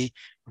what they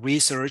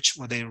researched,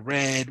 what they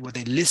read, what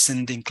they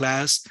listened in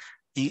class,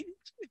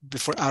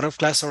 before out of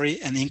class,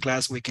 sorry, and in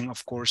class we can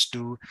of course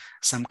do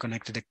some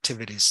connected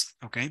activities.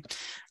 Okay,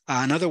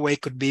 another way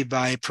could be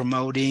by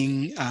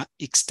promoting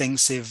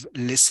extensive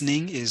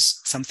listening is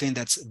something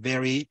that's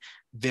very,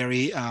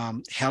 very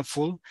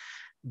helpful,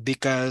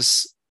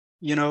 because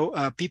you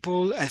know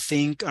people I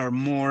think are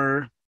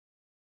more,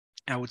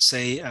 I would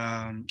say,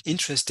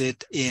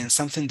 interested in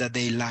something that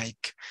they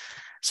like.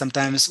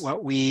 sometimes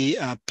what we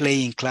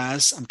play in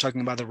class, I'm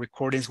talking about the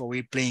recordings, what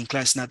we play in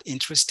class, not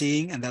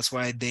interesting, and that's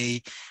why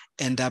they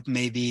end up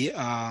maybe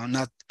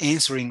not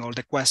answering all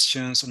the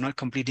questions or not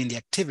completing the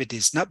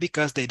activities, not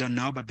because they don't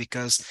know, but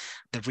because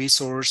the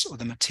resource or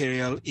the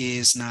material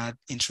is not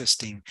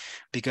interesting,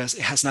 because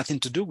it has nothing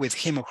to do with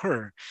him or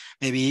her.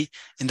 Maybe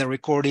in the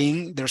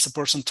recording, there's a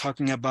person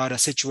talking about a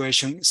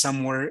situation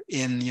somewhere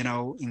in, you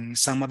know, in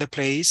some other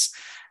place,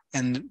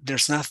 and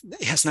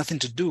it has nothing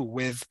to do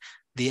with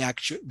the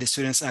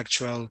student's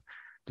actual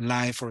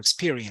life or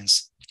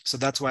experience. So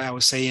that's why I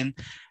was saying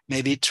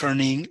maybe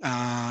turning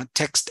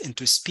text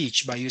into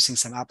speech by using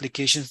some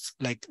applications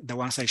like the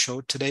ones I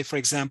showed today, for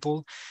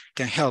example,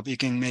 can help. You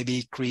can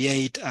maybe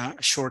create a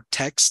short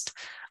text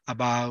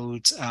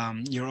about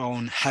your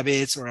own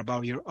habits or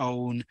about your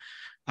own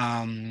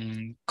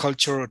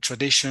culture or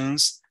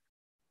traditions,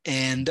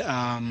 and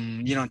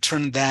you know,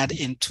 turn that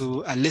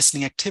into a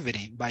listening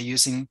activity by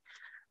using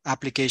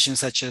applications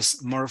such as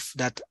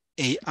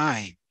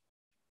Morph.ai,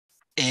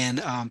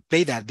 and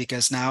play that,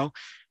 because now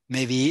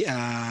maybe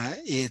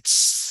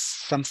it's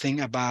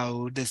something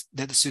about this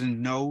that the student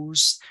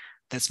knows,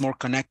 that's more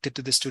connected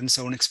to the student's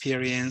own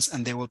experience,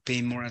 and they will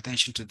pay more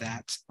attention to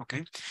that.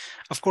 Okay.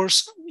 Of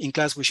course, in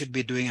class, we should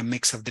be doing a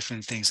mix of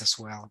different things as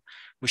well.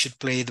 We should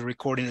play the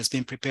recording that's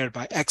been prepared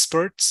by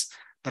experts,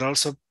 but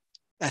also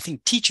I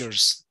think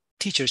teachers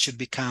should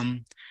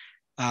become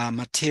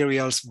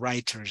materials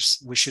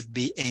writers. We should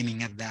be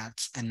aiming at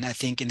that. And I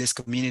think in this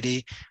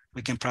community,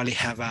 we can probably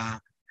have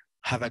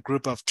a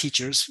group of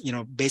teachers, you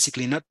know,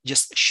 basically not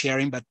just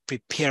sharing, but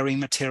preparing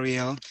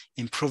material,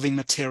 improving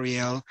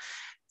material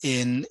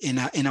in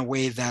a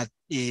way that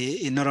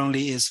it not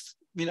only is,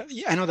 you know,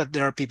 I know that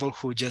there are people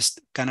who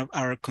just kind of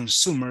are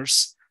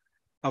consumers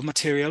of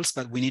materials,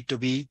 but we need to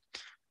be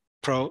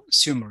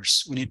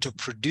prosumers. We need to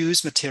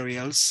produce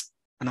materials,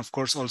 and of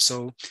course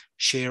also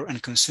share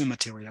and consume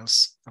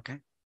materials. Okay.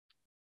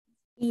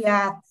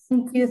 Yeah,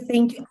 thank you,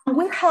 thank you.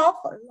 We have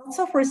lots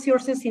of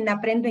resources in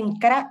Aprendo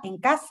en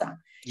Casa.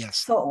 Yes.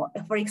 So,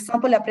 for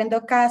example,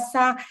 Aprendo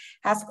Casa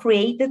has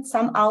created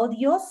some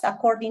audios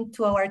according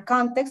to our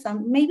context,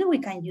 and maybe we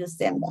can use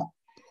them.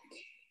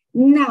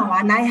 Now,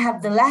 and I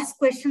have the last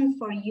question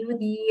for you,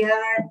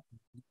 dear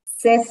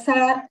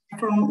Cesar,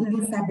 from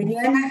Luz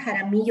Adriana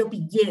Jaramillo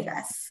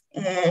Villegas.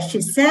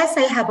 She says,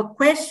 I have a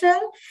question.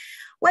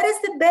 What is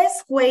the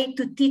best way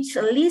to teach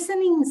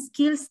listening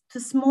skills to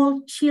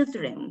small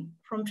children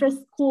from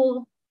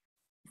preschool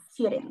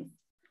students?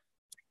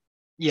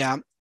 Yeah,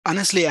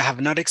 honestly, I have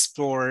not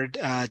explored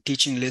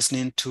teaching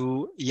listening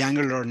to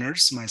younger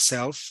learners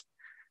myself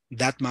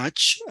that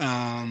much.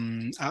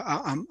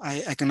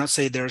 I cannot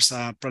say there's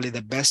probably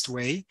the best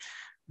way,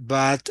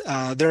 but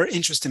there are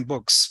interesting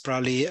books.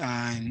 Probably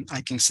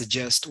I can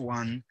suggest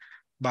one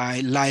by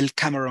Lyle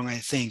Cameron, I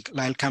think.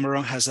 Lyle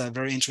Cameron has a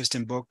very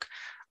interesting book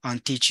on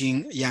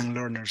teaching young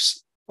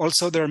learners.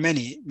 Also, there are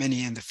many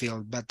in the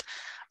field, but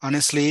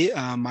honestly,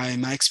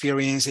 my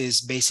experience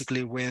is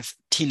basically with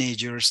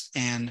teenagers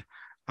and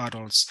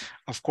adults.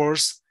 Of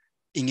course,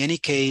 in any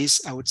case,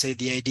 I would say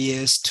the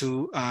idea is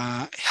to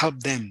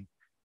help them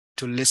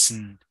to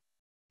listen,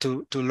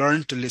 to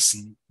learn to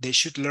listen. They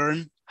should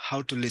learn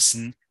how to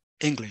listen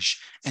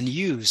English and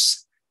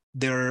use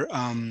their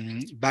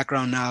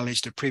background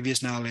knowledge, their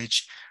previous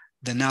knowledge,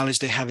 the knowledge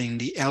they have in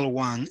the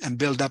L1, and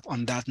build up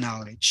on that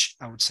knowledge.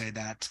 I would say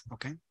that,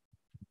 okay?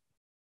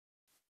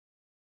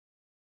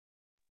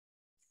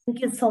 Thank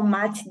you so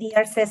much,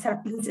 dear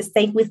Cesar. Please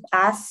stay with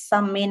us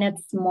some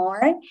minutes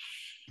more.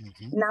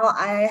 Now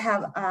I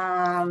have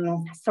a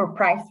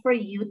surprise for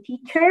you,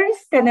 teachers.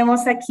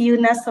 Tenemos aquí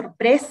una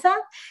sorpresa.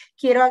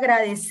 Quiero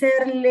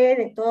agradecerle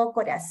de todo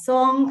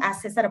corazón a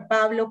Cesar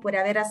Pablo por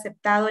haber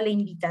aceptado la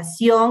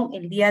invitación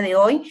el día de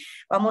hoy.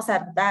 Vamos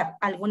a dar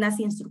algunas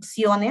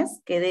instrucciones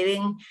que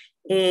deben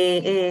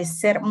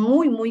ser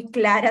muy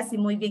claras y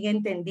muy bien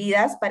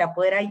entendidas para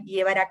poder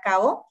llevar a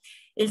cabo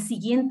el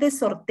siguiente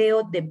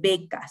sorteo de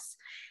becas.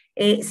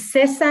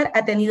 César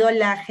ha tenido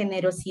la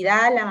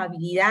generosidad, la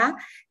amabilidad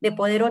de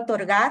poder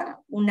otorgar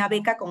una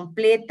beca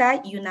completa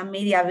y una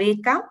media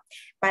beca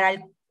para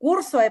el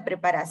curso de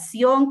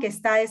preparación que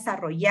está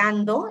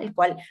desarrollando, el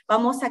cual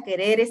vamos a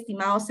querer,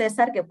 estimado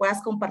César, que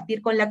puedas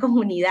compartir con la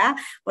comunidad,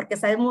 porque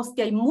sabemos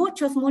que hay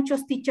muchos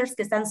teachers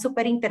que están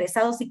súper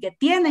interesados y que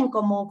tienen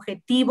como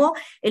objetivo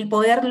el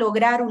poder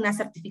lograr una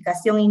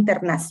certificación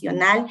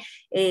internacional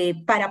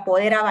para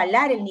poder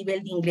avalar el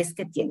nivel de inglés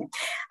que tienen.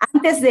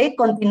 Antes de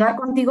continuar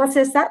contigo,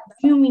 César,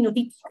 dame un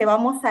minutito que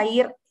vamos a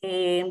ir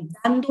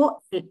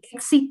dando el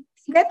exit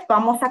ticket.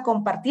 Vamos a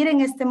compartir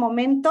en este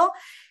momento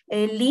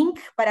el link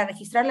para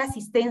registrar la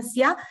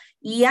asistencia,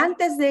 y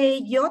antes de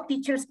ello,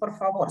 teachers, por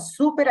favor,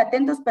 súper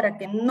atentos para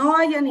que no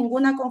haya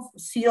ninguna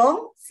confusión,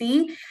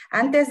 ¿sí?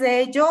 Antes de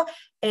ello,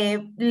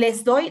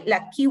 les doy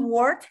la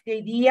keyword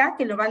del día,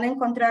 que lo van a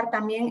encontrar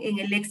también en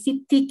el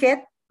exit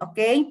ticket, ¿ok?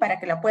 Para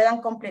que la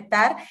puedan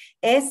completar,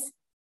 es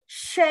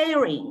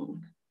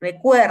sharing.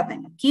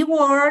 Recuerden,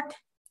 keyword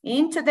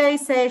in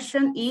today's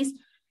session is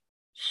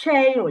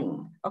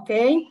sharing, ¿ok?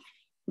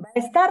 va a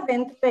estar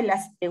dentro de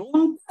las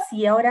preguntas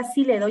y ahora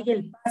sí le doy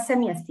el pase a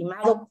mi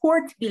estimado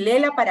Kurt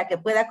Vilela para que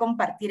pueda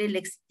compartir el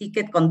exit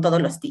ticket con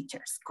todos los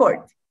teachers.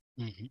 Kurt.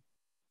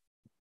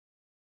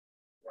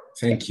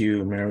 Thank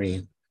you,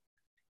 Mary.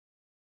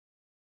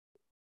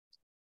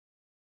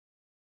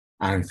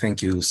 And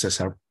thank you,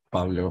 Cesar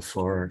Pablo,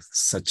 for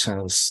such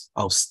an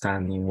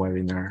outstanding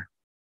webinar.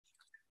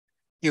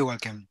 You're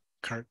welcome,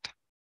 Kurt.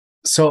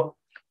 So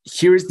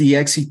here's the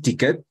exit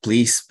ticket.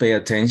 Please pay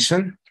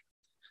attention.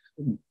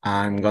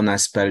 I'm gonna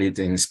spell it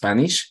in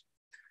Spanish.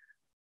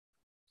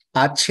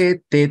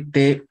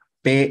 HTTPS,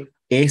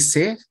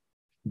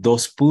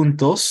 2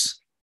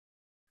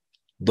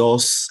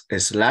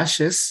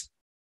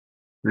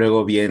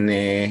 luego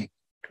viene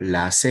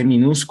la C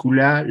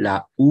minúscula,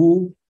 la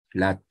U,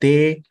 la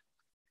T,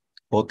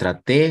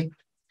 otra T,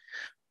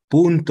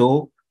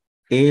 punto,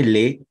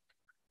 L,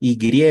 Y,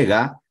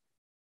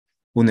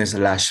 un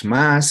slash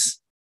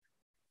más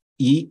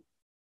y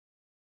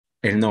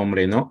el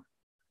nombre, ¿no?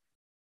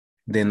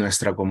 De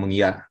nuestra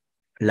comunidad.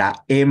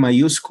 La E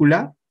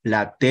mayúscula,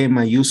 la T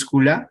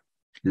mayúscula,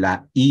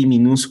 la I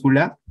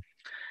minúscula,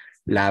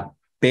 la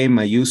P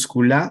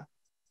mayúscula,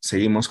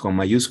 seguimos con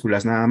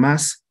mayúsculas nada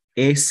más,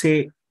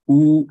 SUMMER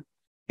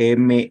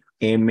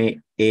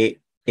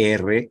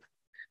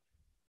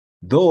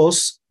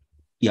 2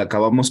 y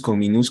acabamos con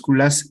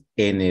minúsculas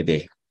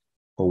ND,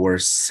 our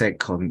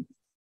second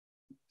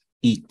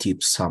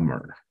eTip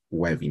Summer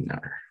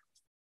webinar.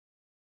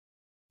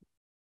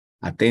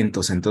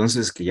 Atentos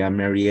entonces que ya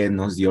Marianne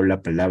nos dio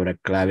la palabra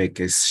clave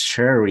que es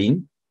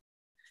sharing,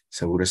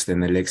 seguro está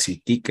en el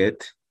exit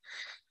ticket,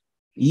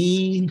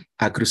 y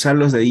a cruzar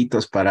los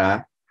deditos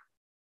para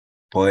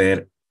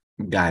poder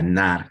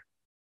ganar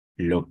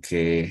lo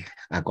que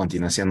a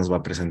continuación nos va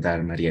a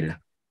presentar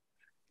Mariela.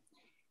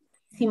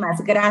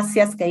 Muchísimas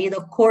gracias,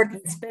 querido Kurt.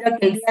 Espero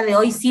que el día de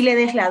hoy sí le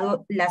des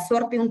la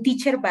suerte a un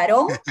teacher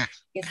varón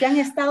que se han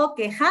estado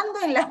quejando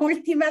en la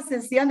última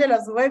sesión de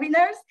los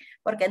webinars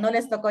porque no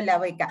les tocó la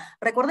beca.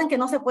 Recuerden que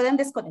no se pueden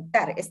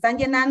desconectar. Están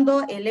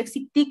llenando el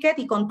exit ticket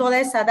y con toda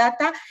esa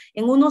data,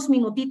 en unos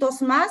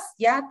minutitos más,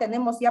 ya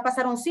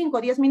pasaron 5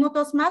 o 10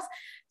 minutos más,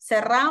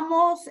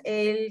 cerramos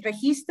el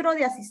registro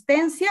de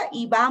asistencia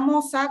y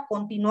vamos a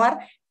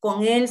continuar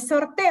con el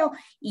sorteo.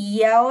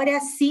 Y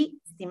ahora sí,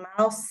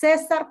 estimado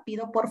César,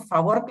 pido por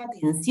favor tu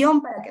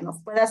atención para que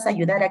nos puedas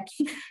ayudar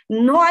aquí.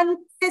 No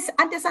antes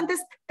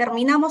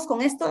terminamos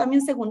con esto, dame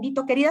un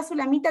segundito. Querida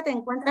Zulamita, ¿te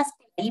encuentras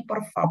ahí,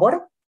 por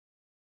favor?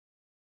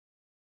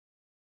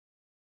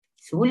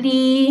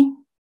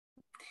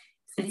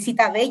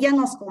 Zulicita Bella,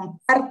 nos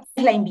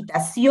comparte la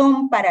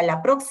invitación para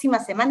la próxima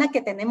semana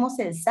que tenemos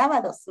el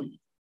sábado, Zuli.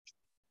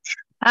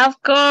 Of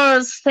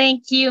course,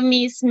 thank you,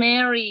 Miss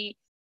Mary.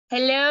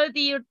 Hello,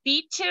 dear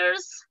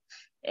teachers.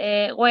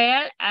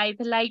 Well, I'd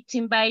like to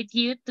invite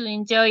you to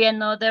enjoy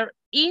another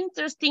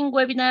interesting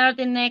webinar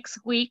the next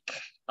week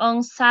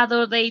on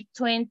Saturday,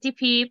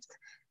 25th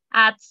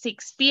at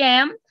 6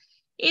 p.m.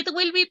 It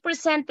will be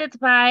presented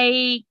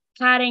by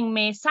Karen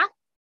Mesa.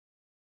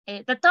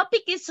 The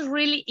topic is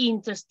really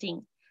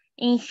interesting,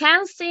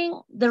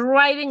 enhancing the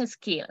writing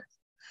skills.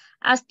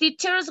 As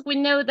teachers, we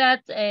know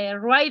that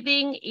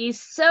writing is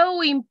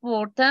so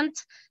important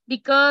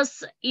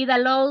because it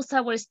allows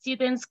our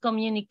students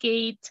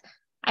communicate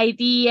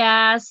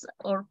ideas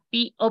or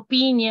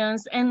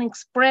opinions and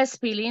express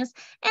feelings,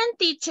 and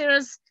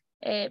teachers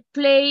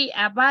play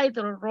a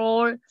vital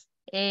role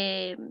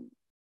in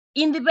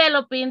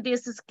developing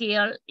this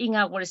skill in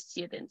our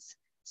students.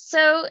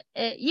 So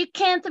you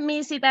can't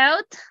miss it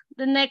out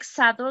the next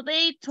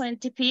Saturday,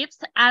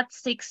 25th at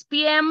 6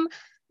 p.m.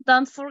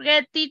 Don't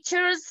forget,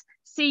 teachers,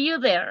 see you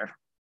there.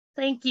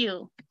 Thank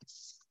you.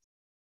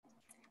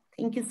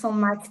 Thank you so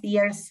much,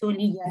 dear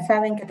Zuli. Ya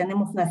saben que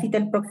tenemos una cita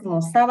el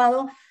próximo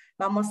sábado.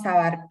 Vamos a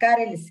abarcar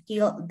el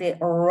skill de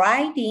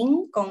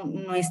writing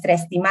con nuestra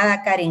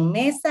estimada Karen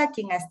Mesa,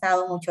 quien ha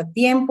estado mucho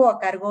tiempo a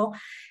cargo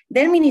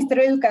del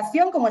Ministerio de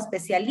Educación como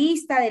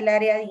especialista del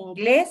área de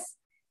inglés.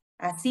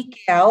 Así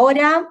que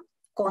ahora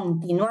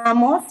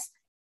continuamos.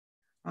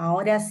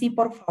 Ahora sí,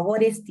 por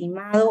favor,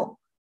 estimado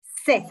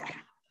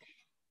César.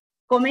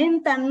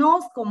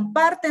 Coméntanos,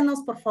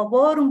 compártenos, por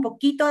favor, un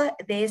poquito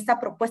de esta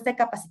propuesta de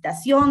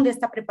capacitación, de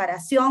esta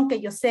preparación, que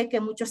yo sé que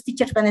muchos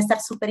teachers van a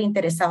estar súper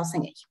interesados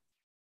en ello.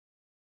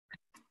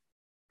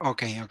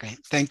 Okay.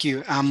 Thank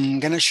you. I'm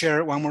going to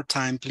share one more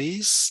time,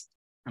 please.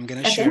 I'm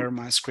going to share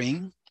my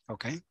screen.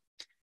 Okay.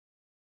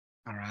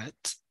 All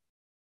right.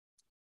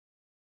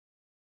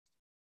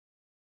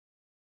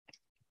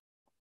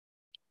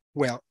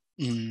 Well,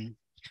 you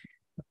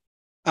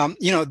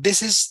know,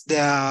 this is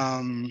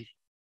the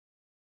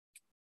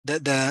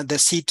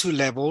C2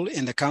 level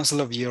in the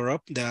Council of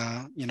Europe,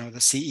 the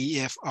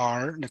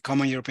CEFR, the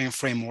Common European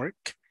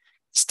Framework,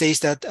 states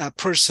that a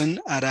person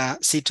at a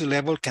C2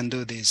 level can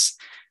do this,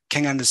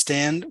 can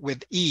understand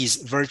with ease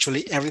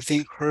virtually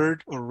everything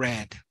heard or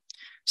read.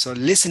 So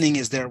listening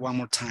is there one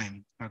more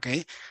time,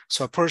 okay?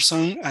 So a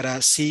person at a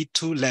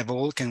C2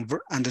 level can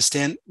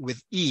understand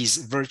with ease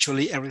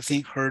virtually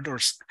everything heard or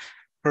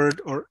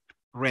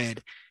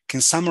read,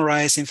 can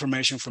summarize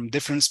information from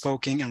different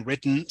spoken and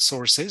written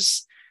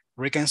sources,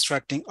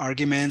 reconstructing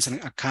arguments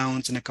and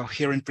accounts in a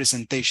coherent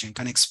presentation,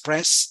 can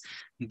express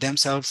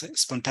themselves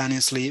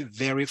spontaneously,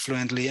 very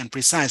fluently and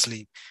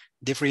precisely,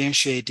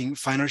 differentiating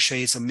finer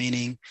shades of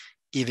meaning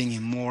even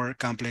in more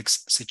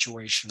complex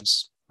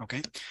situations.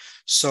 Okay,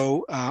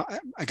 so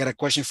I got a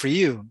question for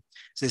you.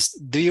 It says,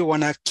 do you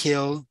want to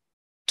kill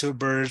two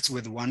birds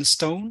with one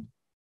stone?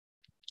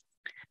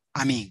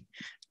 I mean,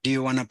 do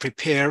you want to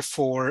prepare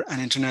for an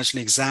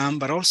international exam,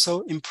 but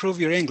also improve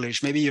your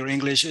English? Maybe your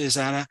English is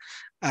at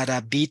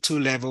a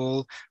B2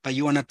 level, but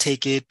you want to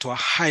take it to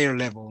a higher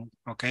level,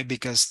 okay?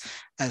 Because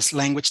as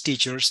language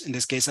teachers, in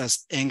this case,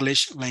 as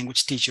English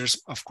language teachers,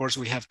 of course,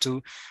 we have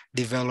to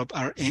develop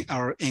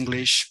our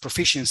English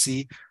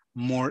proficiency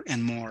more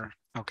and more,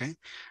 okay?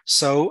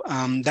 So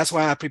that's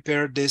why I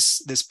prepared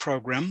this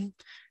program.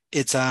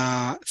 It's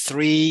a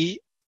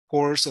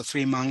 3-course or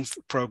 3-month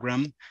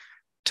program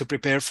to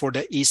prepare for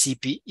the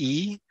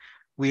ECPE,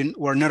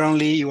 where not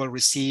only you will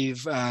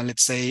receive,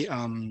 let's say,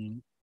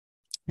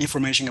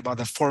 information about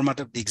the format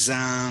of the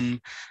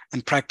exam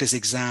and practice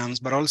exams,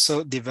 but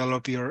also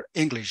develop your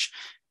English.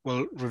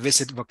 We'll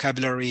revisit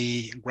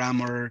vocabulary,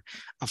 grammar,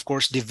 of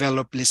course,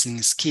 develop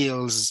listening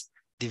skills,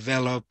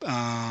 develop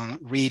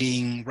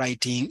reading,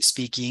 writing,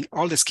 speaking,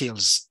 all the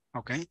skills,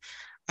 okay,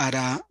 at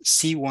a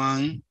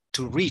C1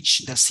 to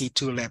reach the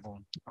C2 level.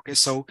 Okay,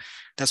 so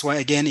that's why,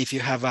 again, if you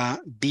have a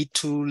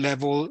B2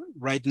 level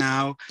right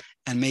now,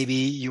 and maybe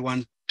you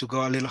want to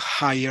go a little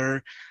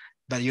higher,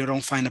 but you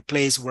don't find a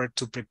place where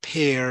to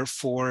prepare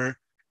for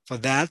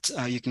that,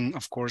 you can,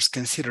 of course,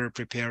 consider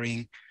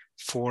preparing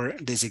for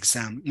this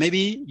exam.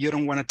 Maybe you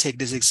don't want to take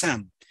this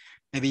exam.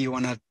 Maybe you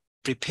want to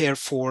prepare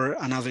for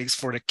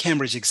for the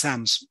Cambridge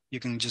exams. You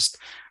can just,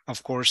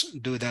 of course,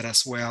 do that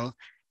as well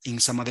in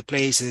some other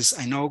places.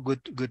 I know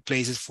good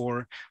places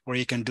for where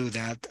you can do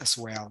that as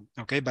well.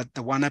 Okay, but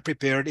the one I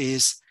prepared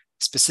is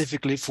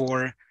specifically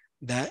for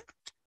the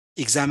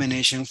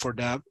examination for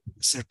the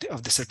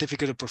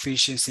Certificate of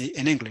Proficiency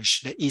in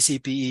English, the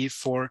ECPE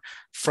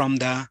from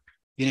the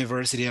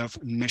University of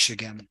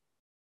Michigan.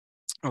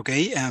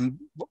 Okay,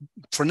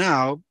 for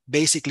now,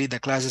 basically the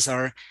classes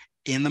are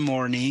in the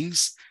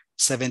mornings,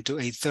 7 to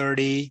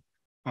 8:30.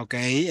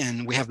 Okay,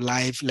 and we have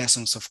live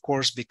lessons, of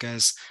course,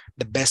 because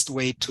the best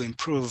way to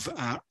improve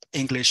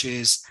English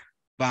is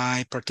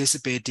by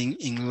participating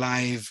in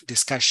live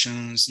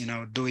discussions, you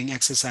know, doing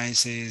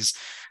exercises,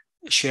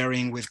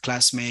 sharing with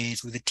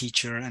classmates, with the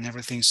teacher and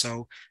everything.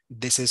 So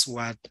this is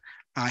what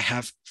I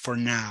have for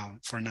now,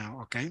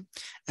 okay?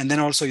 And then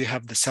also you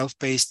have the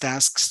self-paced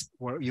tasks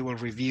where you will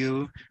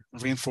review,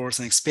 reinforce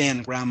and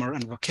expand grammar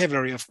and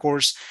vocabulary, of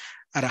course,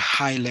 at a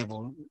high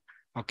level.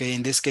 Okay,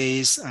 in this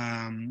case,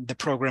 the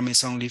program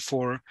is only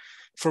for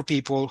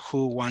people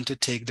who want to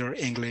take their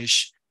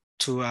English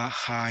to a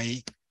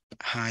high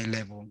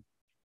level.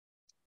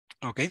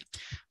 Okay,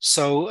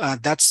 so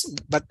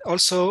but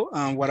also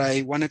what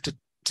I wanted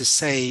to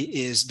say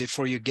is,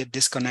 before you get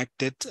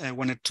disconnected, I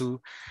wanted to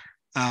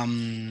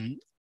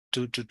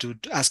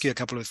ask you a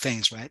couple of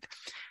things, right?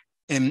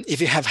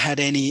 If you have had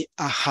any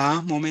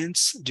aha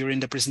moments during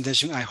the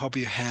presentation, I hope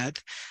you had.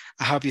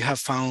 I hope you have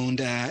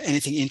found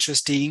anything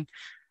interesting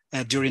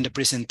during the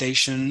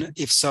presentation.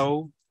 If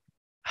so,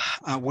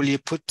 will you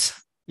put,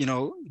 you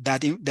know,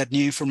 that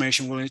new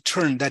information, will you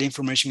turn that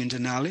information into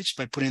knowledge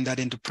by putting that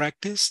into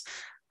practice?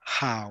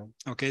 How?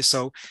 Okay,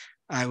 so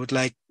I would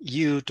like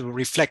you to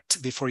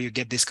reflect before you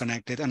get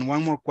disconnected. And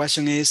one more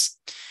question is,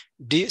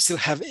 do you still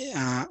have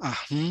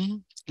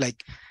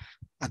like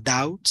a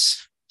doubt?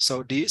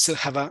 So do you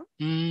still have a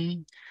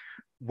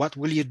what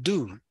will you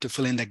do to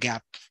fill in the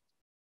gap?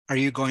 Are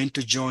you going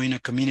to join a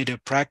community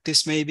of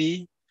practice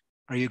maybe?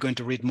 Are you going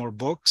to read more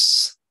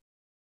books,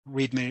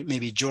 read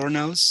maybe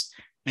journals,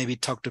 maybe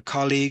talk to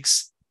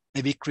colleagues,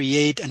 maybe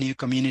create a new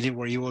community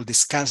where you will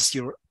discuss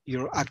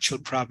your actual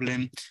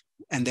problem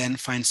and then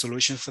find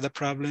solutions for the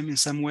problem in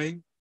some way?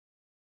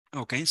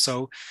 Okay,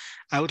 so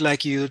I would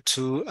like you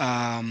to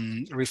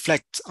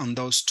reflect on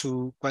those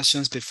two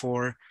questions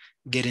before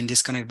getting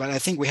disconnected. But I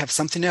think we have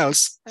something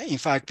else, in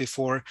fact,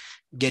 before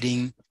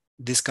getting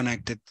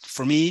disconnected.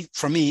 For me,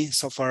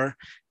 so far,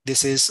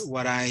 this is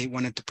what I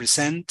wanted to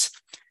present,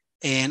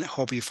 and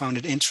hope you found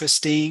it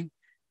interesting.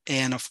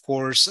 And of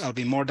course, I'll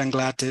be more than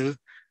glad to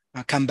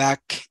come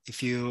back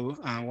if you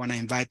want to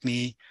invite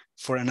me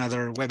for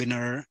another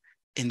webinar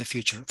in the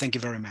future. Thank you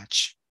very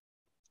much.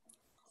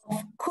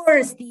 Of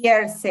course,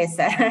 dear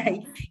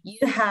Cesar,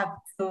 you have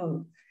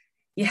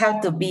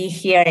to be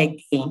here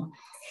again.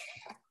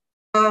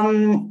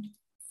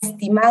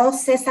 Estimado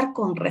César,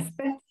 con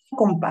respecto al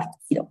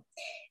compartido,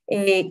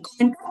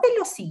 comentarte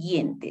lo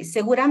siguiente.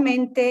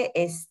 Seguramente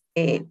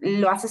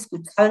lo has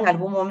escuchado en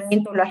algún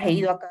momento, lo has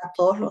leído acá,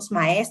 todos los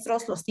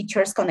maestros, los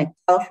teachers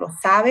conectados lo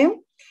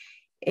saben.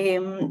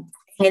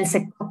 En el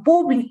sector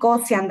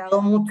público se han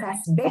dado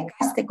muchas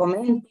becas, te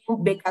comento,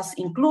 becas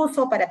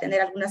incluso para tener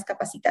algunas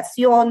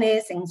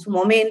capacitaciones en su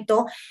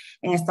momento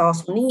en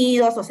Estados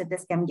Unidos,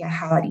 docentes que han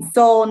viajado a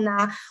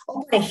Arizona,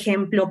 o por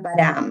ejemplo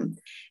para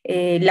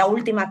la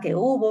última que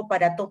hubo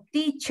para Top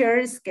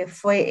Teachers, que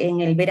fue en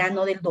el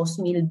verano del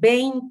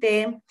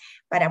 2020,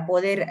 para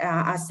poder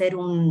hacer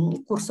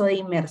un curso de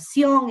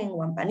inmersión en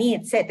Guampaní,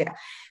 etcétera.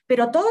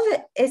 Pero todo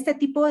este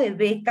tipo de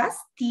becas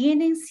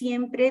tienen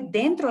siempre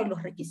dentro de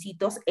los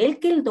requisitos el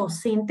que el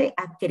docente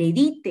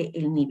acredite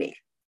el nivel,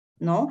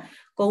 ¿no?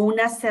 Con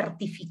una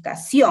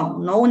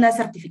certificación, ¿no? Una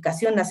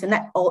certificación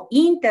nacional o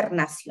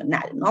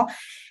internacional, ¿no?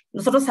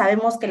 Nosotros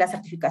sabemos que las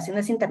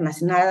certificaciones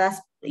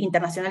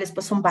internacionales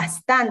pues son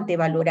bastante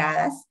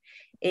valoradas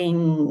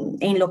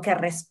en lo que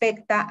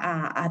respecta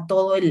a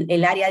todo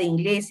el área de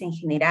inglés en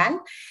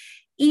general,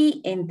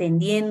 y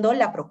entendiendo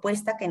la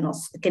propuesta que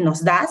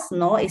nos das,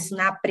 ¿no? Es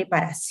una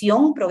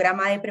preparación, un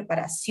programa de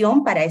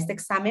preparación para este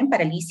examen,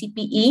 para el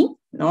ECPE,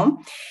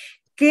 ¿no?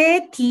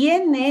 Que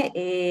tiene,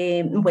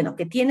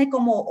 que tiene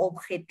como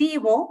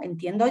objetivo,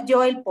 entiendo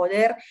yo, el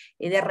poder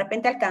de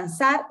repente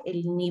alcanzar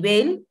el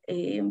nivel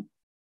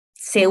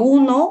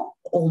C1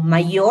 o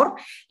mayor,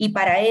 y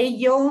para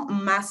ello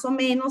más o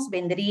menos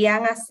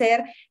vendrían a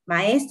ser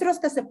maestros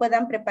que se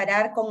puedan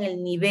preparar con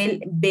el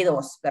nivel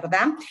B2,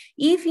 ¿verdad?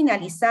 Y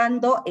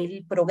finalizando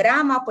el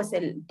programa, pues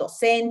el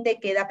docente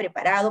queda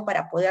preparado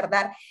para poder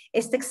dar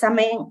este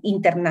examen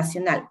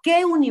internacional.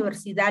 ¿Qué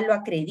universidad lo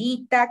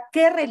acredita?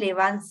 ¿Qué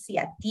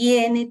relevancia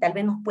tiene? Tal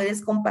vez nos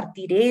puedes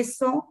compartir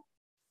eso.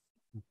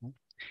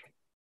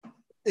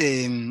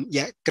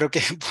 Ya, creo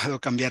que puedo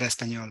cambiar a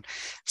español.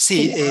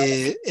 Sí,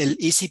 el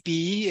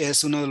ECPE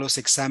es uno de los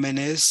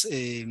exámenes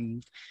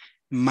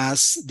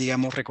más,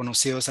 digamos,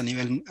 reconocidos a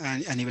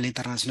nivel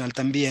internacional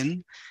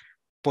también,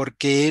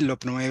 porque lo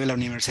promueve la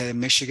Universidad de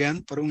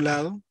Michigan, por un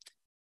lado,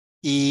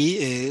 y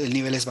el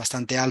nivel es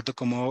bastante alto,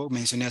 como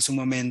mencioné hace un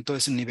momento,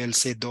 es un nivel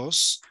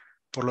C2.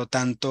 Por lo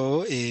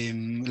tanto,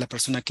 la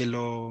persona que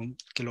lo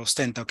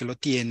ostenta o que lo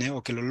tiene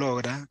o que lo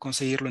logra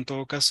conseguirlo en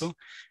todo caso,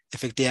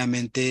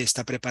 efectivamente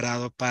está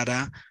preparado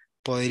para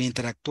poder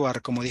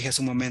interactuar, como dije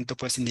hace un momento,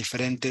 pues en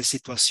diferentes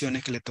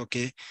situaciones que le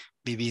toque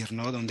vivir,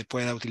 ¿no? Donde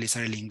pueda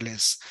utilizar el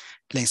inglés.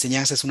 La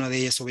enseñanza es una de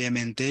ellas,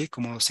 obviamente.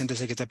 Como docente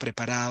hay que estar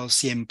preparado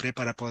siempre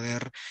para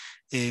poder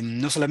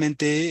no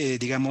solamente,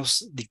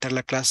 digamos, dictar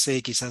la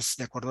clase quizás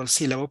de acuerdo al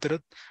sílabo,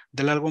 pero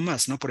darle algo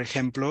más, ¿no? Por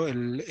ejemplo,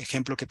 el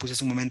ejemplo que puse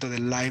hace un momento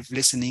del live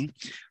listening,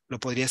 lo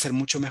podría hacer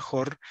mucho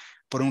mejor,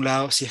 por un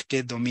lado, si es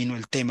que domino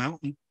el tema,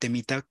 un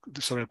temita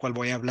sobre el cual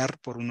voy a hablar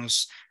por un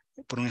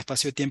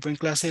espacio de tiempo en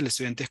clase, el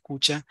estudiante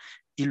escucha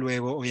y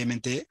luego,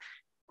 obviamente,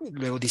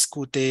 luego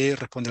discute,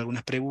 responde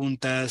algunas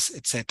preguntas,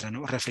 etcétera,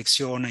 ¿no?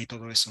 Reflexiona y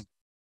todo eso.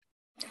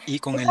 Y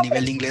con el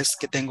nivel de inglés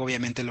que tengo,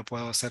 obviamente lo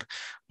puedo hacer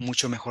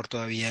mucho mejor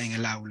todavía en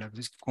el aula.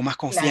 Pues, con más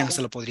confianza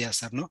Claro. lo podría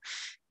hacer, ¿no?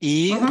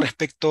 Y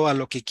respecto a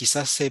lo que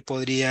quizás se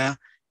podría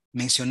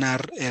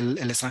mencionar el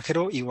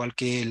extranjero, igual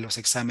que los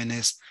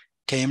exámenes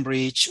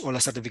Cambridge o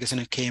las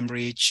certificaciones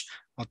Cambridge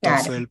o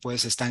Claro. TOEFL,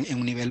 pues están en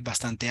un nivel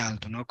bastante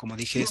alto, ¿no? Como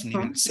dije, es un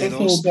nivel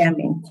C2,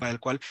 Definitivamente. para el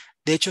cual,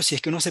 de hecho, si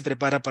es que uno se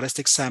prepara para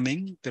este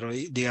examen, pero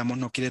digamos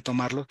no quiere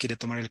tomarlo, quiere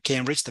tomar el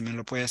Cambridge, también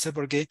lo puede hacer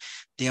porque,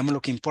 digamos,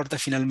 lo que importa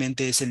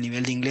finalmente es el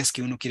nivel de inglés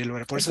que uno quiere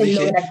lograr. Por eso Se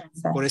dije, logra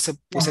alcanzar. por eso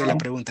puse la Claro.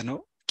 pregunta,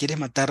 ¿no? ¿Quieres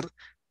matar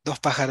dos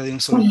pájaros de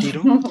un solo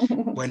tiro?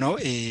 Bueno,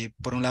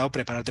 por un lado,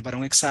 prepararte para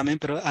un examen,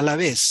 pero a la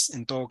vez,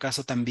 en todo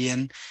caso,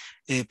 también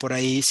por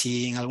ahí,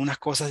 si en algunas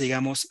cosas,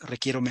 digamos,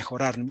 requiero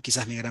mejorar, ¿no?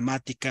 Quizás mi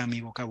gramática,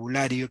 mi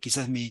vocabulario,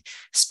 quizás mi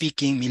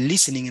speaking, mi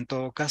listening en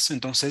todo caso,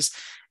 entonces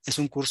es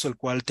un curso el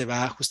cual te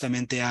va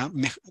justamente a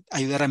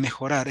ayudar a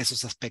mejorar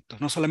esos aspectos,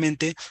 no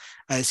solamente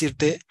a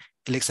decirte,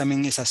 el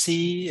examen es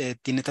así,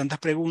 tiene tantas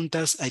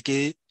preguntas,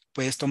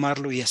 puedes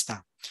tomarlo y ya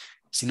está,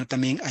 sino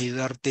también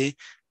ayudarte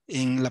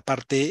en la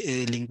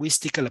parte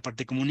lingüística, la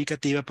parte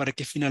comunicativa, para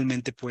que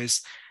finalmente,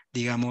 pues,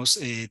 digamos,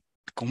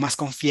 con más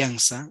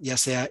confianza, ya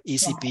sea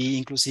ECP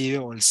inclusive,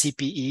 o el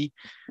CPE,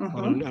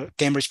 o el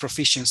Cambridge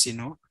Proficiency,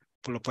 ¿no?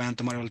 Pues lo puedan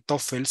tomar, el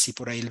TOEFL, si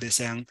por ahí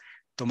desean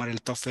tomar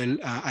el TOEFL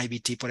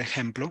IBT, por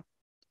ejemplo,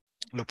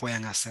 lo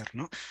puedan hacer,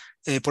 ¿no?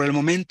 Por el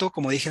momento,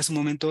 como dije hace un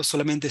momento,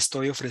 solamente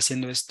estoy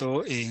ofreciendo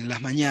esto en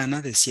las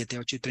mañanas, de 7 a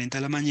 8:30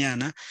 de la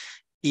mañana,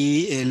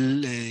 y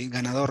el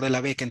ganador de la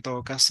beca en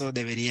todo caso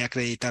debería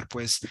acreditar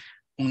pues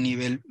un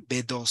nivel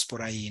B2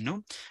 por ahí, ¿no?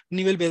 Un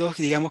nivel B2,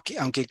 digamos que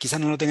aunque quizás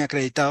no lo tenga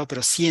acreditado,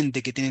 pero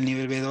siente que tiene el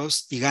nivel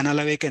B2 y gana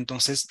la beca,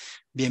 entonces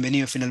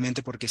bienvenido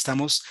finalmente, porque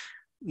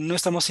no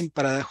estamos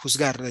para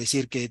juzgar, de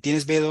decir que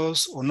tienes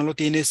B2 o no lo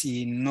tienes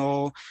y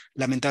no,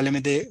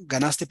 lamentablemente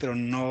ganaste, pero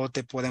no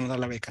te podemos dar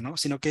la beca, ¿no?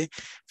 Sino que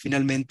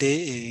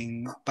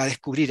finalmente va a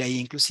descubrir ahí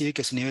inclusive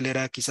que su nivel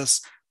era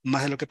quizás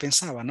más de lo que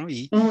pensaba, ¿no?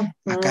 Y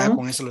acá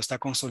con eso lo está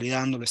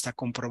consolidando, lo está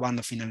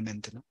comprobando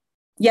finalmente, ¿no?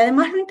 Y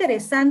además lo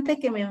interesante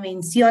que me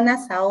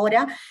mencionas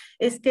ahora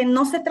es que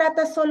no se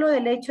trata solo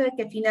del hecho de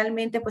que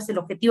finalmente pues el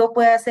objetivo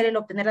pueda ser el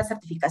obtener la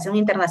certificación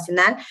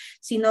internacional,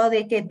 sino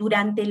de que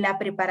durante la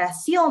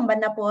preparación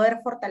van a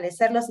poder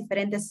fortalecer los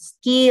diferentes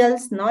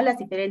skills, ¿no? Las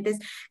diferentes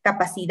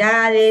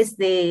capacidades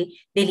del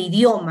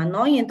idioma,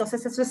 ¿no? Y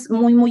entonces eso es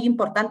muy, muy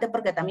importante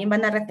porque también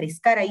van a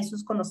refrescar ahí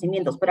sus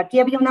conocimientos. Por aquí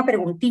había una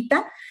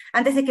preguntita,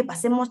 antes de que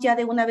pasemos ya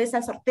de una vez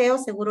al sorteo,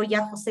 seguro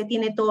ya José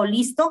tiene todo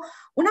listo.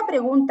 Una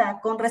pregunta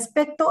con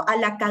respecto a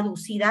la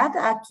caducidad,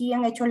 aquí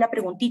han hecho la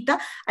preguntita,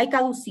 ¿hay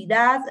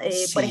caducidad,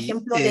 por Sí,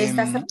 ejemplo, de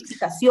esta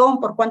certificación?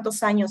 ¿Por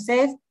cuántos años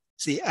es?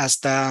 sí,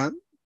 hasta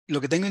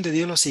lo que tengo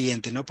entendido es lo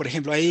siguiente, ¿no? Por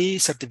ejemplo, hay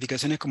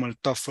certificaciones como el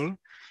TOEFL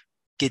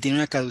que tiene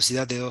una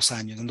caducidad de 2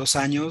 años. En 2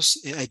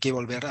 años hay que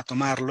volver a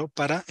tomarlo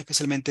para,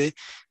 especialmente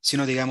si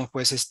uno, digamos,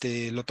 pues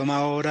lo toma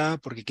ahora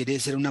porque quiere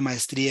hacer una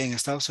maestría en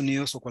Estados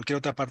Unidos o cualquier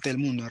otra parte del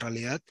mundo en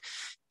realidad,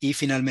 y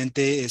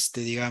finalmente,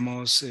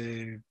 digamos,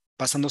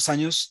 pasan 2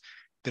 años,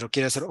 pero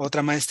quiere hacer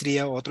otra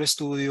maestría, o otro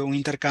estudio, un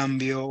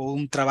intercambio o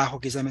un trabajo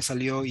que ya me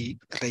salió y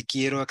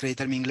requiero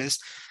acreditar mi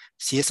inglés.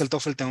 Si es el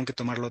TOEFL, tengo que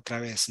tomarlo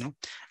otra vez, ¿no?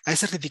 Hay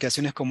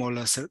certificaciones como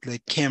las de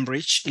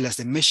Cambridge y las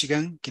de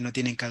Michigan que no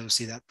tienen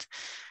caducidad.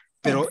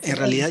 Pero en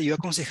realidad Excelente. yo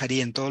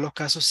aconsejaría en todos los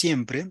casos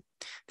siempre,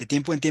 de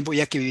tiempo en tiempo,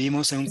 ya que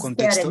vivimos en un Testear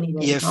el contexto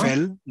nivel, ¿no?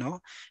 EFL,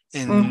 ¿no?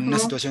 En una Ujú,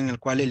 situación en la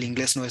cual el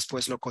inglés no es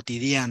pues lo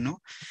cotidiano,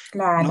 ¿no?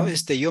 claro.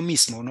 Yo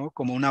mismo, ¿no?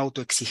 Como una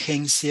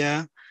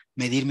autoexigencia,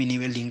 medir mi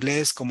nivel de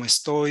inglés, cómo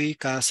estoy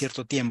cada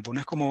cierto tiempo.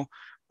 No es como,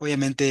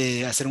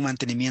 obviamente, hacer un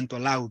mantenimiento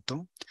al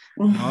auto,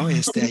 ¿no?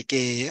 Hay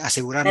que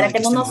asegurarnos Para de que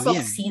que no estemos nos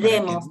bien,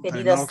 oxidemos, para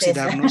querido no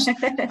César. oxidarnos,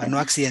 para no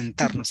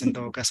accidentarnos en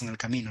todo caso en el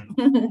camino,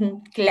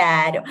 ¿no?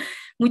 Claro.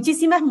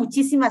 Muchísimas,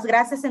 muchísimas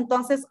gracias.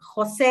 Entonces,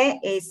 José,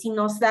 si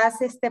nos das,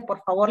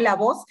 por favor, la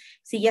voz,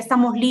 si ya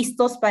estamos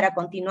listos para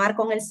continuar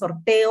con el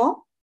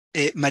sorteo,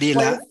 pues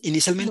Mariela,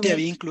 inicialmente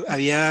dime.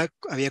 había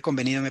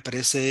convenido, me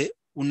parece,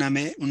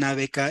 una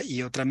beca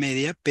y otra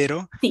media,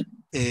 pero Sí.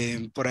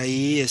 por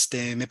ahí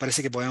me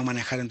parece que podemos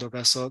manejar en todo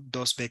caso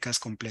 2 becas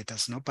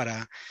completas, ¿no?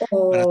 Para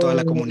toda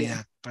la Oh,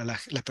 comunidad, para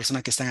las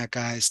personas que están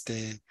acá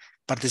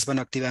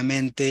participando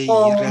activamente y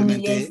oh, miles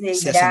realmente de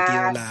se ha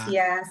sentido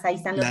gracias. Ahí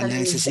están los la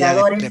necesidad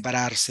de administradores.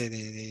 prepararse,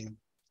 listo,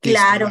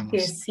 Claro que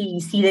vamos. sí,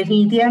 sí,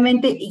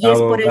 definitivamente. Y es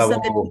Bravo, por eso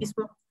que bravo.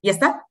 mismo. ¿Ya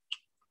está?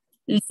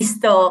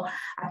 Listo.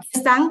 Aquí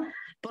están.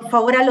 Por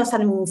favor, a los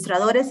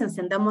administradores,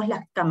 encendamos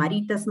las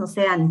camaritas, no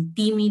sean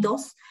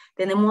tímidos.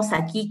 Tenemos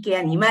aquí que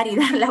animar y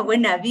dar la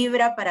buena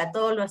vibra para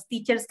todos los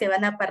teachers que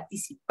van a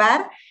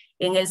participar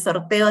en el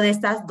sorteo de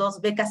estas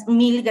 2 becas.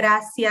 Mil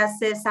gracias,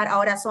 César.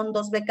 Ahora son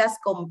 2 becas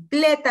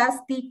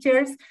completas,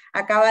 teachers.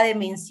 Acaba de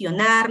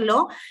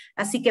mencionarlo.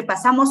 Así que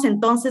pasamos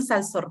entonces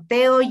al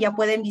sorteo y ya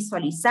pueden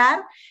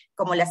visualizar.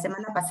 Como la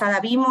semana pasada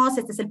vimos,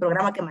 este es el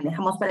programa que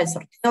manejamos para el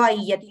sorteo.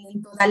 Ahí ya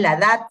tienen toda la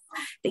data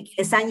de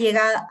quienes han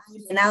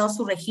llenado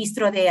su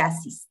registro de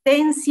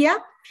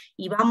asistencia.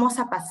 Y vamos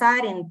a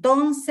pasar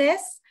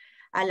entonces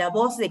a la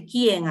voz de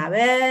quién. A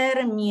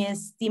ver, mi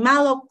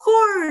estimado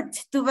Kurt,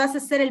 tú vas a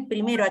ser el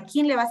primero. ¿A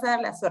quién le vas a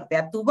dar la suerte?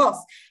 A tu voz.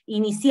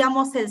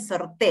 Iniciamos el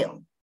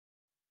sorteo.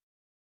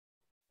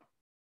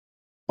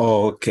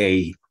 Ok.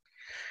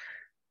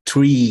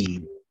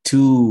 3, 2,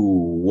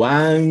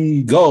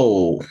 1,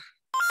 go.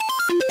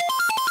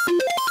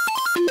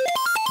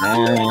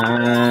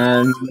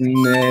 And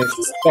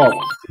stop.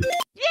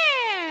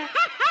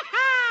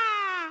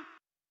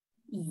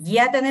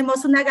 Ya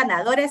tenemos una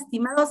ganadora.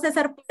 Estimado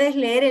César, ¿puedes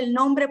leer el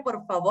nombre,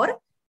 por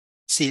favor?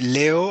 Sí,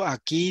 leo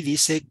aquí,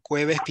 dice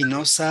Cueva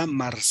Espinosa,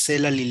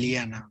 Marcela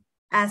Liliana.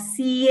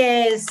 Así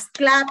es,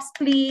 claps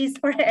please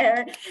for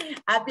her.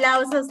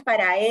 Aplausos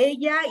para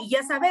ella. Y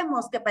ya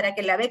sabemos que para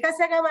que la beca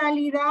se haga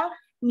válida,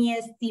 mi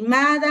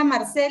estimada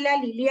Marcela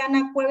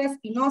Liliana Cueva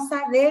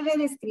Espinosa debe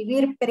de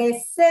escribir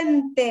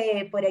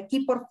presente. Por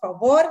aquí, por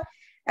favor,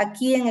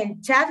 aquí en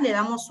el chat le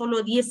damos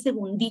solo 10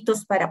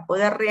 segunditos para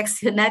poder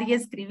reaccionar y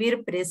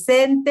escribir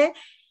presente,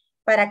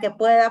 para que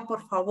pueda,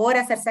 por favor,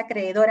 hacerse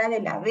acreedora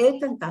de la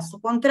beca. En caso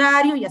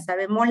contrario, ya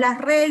sabemos las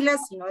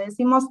reglas, si no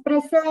decimos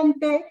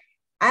presente,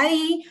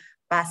 ahí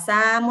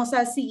pasamos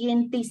al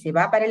siguiente y se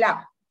va para el lado.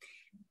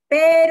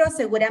 Pero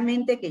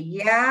seguramente que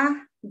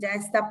ya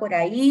está por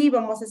ahí.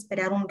 Vamos a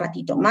esperar un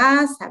ratito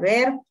más. A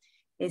ver,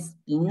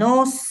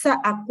 Espinosa,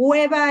 a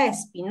Cueva,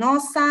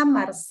 Espinosa,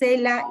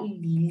 Marcela y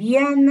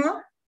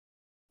Liliana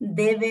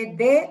debe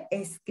de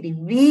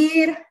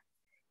escribir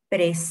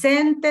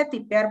presente,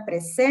 tipear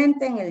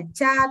presente en el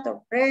chat,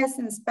 o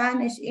present,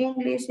 Spanish,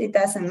 English, it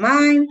doesn't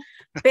mind,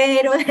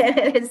 pero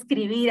debe de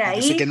escribir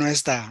Parece que ahí. no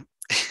está.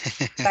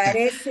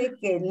 Parece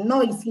que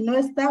no, y si no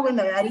está,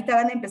 bueno, ahorita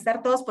van a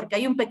empezar todos porque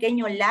hay un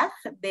pequeño lag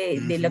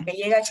de lo Ujú. que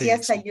llega aquí Sí,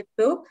 hasta sí.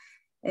 YouTube.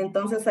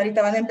 Entonces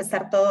ahorita van a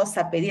empezar todos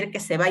a pedir que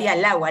se vaya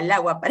al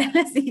agua para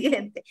la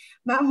siguiente.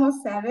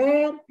 Vamos a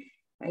ver,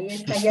 ahí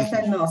está, ya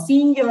está, no,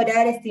 sin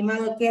llorar,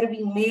 estimado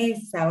Kervin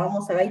Mesa,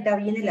 vamos a ver, ahorita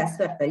viene la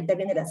suerte,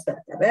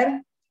 a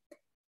ver,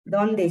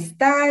 ¿dónde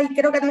está? Y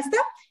creo que no está.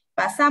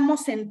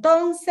 Pasamos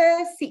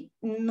entonces, sí,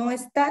 no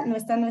está.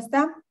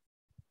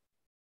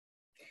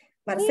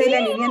 Marcela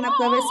Liliana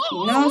Cueva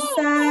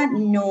Espinosa,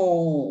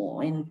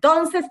 no.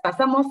 Entonces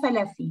pasamos a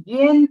la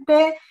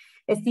siguiente.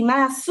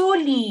 Estimada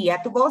Zuli,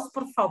 a tu voz,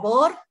 por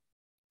favor.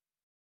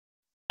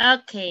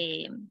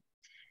 Okay.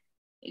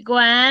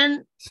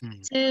 1,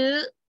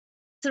 2,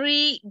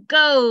 3,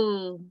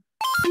 go.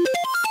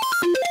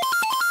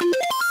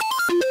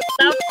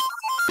 Stop.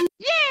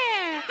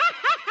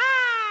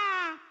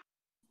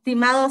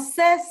 Estimado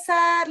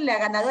César, la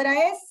ganadora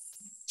es...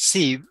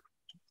 Sí,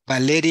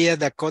 Valeria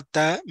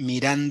Dakota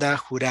Miranda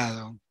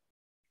Jurado.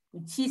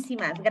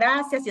 Muchísimas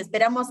gracias y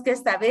esperamos que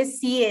esta vez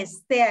sí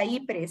esté ahí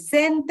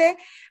presente.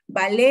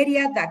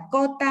 Valeria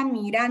Dakota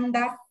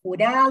Miranda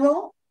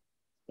Jurado.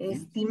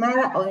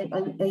 Estimada,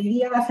 hoy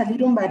día va a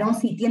salir un varón,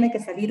 sí, tiene que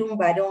salir un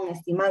varón,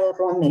 estimado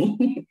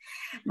Ronnie.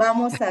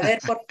 Vamos a ver,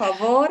 por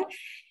favor.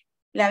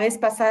 La vez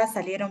pasada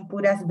salieron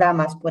puras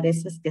damas, por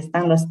eso es que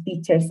están los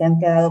teachers, se han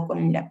quedado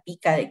con la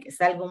pica de que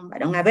salga un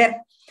varón. A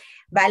ver,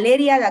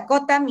 Valeria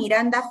Dakota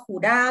Miranda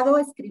Jurado,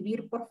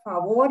 escribir por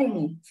favor en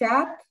el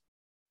chat,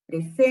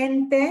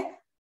 presente.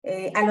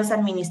 A los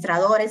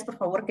administradores, por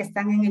favor, que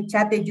están en el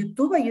chat de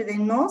YouTube,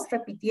 ayúdenos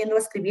repitiendo,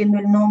 escribiendo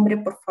el nombre,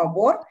 por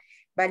favor.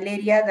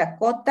 Valeria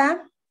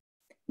Dakota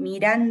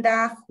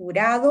Miranda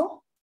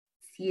Jurado,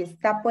 si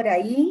está por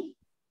ahí.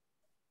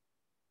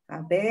 A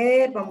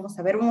ver, vamos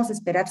a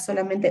esperar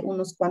solamente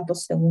unos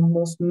cuantos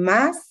segundos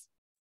más,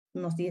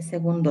 unos 10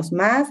 segundos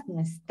más.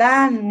 No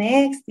está,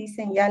 next,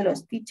 dicen ya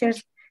los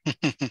teachers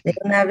de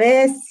una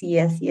vez, sí,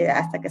 así,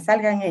 hasta que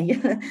salgan ellos.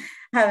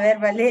 A ver,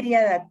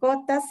 Valeria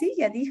Dakota, sí,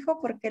 ya dijo,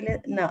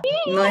 porque no,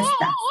 no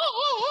está.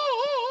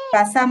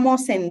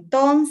 Pasamos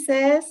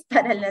entonces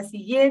para la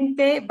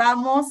siguiente,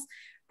 vamos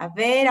a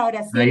ver,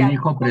 ahora sí. Ahí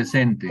dijo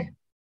presente.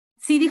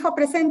 ¿Sí dijo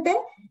presente?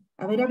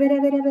 A ver,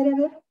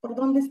 ¿por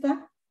dónde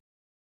está?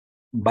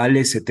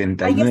 Vale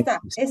 79. Ahí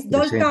está, ¿es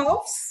Dolca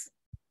Offs?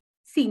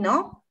 Sí,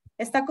 ¿no?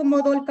 Está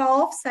como Dolca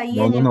Offs ahí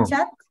en el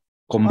chat.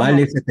 Con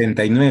Vale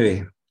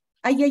 79.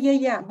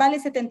 Ya, Vale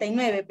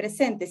 79,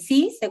 presente,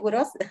 ¿sí?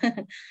 ¿Seguros?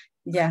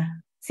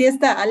 Ya, sí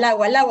está, al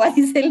agua,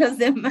 dicen los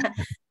demás.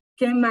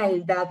 Qué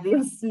maldad,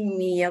 Dios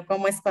mío,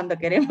 ¿cómo es cuando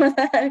queremos?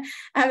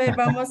 A ver,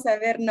 vamos a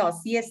ver, no,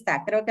 sí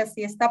está, creo que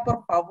sí está,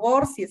 por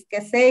favor, si es que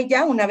es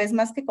ella, una vez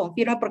más que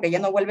confirme porque ya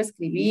no vuelve a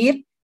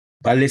escribir.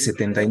 Vale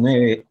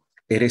 79,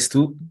 ¿eres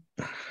tú?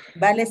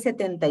 Vale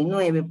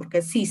 79,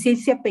 porque sí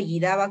se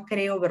apellidaba,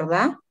 creo,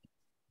 ¿verdad?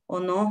 ¿O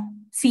no?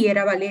 Sí,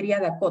 era Valeria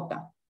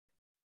Dakota.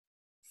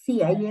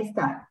 Sí, ahí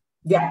está.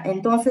 Ya,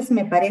 entonces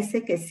me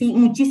parece que sí.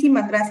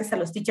 Muchísimas gracias a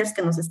los teachers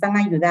que nos están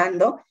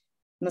ayudando.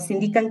 Nos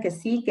indican que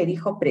sí, que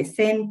dijo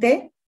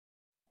presente.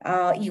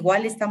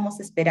 Igual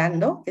estamos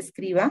esperando que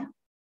escriba.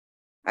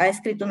 Ha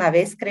escrito una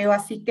vez, creo,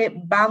 así que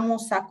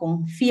vamos a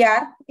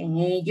confiar en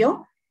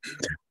ello.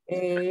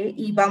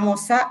 Y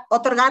vamos a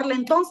otorgarle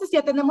entonces,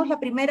 ya tenemos la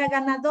primera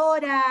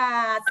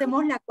ganadora.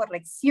 Hacemos la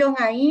corrección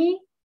ahí.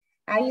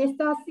 Ahí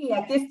está, sí,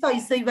 aquí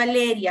estoy, soy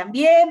Valeria.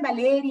 Bien,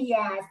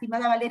 Valeria,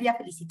 estimada Valeria,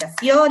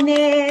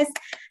 felicitaciones.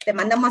 Te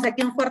mandamos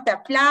aquí un fuerte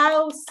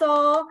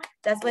aplauso,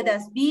 las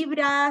buenas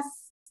vibras.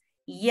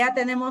 Y ya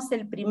tenemos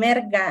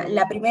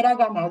la primera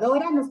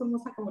ganadora. Nos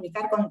vamos a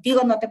comunicar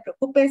contigo, no te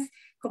preocupes.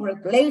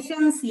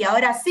 Congratulations. Y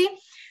ahora sí,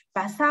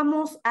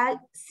 pasamos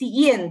al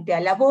siguiente, a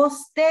la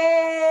voz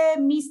de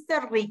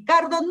Mr.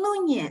 Ricardo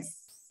Núñez.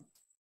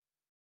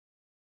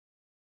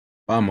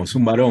 Vamos,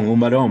 un varón,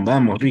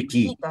 vamos,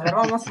 Ricky. A ver,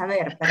 vamos a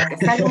ver, para que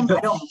salga un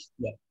varón.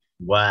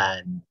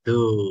 1,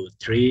 2,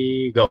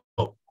 3, go.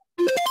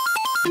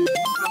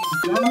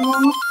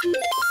 Vamos.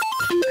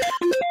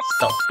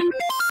 Stop.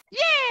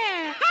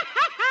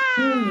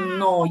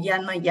 No, ya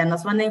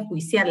nos van a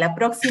enjuiciar. La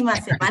próxima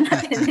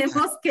semana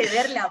tenemos que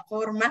ver la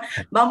forma.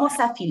 Vamos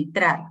a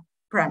filtrar.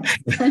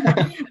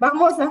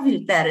 Vamos a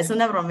filtrar, es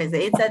una promesa.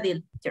 It's a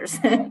deal, teachers.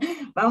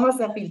 Vamos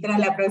a filtrar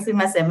la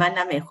próxima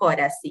semana mejor,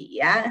 así,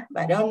 ¿ya?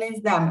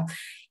 Varones, damas.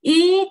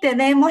 Y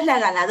tenemos la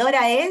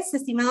ganadora es,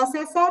 estimado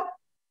César.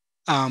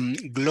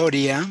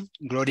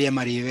 Gloria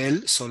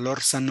Maribel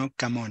Solórzano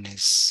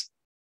Camones.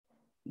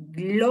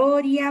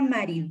 Gloria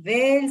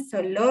Maribel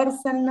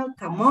Solórzano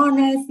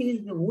Camones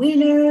is the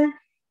winner.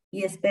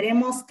 Y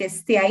esperemos que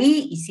esté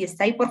ahí. Y si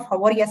está ahí, por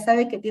favor, ya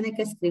sabe que tiene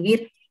que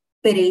escribir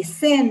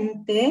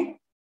presente.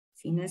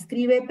 Si no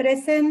escribe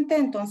presente,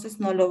 entonces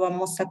no lo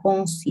vamos a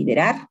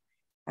considerar.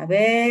 A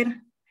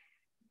ver,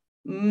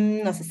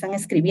 nos están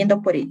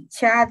escribiendo por el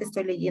chat,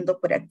 estoy leyendo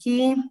por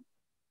aquí.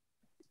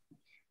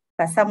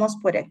 Pasamos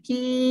por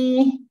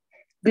aquí.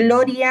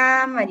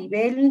 Gloria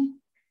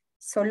Maribel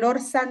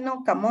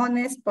Solórzano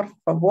Camones, por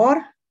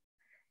favor.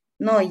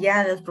 No,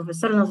 ya los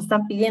profesores nos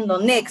están pidiendo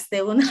next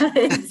de una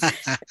vez.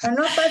 Pero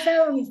no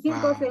pasaron ni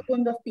 5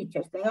 segundos,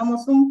 teachers.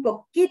 Tengamos un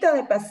poquito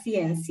de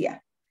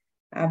paciencia.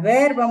 A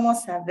ver,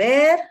 vamos a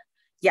ver.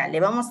 Ya, le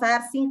vamos a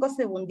dar 5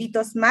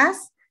 segunditos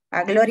más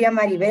a Gloria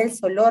Maribel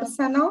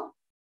Solórzano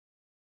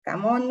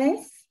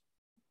Camones.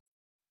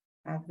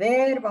 A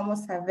ver,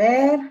 vamos a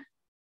ver.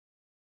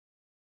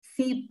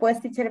 Sí,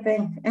 pues, teacher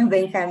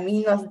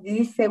Benjamín nos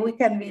dice, we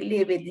can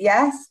believe it.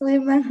 Yes,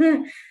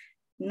 women.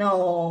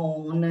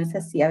 No, no es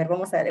así. A ver,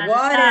 vamos a ver. Al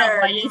Water.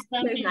 agua, ya Dicen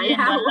están al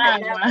pidiendo agua, al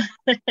al agua.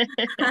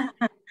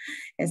 agua.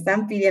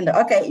 Están pidiendo.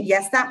 Ok, ya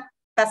está.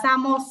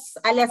 Pasamos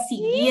a la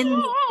siguiente.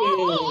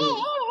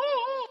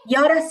 Y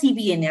ahora sí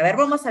viene. A ver,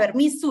 vamos a ver.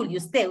 Miss Zuli,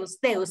 usted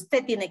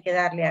tiene que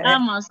darle, a ver.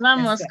 Vamos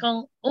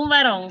con un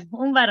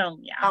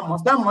varón, ya.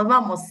 Vamos, vamos,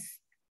 vamos.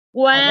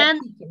 A ver,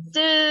 1,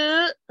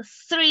 2,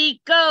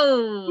 3,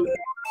 go.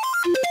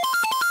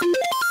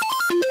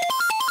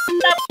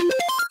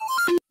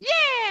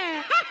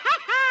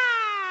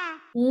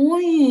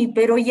 Uy,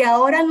 pero y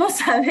ahora no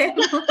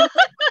sabemos.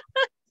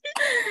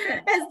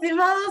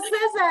 Estimado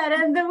César,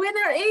 and the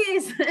winner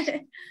is.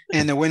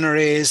 And the winner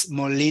is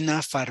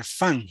Molina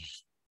Farfán.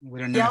 We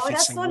don't Y know if ahora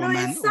it's a solo woman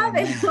él or a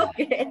sabe man. lo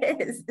que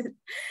es.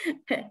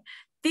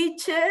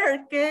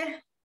 Teacher,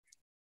 ¿qué?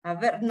 A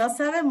ver, no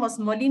sabemos,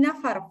 Molina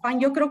Farfán.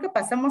 Yo creo que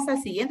pasamos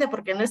al siguiente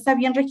porque no está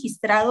bien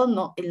registrado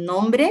el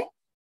nombre.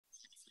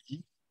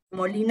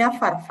 Molina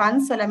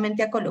Farfán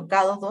solamente ha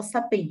colocado 2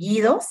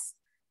 apellidos,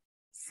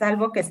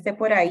 salvo que esté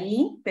por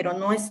ahí, pero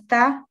no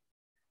está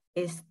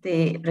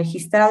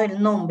registrado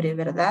el nombre,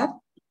 ¿verdad?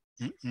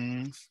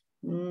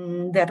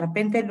 De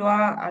repente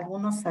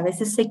algunos a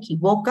veces se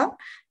equivocan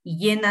y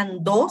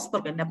llenan 2,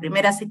 porque en la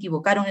primera se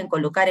equivocaron en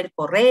colocar el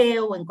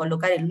correo o en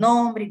colocar el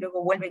nombre y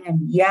luego vuelven a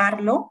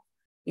enviarlo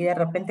y de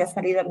repente ha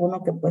salido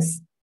alguno que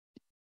pues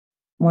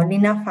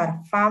Molina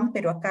Farfán,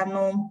 pero acá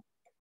no,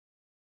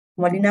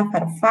 Molina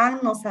Farfán,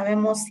 no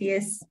sabemos si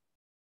es,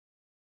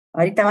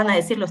 ahorita van a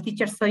decir los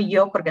teachers soy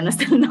yo porque no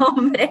está el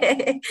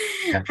nombre.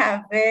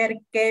 A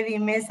ver,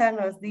 Kevin Mesa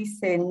nos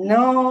dice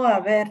no, a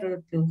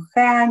ver,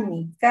 Luján,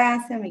 mi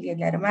casa,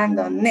 Miguel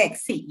Armando,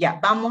 next, sí, ya,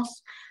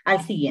 vamos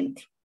al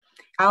siguiente.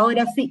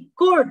 Ahora sí,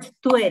 Kurt,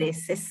 tú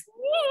eres, es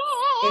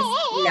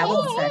la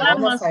voz,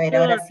 vamos a ver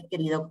ahora sí,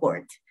 querido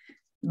Kurt,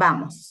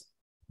 vamos.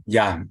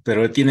 Ya,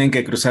 pero tienen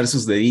que cruzar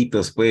sus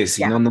deditos, pues,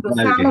 si Ya, no, no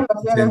cruzamos vale.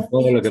 los Hacen dedos,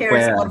 todo lo que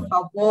teachers, puedan. por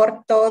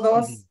favor,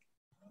 todos,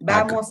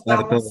 vamos, A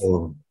cruzar vamos.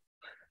 todo.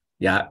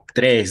 Ya,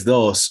 3,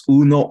 2,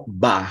 1,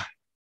 va.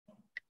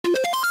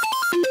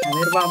 A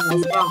ver,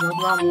 vamos,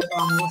 vamos, vamos,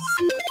 vamos.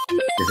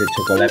 Que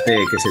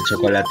se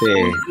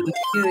chocolate.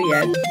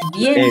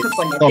 Bien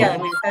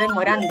chocolateado, me está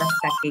demorando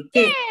hasta que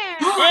qué. ¡Eh!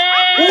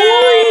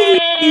 ¡Uy!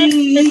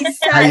 Ahí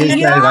está el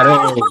 ¡Salió!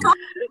 varón.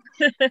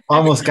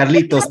 Vamos,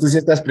 Carlitos, tú sí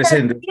estás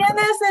presente. ¿Quién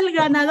es el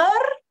ganador?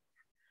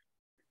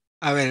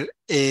 A ver,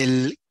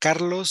 el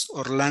Carlos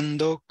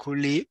Orlando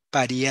Culi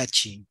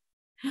Pariachi.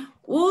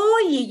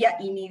 Uy,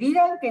 y ni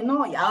digan que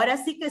no. Y ahora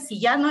sí que si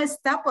ya no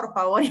está, por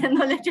favor, ya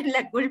no le echen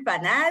la culpa a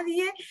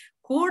nadie.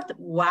 Kurt,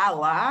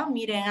 wow,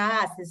 miren,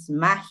 haces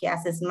magia,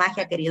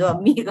 querido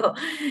amigo.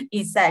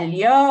 Y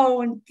salió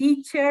un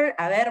teacher.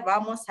 A ver,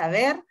 vamos a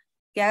ver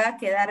que haga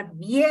quedar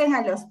bien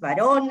a los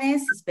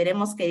varones.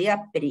 Esperemos que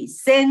diga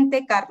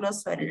presente,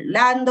 Carlos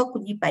Orlando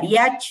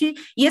Culipariachi.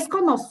 Y es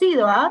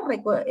conocido,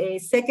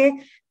 sé que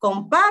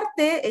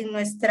comparte en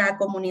nuestra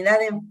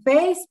comunidad en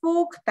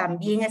Facebook,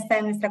 también está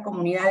en nuestra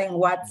comunidad en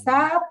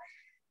WhatsApp.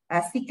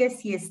 Así que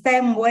si está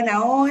en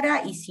buena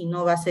hora y si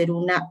no va a ser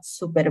una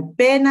súper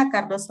pena,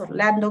 Carlos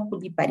Orlando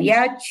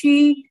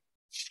Culipariachi.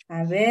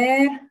 A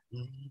ver,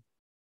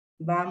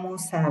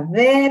 vamos a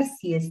ver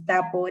si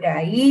está por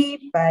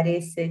ahí,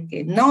 parece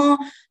que no.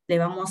 Le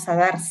vamos a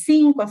dar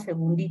 5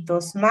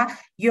 segunditos más.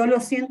 Yo lo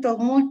siento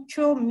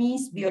mucho,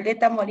 Miss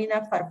Violeta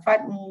Molina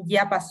Farfán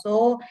ya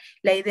pasó.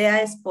 La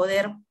idea es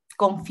poder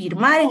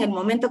confirmar en el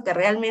momento que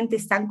realmente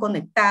están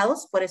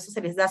conectados, por eso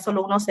se les da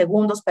solo unos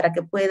segundos para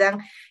que puedan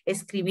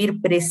escribir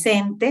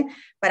presente,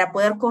 para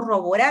poder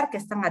corroborar que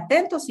están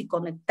atentos y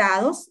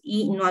conectados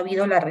y no ha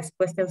habido la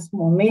respuesta en su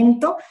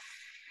momento.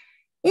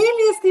 Y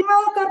mi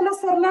estimado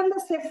Carlos Orlando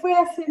se fue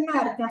a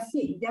cenar,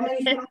 casi, ya me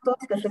dijeron todos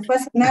que se fue a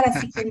cenar,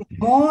 así que ni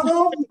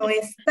modo, no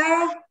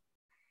está.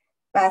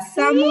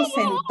 Pasamos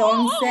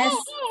entonces,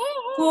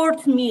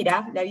 Kurt,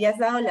 mira, le habías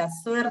dado la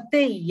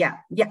suerte y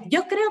ya.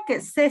 Yo creo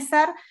que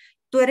César,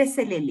 tú eres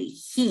el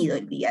elegido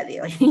el día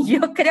de hoy.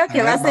 Yo creo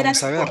que va a ser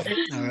Vamos a a tu ver,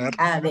 voz. a ver.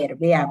 A ver,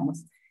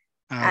 veamos.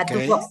 A tu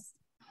Ok. voz.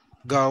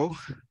 Go.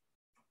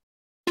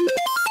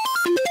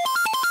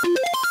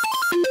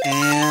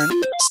 And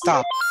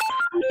stop.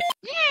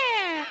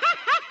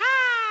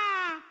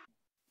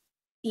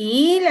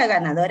 Y la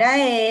ganadora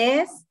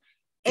es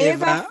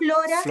Eva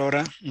Flora.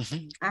 Flora.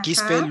 Ajá.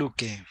 Quispe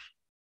Luque.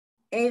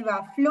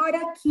 Eva Flora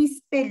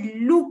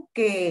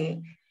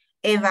Quispeluque.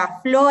 Eva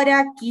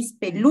Flora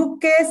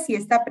Quispeluque, si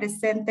está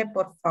presente,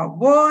 por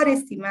favor,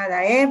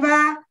 estimada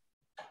Eva.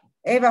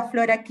 Eva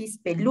Flora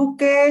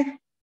Quispeluque.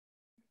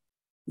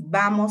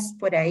 Vamos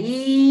por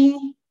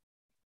ahí.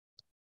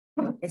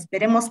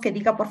 Esperemos que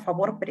diga, por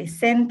favor,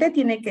 presente.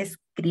 Tiene que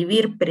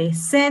escribir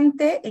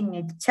presente en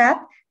el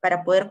chat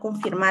para poder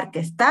confirmar que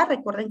está.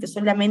 Recuerden que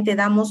solamente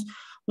damos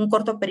un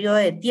corto periodo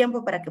de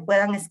tiempo para que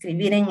puedan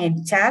escribir en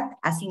el chat.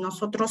 Así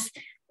nosotros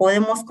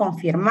podemos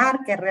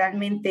confirmar que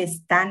realmente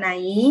están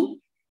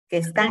ahí, que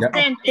están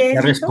atentos.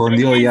 Ya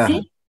respondió ya.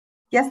 ¿Sí?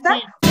 ¿Ya está?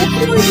 Sí.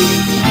 Uy.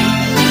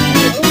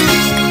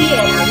 Bien,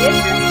 a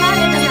veces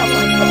sale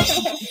la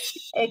voz.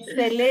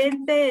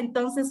 Excelente,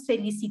 entonces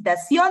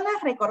felicitaciones.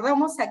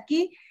 Recordamos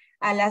aquí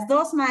a las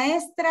 2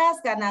 maestras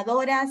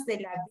ganadoras de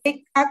la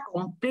beca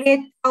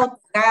completa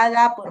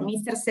otorgada por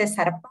Mr.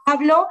 Cesar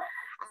Pablo,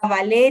 a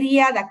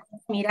Valeria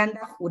Dakota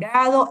Miranda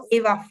Jurado,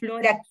 Eva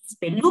Flora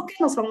Quispelú, que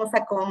nos vamos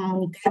a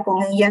comunicar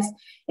con ellas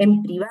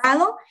en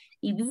privado.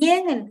 Y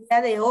bien, el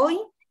día de hoy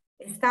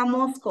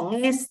estamos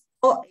con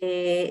esto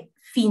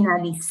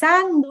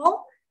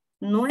finalizando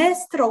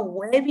nuestro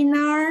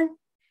webinar.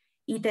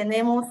 Y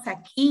tenemos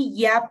aquí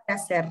ya para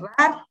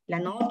cerrar la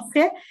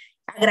noche,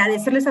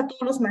 agradecerles a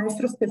todos los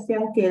maestros que se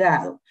han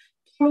quedado.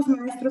 Todos los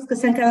maestros que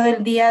se han quedado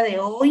el día de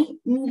hoy,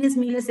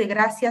 miles de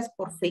gracias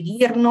por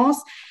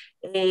seguirnos.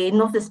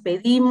 Nos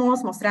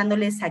despedimos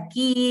mostrándoles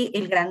aquí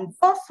el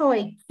grandioso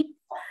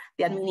equipo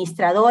de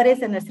administradores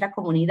de nuestra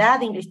comunidad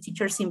de English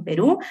Teachers in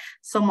Perú.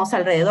 Somos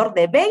alrededor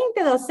de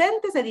 20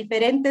 docentes de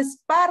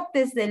diferentes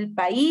partes del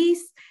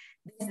país,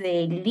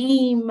 desde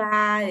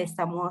Lima,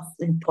 estamos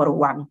por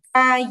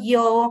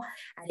Huancayo,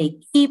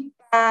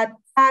 Arequipa,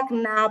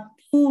 Tacna,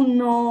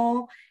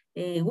 Puno,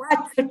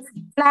 Huacho,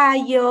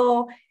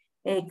 Chiclayo,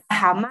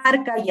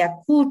 Cajamarca,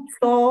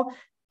 Ayacucho,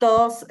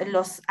 todos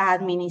los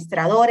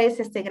administradores,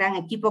 este gran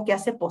equipo que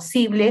hace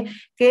posible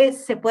que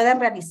se puedan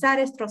realizar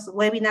estos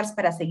webinars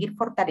para seguir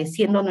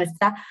fortaleciendo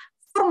nuestra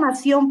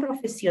formación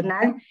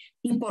profesional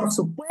y por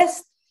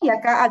supuesto, y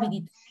acá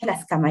habilitamos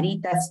las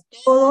camaritas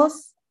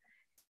todos,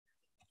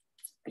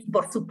 y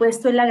por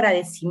supuesto el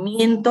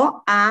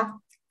agradecimiento a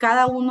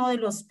cada uno de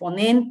los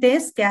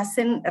ponentes que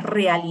hacen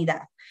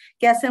realidad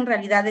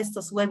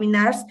estos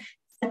webinars,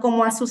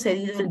 como ha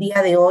sucedido el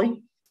día de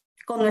hoy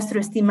con nuestro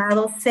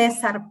estimado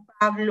César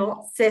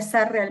Pablo.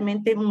 César,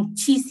 realmente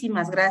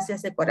muchísimas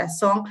gracias de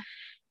corazón.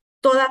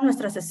 Todas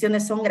nuestras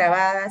sesiones son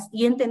grabadas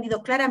y he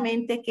entendido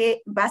claramente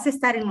que vas a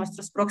estar en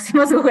nuestros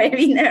próximos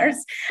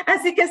webinars,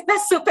 así que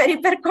estás súper,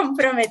 hiper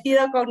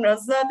comprometido con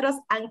nosotros.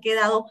 Han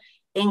quedado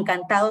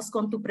encantados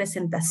con tu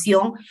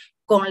presentación,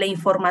 con la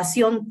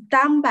información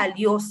tan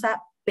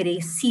valiosa,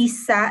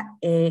 precisa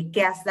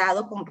que has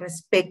dado con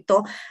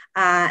respecto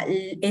a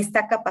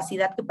esta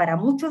capacidad que para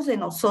muchos de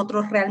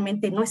nosotros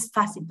realmente no es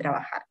fácil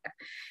trabajarla.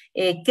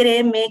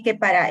 Créeme que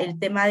para el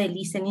tema del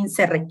listening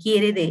se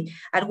requiere de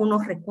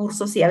algunos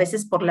recursos y a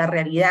veces por la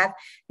realidad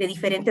de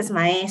diferentes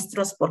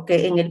maestros,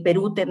 porque en el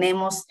Perú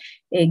tenemos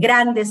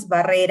grandes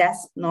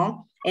barreras,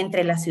 ¿no?,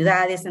 entre las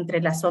ciudades, entre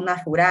las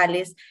zonas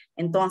rurales,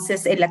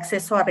 entonces el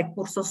acceso a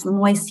recursos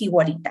no es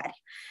igualitario.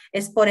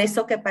 Es por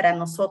eso que para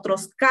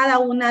nosotros cada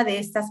una de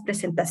estas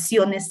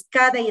presentaciones,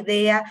 cada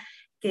idea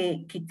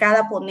que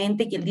cada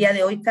ponente, que el día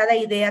de hoy, cada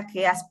idea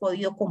que has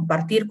podido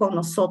compartir con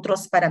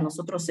nosotros, para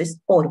nosotros es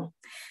oro.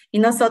 Y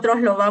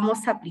nosotros lo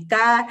vamos a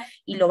aplicar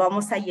y lo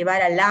vamos a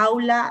llevar al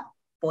aula.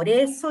 Por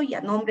eso, y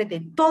a nombre de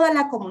toda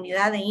la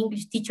comunidad de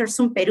English Teachers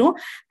in Perú,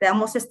 te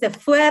damos este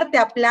fuerte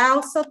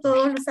aplauso,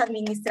 todos los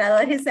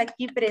administradores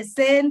aquí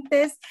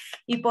presentes,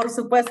 y por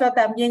supuesto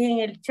también en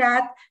el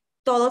chat,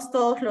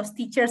 todos los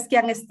teachers que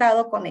han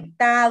estado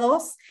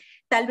conectados.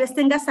 Tal vez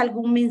tengas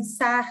algún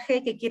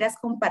mensaje que quieras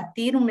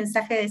compartir, un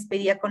mensaje de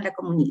despedida con la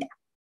comunidad.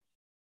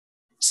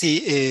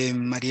 Sí,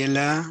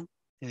 Mariela,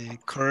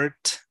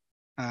 Kurt,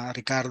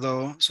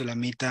 Ricardo,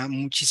 Sulamita,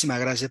 muchísimas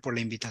gracias por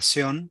la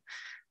invitación.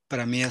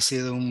 Para mí ha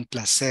sido un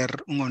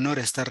placer, un honor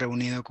estar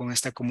reunido con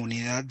esta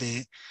comunidad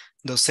de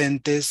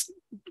docentes,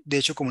 de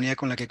hecho comunidad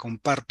con la que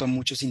comparto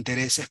muchos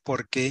intereses,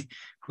 porque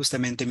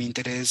justamente mi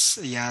interés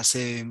ya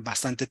hace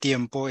bastante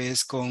tiempo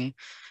es con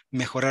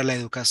mejorar la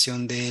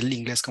educación del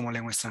inglés como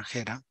lengua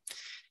extranjera.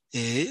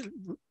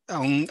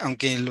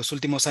 Aunque en los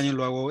últimos años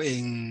lo hago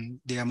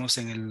digamos,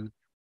 en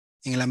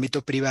el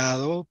ámbito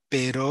privado,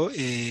 pero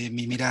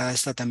mi mirada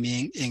está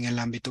también en el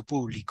ámbito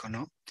público,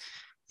 ¿no?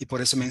 Y por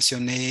eso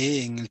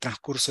mencioné en el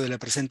transcurso de la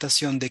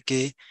presentación de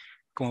que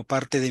como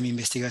parte de mi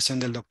investigación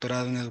del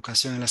doctorado en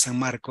educación en la San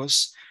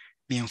Marcos,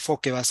 mi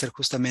enfoque va a ser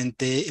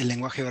justamente el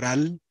lenguaje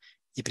oral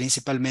y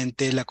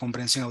principalmente la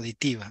comprensión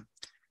auditiva.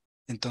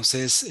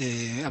 Entonces,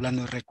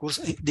 hablando de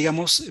recursos,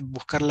 digamos,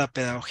 buscar la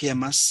pedagogía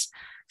más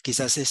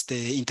quizás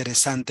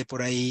interesante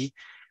por ahí,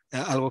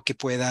 algo que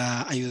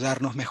pueda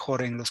ayudarnos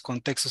mejor en los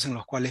contextos en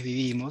los cuales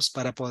vivimos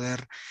para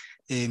poder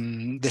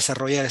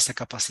desarrollar esta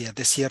capacidad.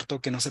 Es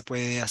cierto que no se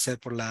puede hacer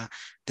por la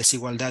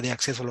desigualdad de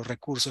acceso a los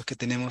recursos que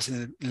tenemos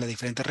en las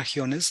diferentes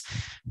regiones,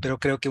 pero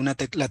creo que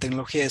la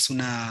tecnología es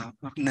una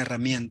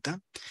herramienta.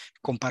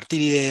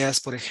 Compartir ideas,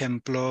 por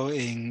ejemplo,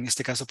 en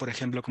este caso, por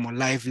ejemplo, como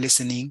live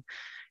listening,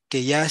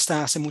 que ya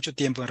está hace mucho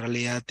tiempo en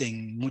realidad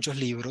en muchos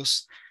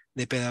libros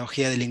de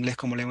pedagogía del inglés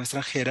como lengua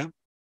extranjera,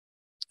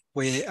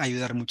 puede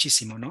ayudar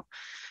muchísimo, ¿no?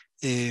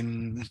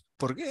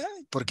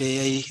 Porque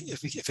hay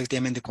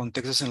efectivamente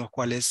contextos en los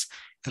cuales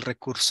el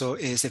recurso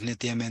es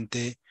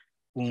definitivamente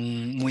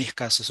muy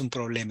escaso, es un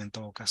problema en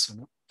todo caso,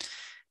 ¿no?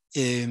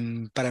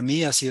 Para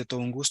mí ha sido todo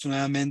un gusto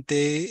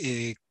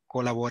nuevamente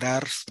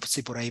colaborar,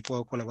 si por ahí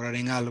puedo colaborar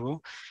en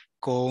algo,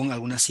 con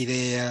algunas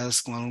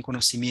ideas, con algún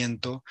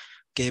conocimiento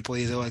que he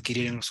podido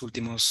adquirir en los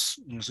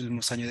últimos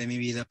años de mi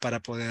vida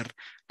para poder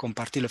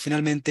compartirlo.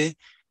 Finalmente,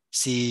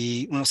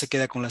 si uno se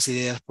queda con las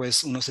ideas,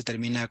 pues uno se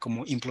termina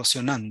como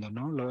implosionando,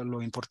 ¿no?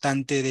 Lo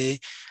importante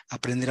de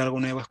aprender algo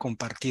nuevo es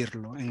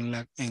compartirlo.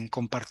 En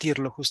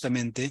compartirlo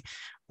justamente,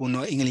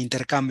 uno en el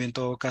intercambio en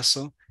todo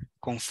caso,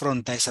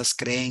 confronta esas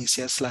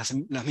creencias, las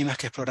mismas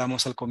que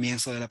exploramos al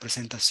comienzo de la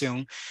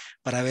presentación,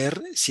 para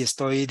ver si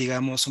estoy,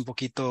 digamos, un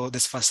poquito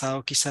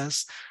desfasado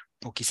quizás,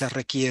 o quizás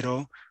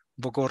requiero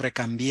un poco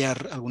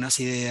recambiar algunas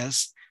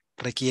ideas,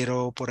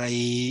 requiero por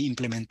ahí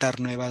implementar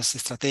nuevas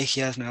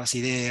estrategias, nuevas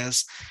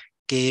ideas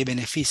que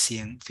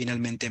beneficien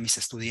finalmente a mis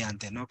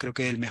estudiantes, ¿no? Creo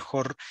que el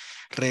mejor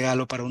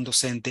regalo para un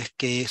docente es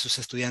que sus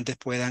estudiantes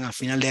puedan al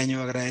final de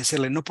año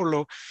agradecerle, no por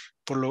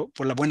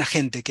la buena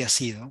gente que ha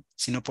sido,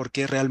 sino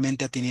porque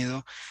realmente ha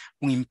tenido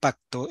un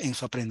impacto en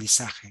su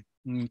aprendizaje.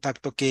 Un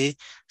impacto que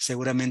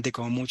seguramente,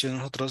 como muchos de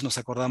nosotros, nos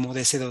acordamos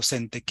de ese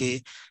docente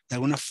que de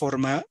alguna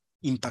forma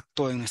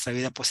impactó en nuestra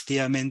vida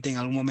positivamente en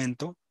algún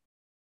momento.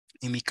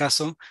 En mi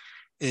caso,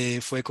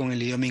 fue con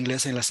el idioma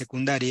inglés en la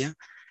secundaria,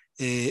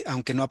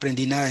 aunque no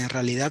aprendí nada en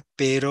realidad,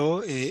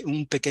 pero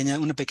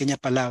una pequeña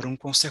palabra, un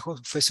consejo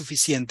fue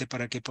suficiente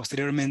para que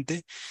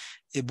posteriormente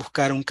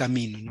buscara un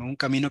camino, ¿no? Un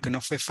camino que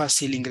no fue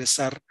fácil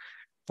ingresar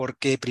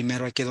porque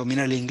primero hay que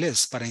dominar el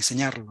inglés para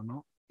enseñarlo,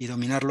 ¿no? Y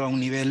dominarlo a un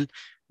nivel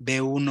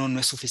B1 no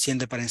es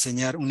suficiente para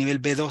enseñar, un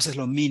nivel B2 es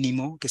lo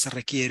mínimo que se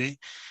requiere,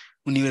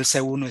 un nivel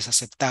C1 es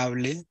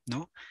aceptable,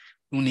 ¿no?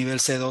 Un nivel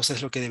C2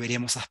 es lo que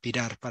deberíamos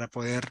aspirar para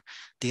poder,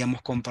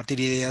 digamos,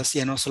 compartir ideas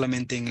ya no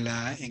solamente en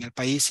el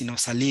país, sino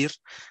salir,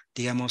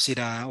 digamos,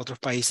 ir a otros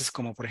países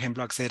como, por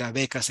ejemplo, acceder a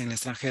becas en el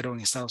extranjero, en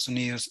Estados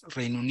Unidos,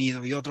 Reino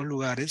Unido y otros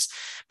lugares,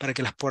 para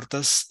que las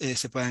puertas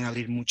se puedan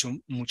abrir mucho,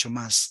 mucho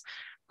más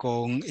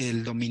con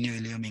el dominio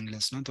del idioma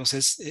inglés, ¿no?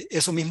 Entonces,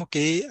 eso mismo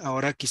que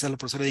ahora quizás los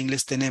profesores de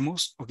inglés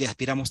tenemos, o que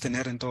aspiramos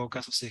tener en todo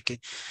caso, si es que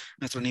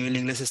nuestro nivel de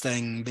inglés está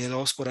en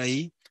B2 por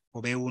ahí,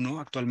 o B1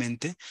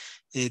 actualmente,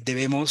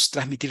 debemos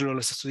transmitirlo a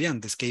los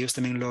estudiantes, que ellos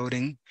también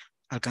logren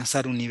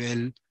alcanzar un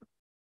nivel,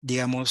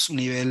 digamos, un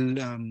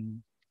nivel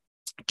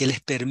que les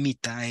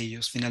permita a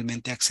ellos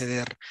finalmente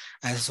acceder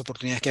a esas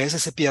oportunidades que a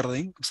veces se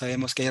pierden.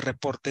 Sabemos que hay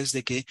reportes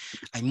de que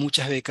hay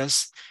muchas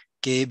becas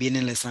que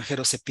vienen del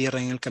extranjero, se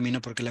pierden en el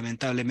camino porque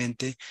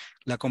lamentablemente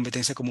la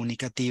competencia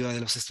comunicativa de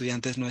los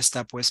estudiantes no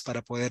está pues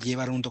para poder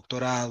llevar un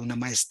doctorado, una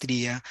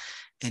maestría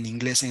en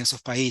inglés en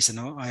esos países,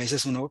 ¿no? A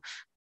veces uno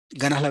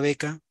ganas la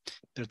beca,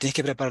 pero tienes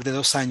que prepararte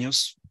 2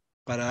 años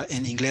para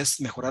en inglés,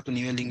 mejorar tu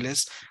nivel de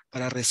inglés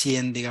para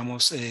recién,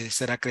 digamos,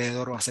 ser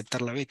acreedor o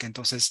aceptar la beca.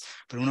 Entonces,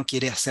 pero uno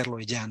quiere hacerlo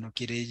ya, ¿no?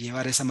 Quiere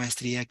llevar esa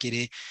maestría,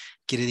 quiere,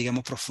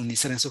 digamos,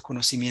 profundizar en sus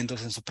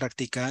conocimientos, en su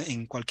práctica,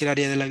 en cualquier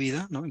área de la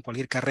vida, ¿no? En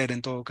cualquier carrera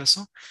en todo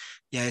caso.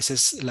 Y a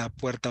veces la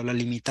puerta o la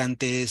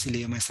limitante es el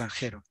idioma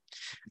extranjero.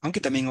 Aunque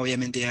también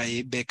obviamente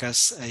hay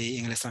becas ahí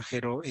en el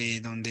extranjero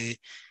donde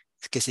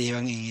que se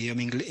llevan en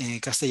idioma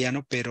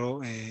castellano, pero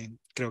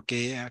creo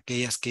que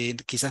aquellas que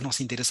quizás nos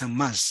interesan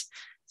más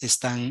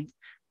están,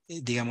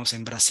 digamos,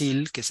 en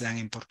Brasil, que se dan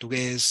en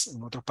portugués,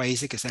 en otros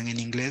países que se dan en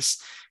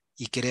inglés,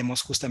 y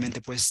queremos justamente,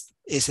 pues,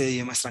 ese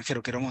idioma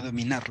extranjero, queremos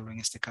dominarlo en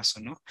este caso,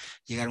 ¿no?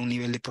 Llegar a un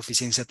nivel de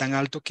proficiencia tan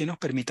alto que nos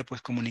permita,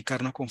 pues,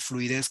 comunicarnos con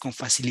fluidez, con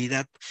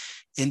facilidad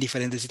en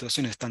diferentes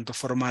situaciones, tanto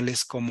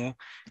formales como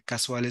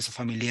casuales o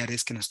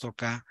familiares que nos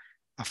toca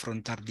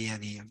afrontar día a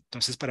día.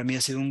 Entonces, para mí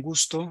ha sido un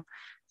gusto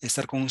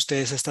estar con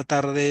ustedes esta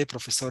tarde,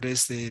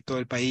 profesores de todo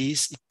el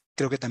país. Y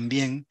creo que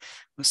también,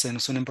 no sé,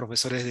 nos unen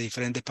profesores de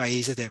diferentes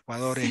países, de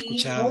Ecuador, he Sí,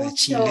 escuchado, de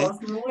Chile.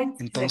 muchos, muchos.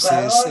 Entonces,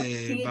 Ecuador, va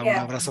Chile, un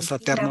abrazo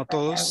fraterno Argentina, a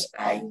todos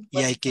Paraguay, y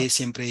hay bueno. que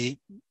siempre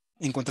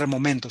encontrar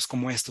momentos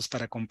como estos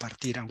para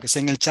compartir, aunque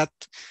sea en el chat.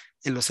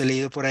 Los he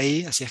leído por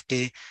ahí, así es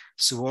que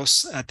su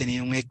voz ha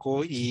tenido un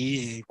eco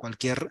y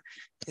cualquier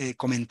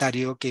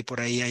comentario que por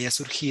ahí haya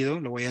surgido,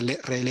 lo voy a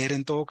releer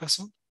en todo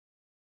caso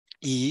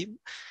y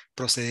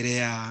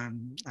procederé a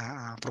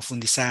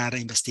profundizar, a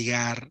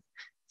investigar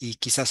y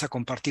quizás a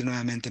compartir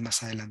nuevamente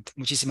más adelante.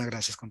 Muchísimas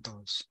gracias con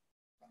todos.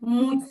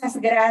 Muchas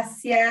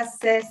gracias,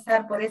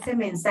 César, por ese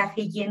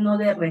mensaje lleno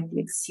de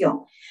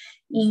reflexión.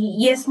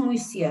 Y es muy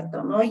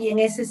cierto, ¿no? Y en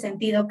ese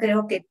sentido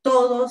creo que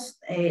todos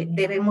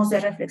debemos de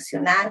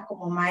reflexionar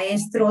como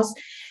maestros,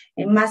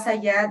 más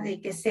allá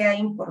de que sea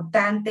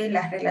importante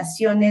las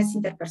relaciones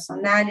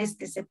interpersonales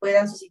que se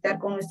puedan suscitar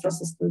con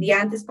nuestros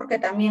estudiantes, porque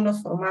también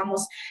los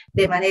formamos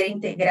de manera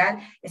integral,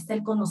 está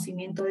el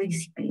conocimiento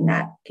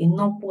disciplinar, que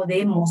no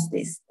podemos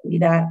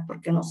descuidar,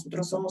 porque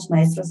nosotros somos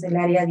maestros del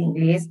área de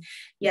inglés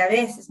y a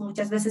veces,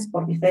 muchas veces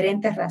por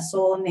diferentes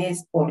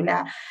razones, por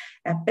la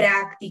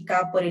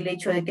práctica, por el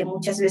hecho de que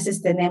muchas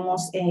veces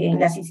tenemos en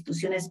las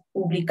instituciones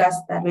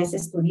públicas, tal vez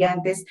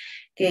estudiantes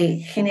que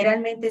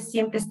generalmente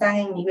siempre están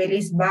en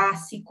niveles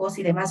básicos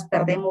y demás,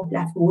 perdemos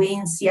la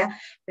fluencia,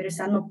 pero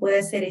esa no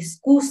puede ser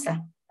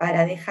excusa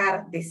para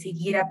dejar de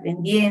seguir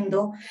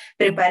aprendiendo,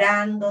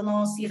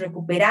 preparándonos y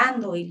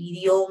recuperando el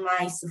idioma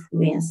y su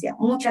fluencia.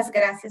 Muchas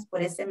gracias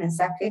por ese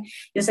mensaje.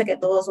 Yo sé que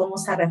todos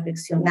vamos a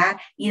reflexionar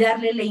y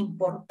darle la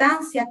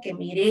importancia que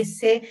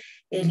merece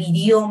el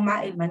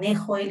idioma, el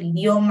manejo del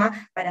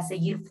idioma para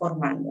seguir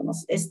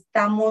formándonos.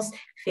 Estamos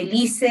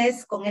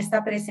felices con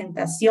esta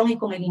presentación y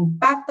con el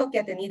impacto que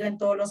ha tenido en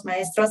todos los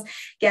maestros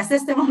que hasta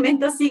este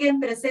momento siguen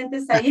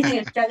presentes ahí en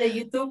el chat de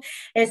YouTube,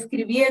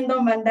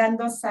 escribiendo,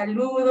 mandando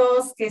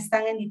saludos, que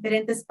están en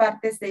diferentes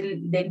partes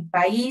del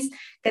país.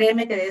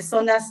 Créeme que de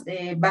zonas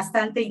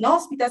bastante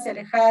inhóspitas y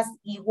alejadas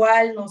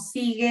igual nos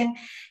siguen.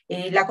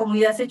 La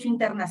comunidad se ha hecho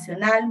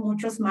internacional,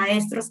 muchos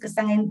maestros que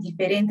están en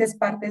diferentes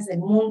partes del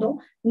mundo.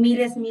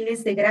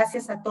 Miles de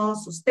gracias a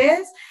todos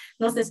ustedes.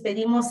 Nos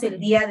despedimos el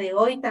día de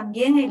hoy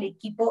también, el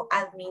equipo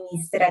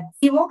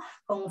administrativo.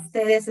 Con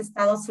ustedes ha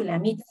estado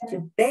Sulamita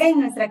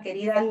Chupén, nuestra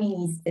querida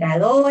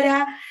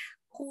administradora,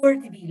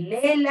 Kurt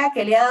Vilela,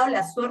 que le ha dado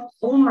la suerte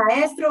a un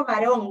maestro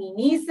varón, y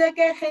ni se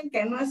quejen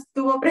que no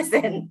estuvo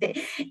presente.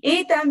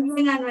 Y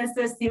también a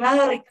nuestro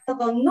estimado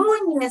Ricardo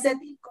Núñez, ese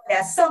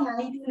corazón,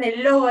 ahí tiene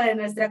el logo de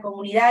nuestra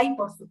comunidad, y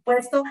por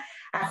supuesto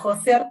a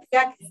José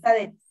Ortega, que está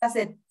detrás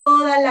de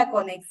toda la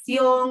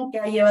conexión, que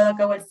ha llevado a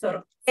cabo el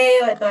sorteo,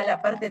 de toda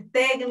la parte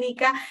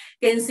técnica,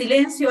 que en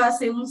silencio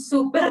hace un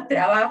súper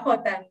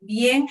trabajo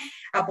también,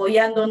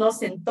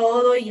 apoyándonos en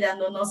todo y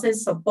dándonos el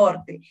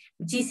soporte.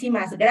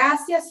 Muchísimas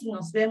gracias y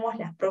nos vemos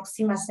la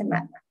próxima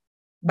semana.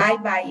 Bye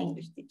bye,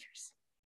 English teachers.